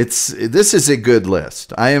 This is a good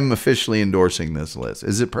list. I am officially endorsing this list.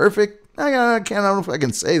 Is it perfect? I don't know if I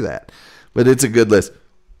can say that, but it's a good list.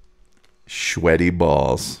 Sweaty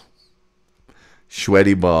balls.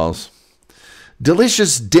 Sweaty balls.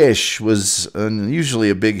 Delicious Dish was usually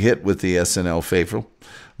a big hit with the SNL faithful.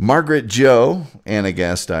 Margaret Jo, Anna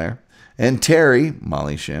Gasteyer, and Terry,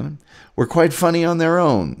 Molly Shannon, were quite funny on their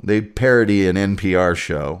own. They parody an NPR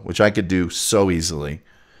show, which I could do so easily.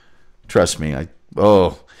 Trust me.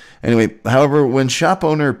 Anyway, however, when shop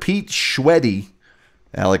owner Pete Schweddy,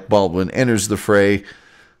 Alec Baldwin, enters the fray,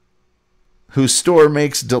 whose store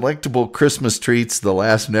makes delectable Christmas treats, the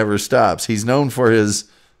laugh never stops. He's known for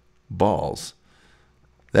his balls.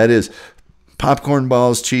 That is, popcorn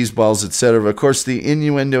balls, cheese balls, etc. Of course, the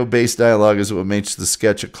innuendo-based dialogue is what makes the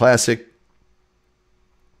sketch a classic.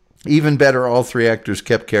 Even better, all three actors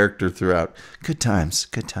kept character throughout. Good times,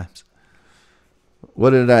 good times.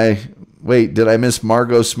 Did I miss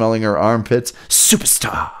Margot smelling her armpits?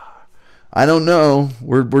 Superstar! I don't know.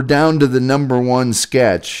 We're down to the number one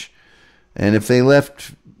sketch. And if they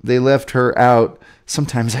left her out,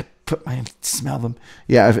 sometimes I smell them.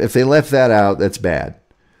 Yeah, if they left that out, that's bad.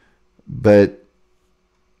 But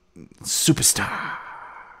Superstar.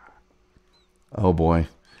 Oh boy.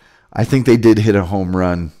 I think they did hit a home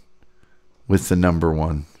run with the number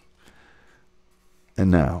one. And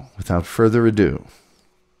now, without further ado,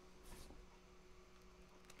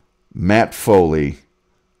 Matt Foley,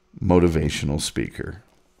 motivational speaker.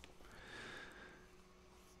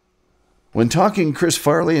 When talking Chris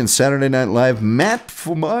Farley and Saturday Night Live,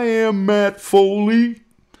 I am Matt Foley,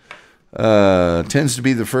 tends to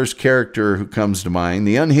be the first character who comes to mind.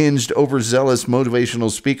 The unhinged, overzealous motivational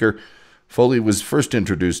speaker, Foley was first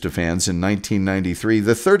introduced to fans in 1993.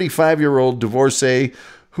 The 35-year-old divorcee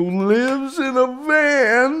who lives in a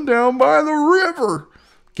van down by the river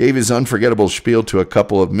gave his unforgettable spiel to a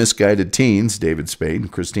couple of misguided teens, David Spade and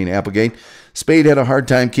Christine Applegate. Spade had a hard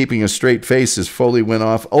time keeping a straight face as Foley went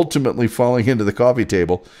off, ultimately falling into the coffee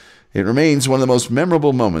table. It remains one of the most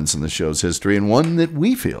memorable moments in the show's history, and one that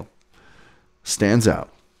we feel stands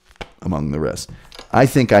out among the rest. I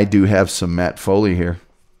think I do have some Matt Foley here.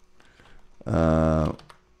 Let's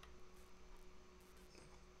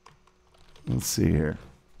see here.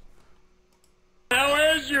 Now,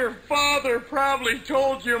 as your father probably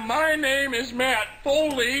told you, my name is Matt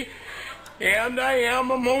Foley, and I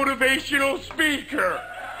am a motivational speaker.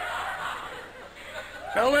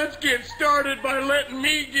 Now, let's get started by letting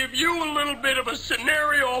me give you a little bit of a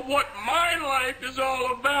scenario of what my life is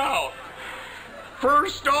all about.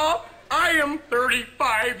 First off, I am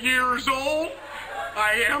 35 years old,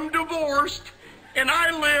 I am divorced, and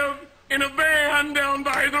I live in a van down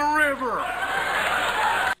by the river.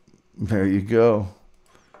 There you go.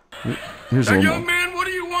 Here's now, a young man, what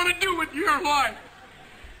do you want to do with your life?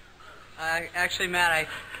 Actually, Matt, I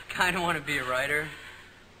kind of want to be a writer.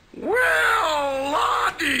 Well,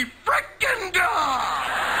 Lottie frickin' da!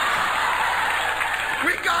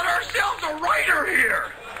 We got ourselves a writer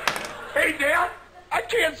here. Hey, Dad, I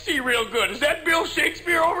can't see real good. Is that Bill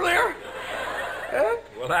Shakespeare over there? Huh?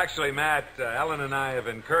 Well, actually, Matt, Ellen and I have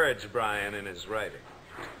encouraged Brian in his writing.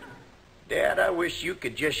 Dad, I wish you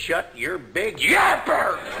could just shut your big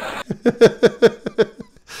yapper!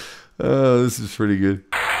 Oh, this is pretty good.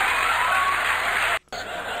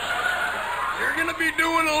 You're gonna be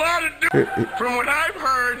doing a lot of from what I've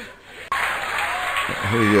heard.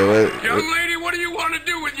 Here you go. Young lady, what do you want to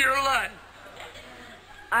do with your life?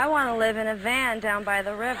 I want to live in a van down by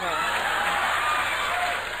the river.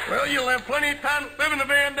 Well, you'll have plenty of time to live in a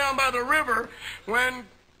van down by the river when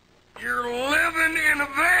you're living in a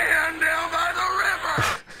van down by the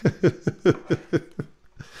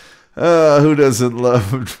river. Who doesn't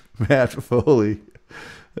love Matt Foley?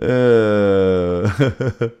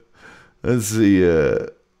 Let's see.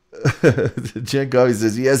 Jen Covey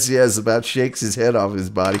says, yes, about shakes his head off his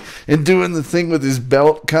body and doing the thing with his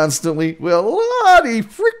belt constantly. Well, Lottie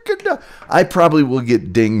freaking... I probably will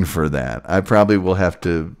get dinged for that. I probably will have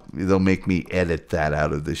to... They'll make me edit that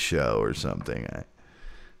out of the show or something.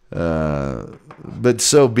 But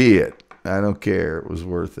so be it. I don't care. It was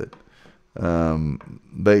worth it.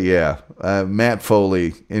 But yeah, Matt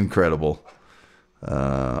Foley, incredible.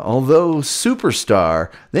 Although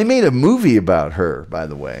Superstar, they made a movie about her, by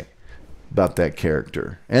the way, about that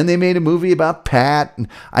character. And they made a movie about Pat. And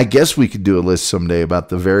I guess we could do a list someday about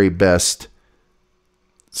the very best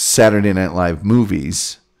Saturday Night Live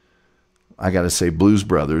movies. I got to say Blues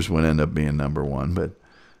Brothers would end up being number one, but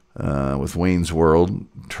with Wayne's World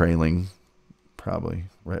trailing probably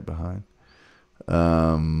right behind. Let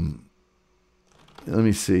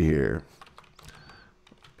me see here.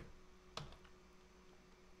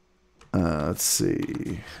 Let's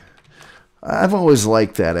see. I've always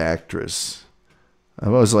liked that actress.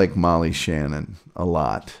 I've always liked Molly Shannon a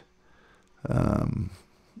lot.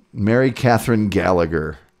 Mary Catherine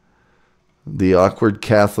Gallagher, the awkward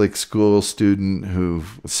Catholic school student who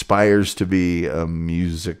aspires to be a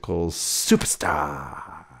musical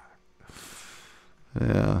superstar.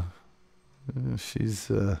 Yeah. She's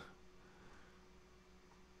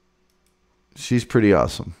pretty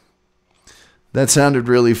awesome. That sounded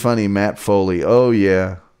really funny, Matt Foley. Oh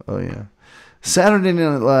yeah. Saturday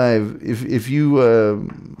Night Live. If you,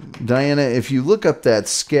 Diana, if you look up that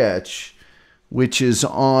sketch, which is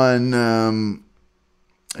on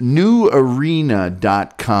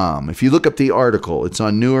newarena.com. If you look up the article, it's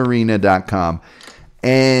on newarena.com.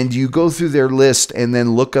 And you go through their list and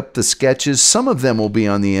then look up the sketches. Some of them will be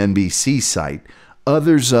on the NBC site.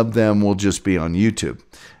 Others of them will just be on YouTube.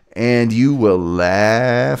 And you will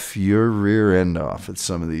laugh your rear end off at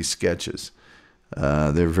some of these sketches.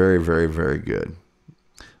 They're very, very, very good.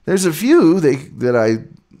 There's a few that I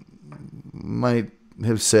might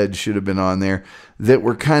have said should have been on there that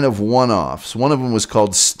were kind of one-offs. One of them was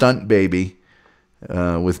called Stunt Baby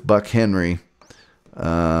with Buck Henry.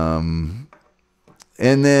 And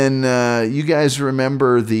then you guys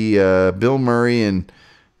remember the Bill Murray and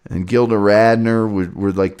Gilda Radner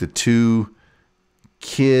were like the two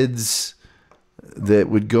kids that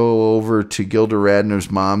would go over to Gilda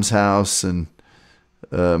Radner's mom's house, and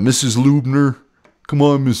Mrs. Lubner, come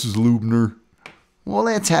on, Mrs. Lubner. Well,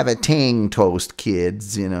 let's have a tang toast,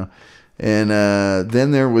 kids, you know. And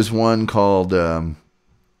then there was one called that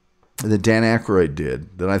Dan Aykroyd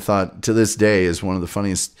did that I thought to this day is one of the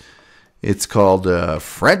funniest. It's called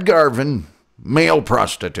Fred Garvin, Male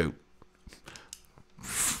Prostitute.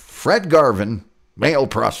 Fred Garvin, Male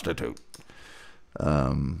Prostitute.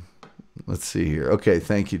 Let's see here. Okay,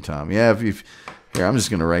 thank you, Tom. Yeah, here, I'm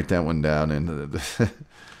just going to write that one down into the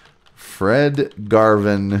Fred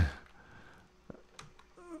Garvin,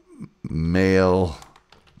 Male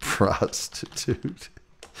Prostitute.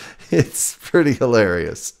 It's pretty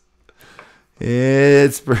hilarious.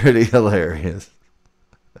 It's pretty hilarious.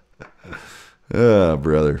 Oh,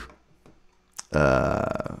 brother.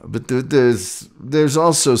 But there's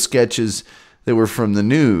also sketches that were from the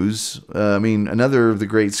news. I mean, another of the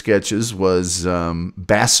great sketches was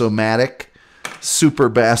Bassomatic, Super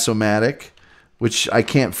Bassomatic, which I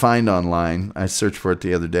can't find online. I searched for it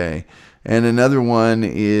the other day. And another one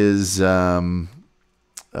is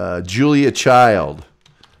Julia Child.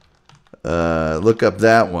 Look up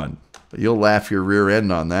that one. You'll laugh your rear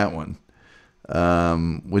end on that one,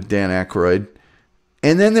 with Dan Aykroyd.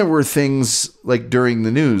 And then there were things like during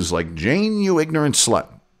the news, like Jane, you ignorant slut.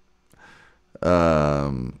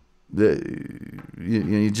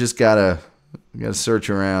 You just gotta search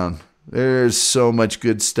around. There's so much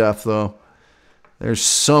good stuff, though. There's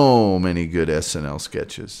so many good SNL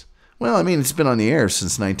sketches. Well, I mean, it's been on the air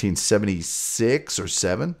since 1976 or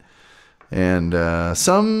 7. And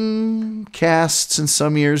some casts in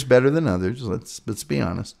some years better than others. Let's be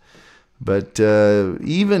honest. But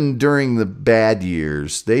even during the bad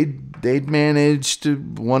years, they'd manage to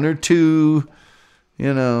one or two.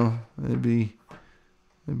 You know, it'd be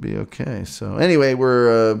okay. So anyway,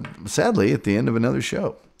 we're sadly at the end of another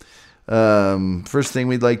show. First thing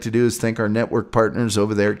we'd like to do is thank our network partners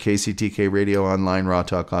over there at KCTK Radio Online,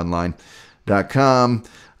 rawtalkonline.com.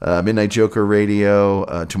 Midnight Joker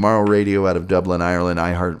Radio, Tomorrow Radio out of Dublin, Ireland,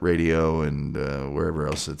 iHeart Radio, and wherever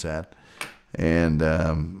else it's at. And,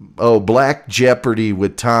 Black Jeopardy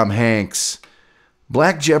with Tom Hanks.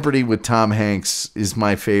 Black Jeopardy with Tom Hanks is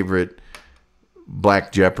my favorite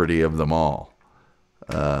Black Jeopardy of them all.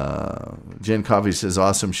 Jen Coffey says,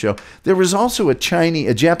 awesome show. There was also a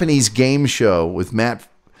Japanese game show with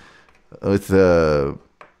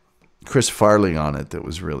Chris Farley on it that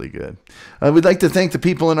was really good. We'd like to thank the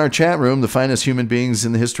people in our chat room, the finest human beings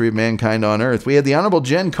in the history of mankind on earth. We had the Honorable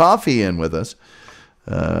Jen Coffey in with us,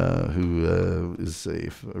 who is a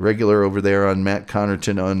regular over there on Matt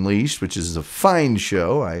Connerton Unleashed, which is a fine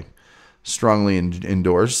show. I strongly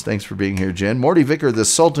endorse. Thanks for being here, Jen. Morty Vicker, the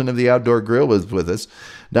Sultan of the Outdoor Grill, was with us.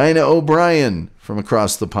 Dinah O'Brien from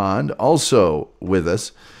across the pond, also with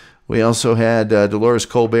us. We also had Dolores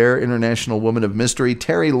Colbert, International Woman of Mystery,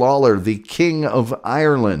 Terry Lawler, the King of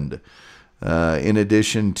Ireland, in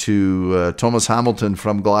addition to Thomas Hamilton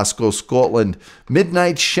from Glasgow, Scotland,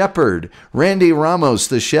 Midnight Shepherd, Randy Ramos,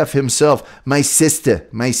 the chef himself, my sister,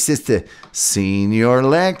 senior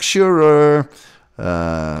lecturer,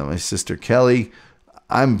 my sister Kelly.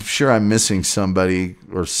 I'm sure I'm missing somebody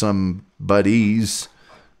or some buddies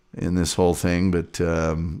in this whole thing, but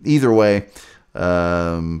either way,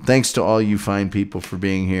 thanks to all you fine people for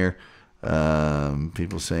being here.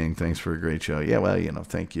 People saying thanks for a great show. Yeah, well,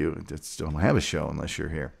 thank you. Just don't have a show unless you're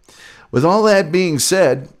here. With all that being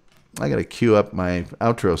said, I got to cue up my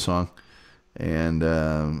outro song. And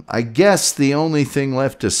I guess the only thing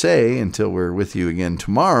left to say until we're with you again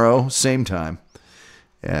tomorrow, same time,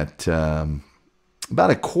 at about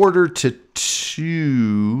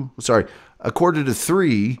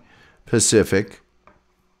 1:45 Pacific,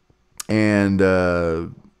 and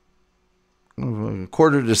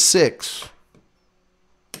 5:45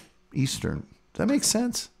 Eastern. Does that make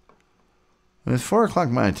sense? It's 4 o'clock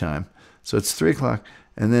my time, so it's 3 o'clock,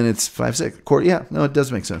 and then it's 5, 6. Yeah, no, it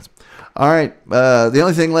does make sense. All right. The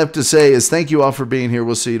only thing left to say is thank you all for being here.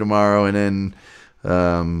 We'll see you tomorrow, and then,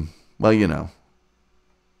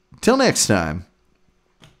 till next time.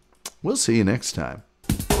 We'll see you next time.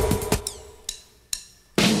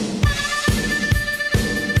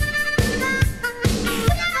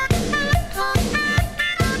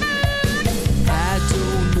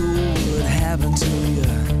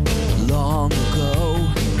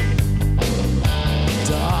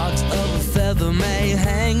 May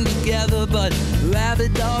hang together, but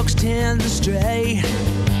rabid dogs tend to stray.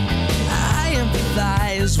 I empathize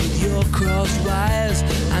empathize with your crossed wires.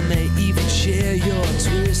 I may even share your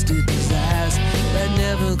twisted desires, but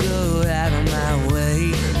never go out of my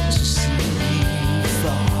way to see you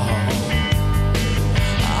fall.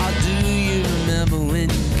 Oh, do you remember when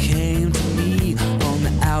you came to me on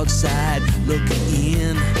the outside looking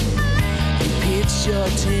in? You pitched your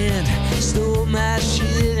tent, stole my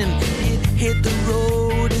shit, and it hit the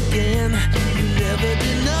road again. You never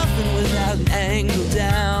did nothing without an angle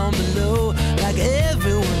down below, like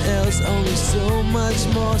everyone else, only so much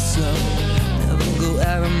more so. Never go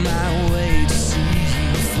out of my way to see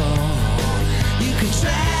you fall. You can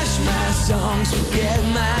trash my songs, forget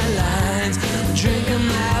my lines, drink of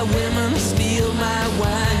my women, steal my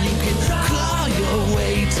wine. You can claw your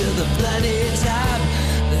way to the bloody top,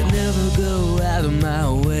 but never go out of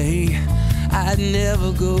my way. I'd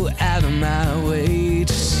never go out of my way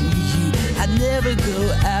to see you. I'd never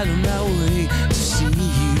go out of my way to see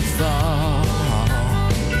you fall.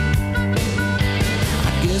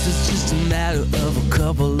 I guess it's just a matter of a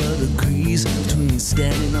couple of degrees between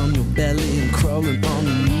standing on your belly and crawling on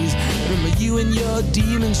your knees. Remember you and your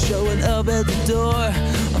demon showing up at the door,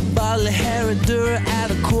 a bottle of Herradura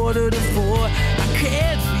at 3:45. I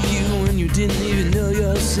cared for you when you didn't even know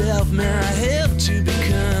yourself. Man, I helped you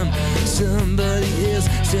become somebody else.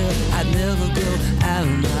 Still, I'd never go out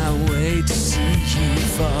of my way to see you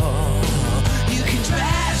fall. You can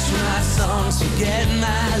trash my songs, forget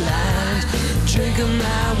my lines, drink of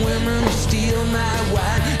my women, steal my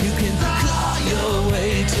wine. You can claw your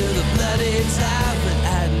way to the bloody top, but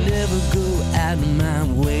I'd never go out of my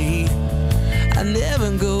way. I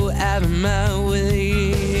never go out of my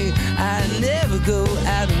way. I never go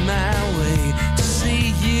out of my way to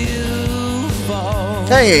see you fall.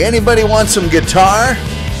 Hey, anybody want some guitar?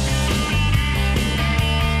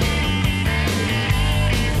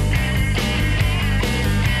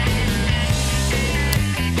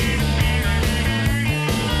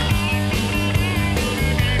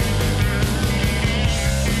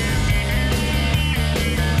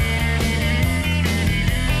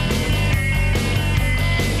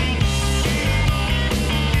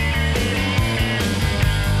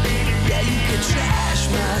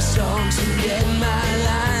 Songs, forget my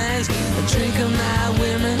lines, drink of my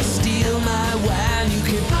women, steal my wine. You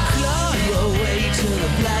can claw your way to the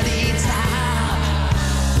bloody top.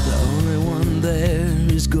 The only one there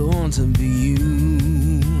is going to be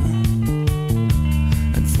you,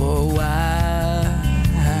 and for a while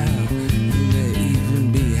you may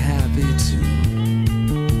even be happy too.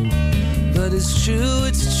 But it's true,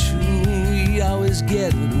 we always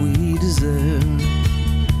get what we deserve.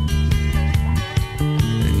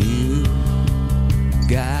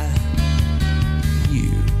 Got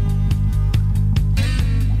you.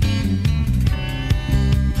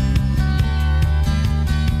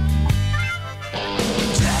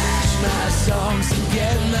 Trash my songs,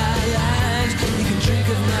 forget my lines. You can drink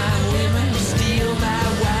of my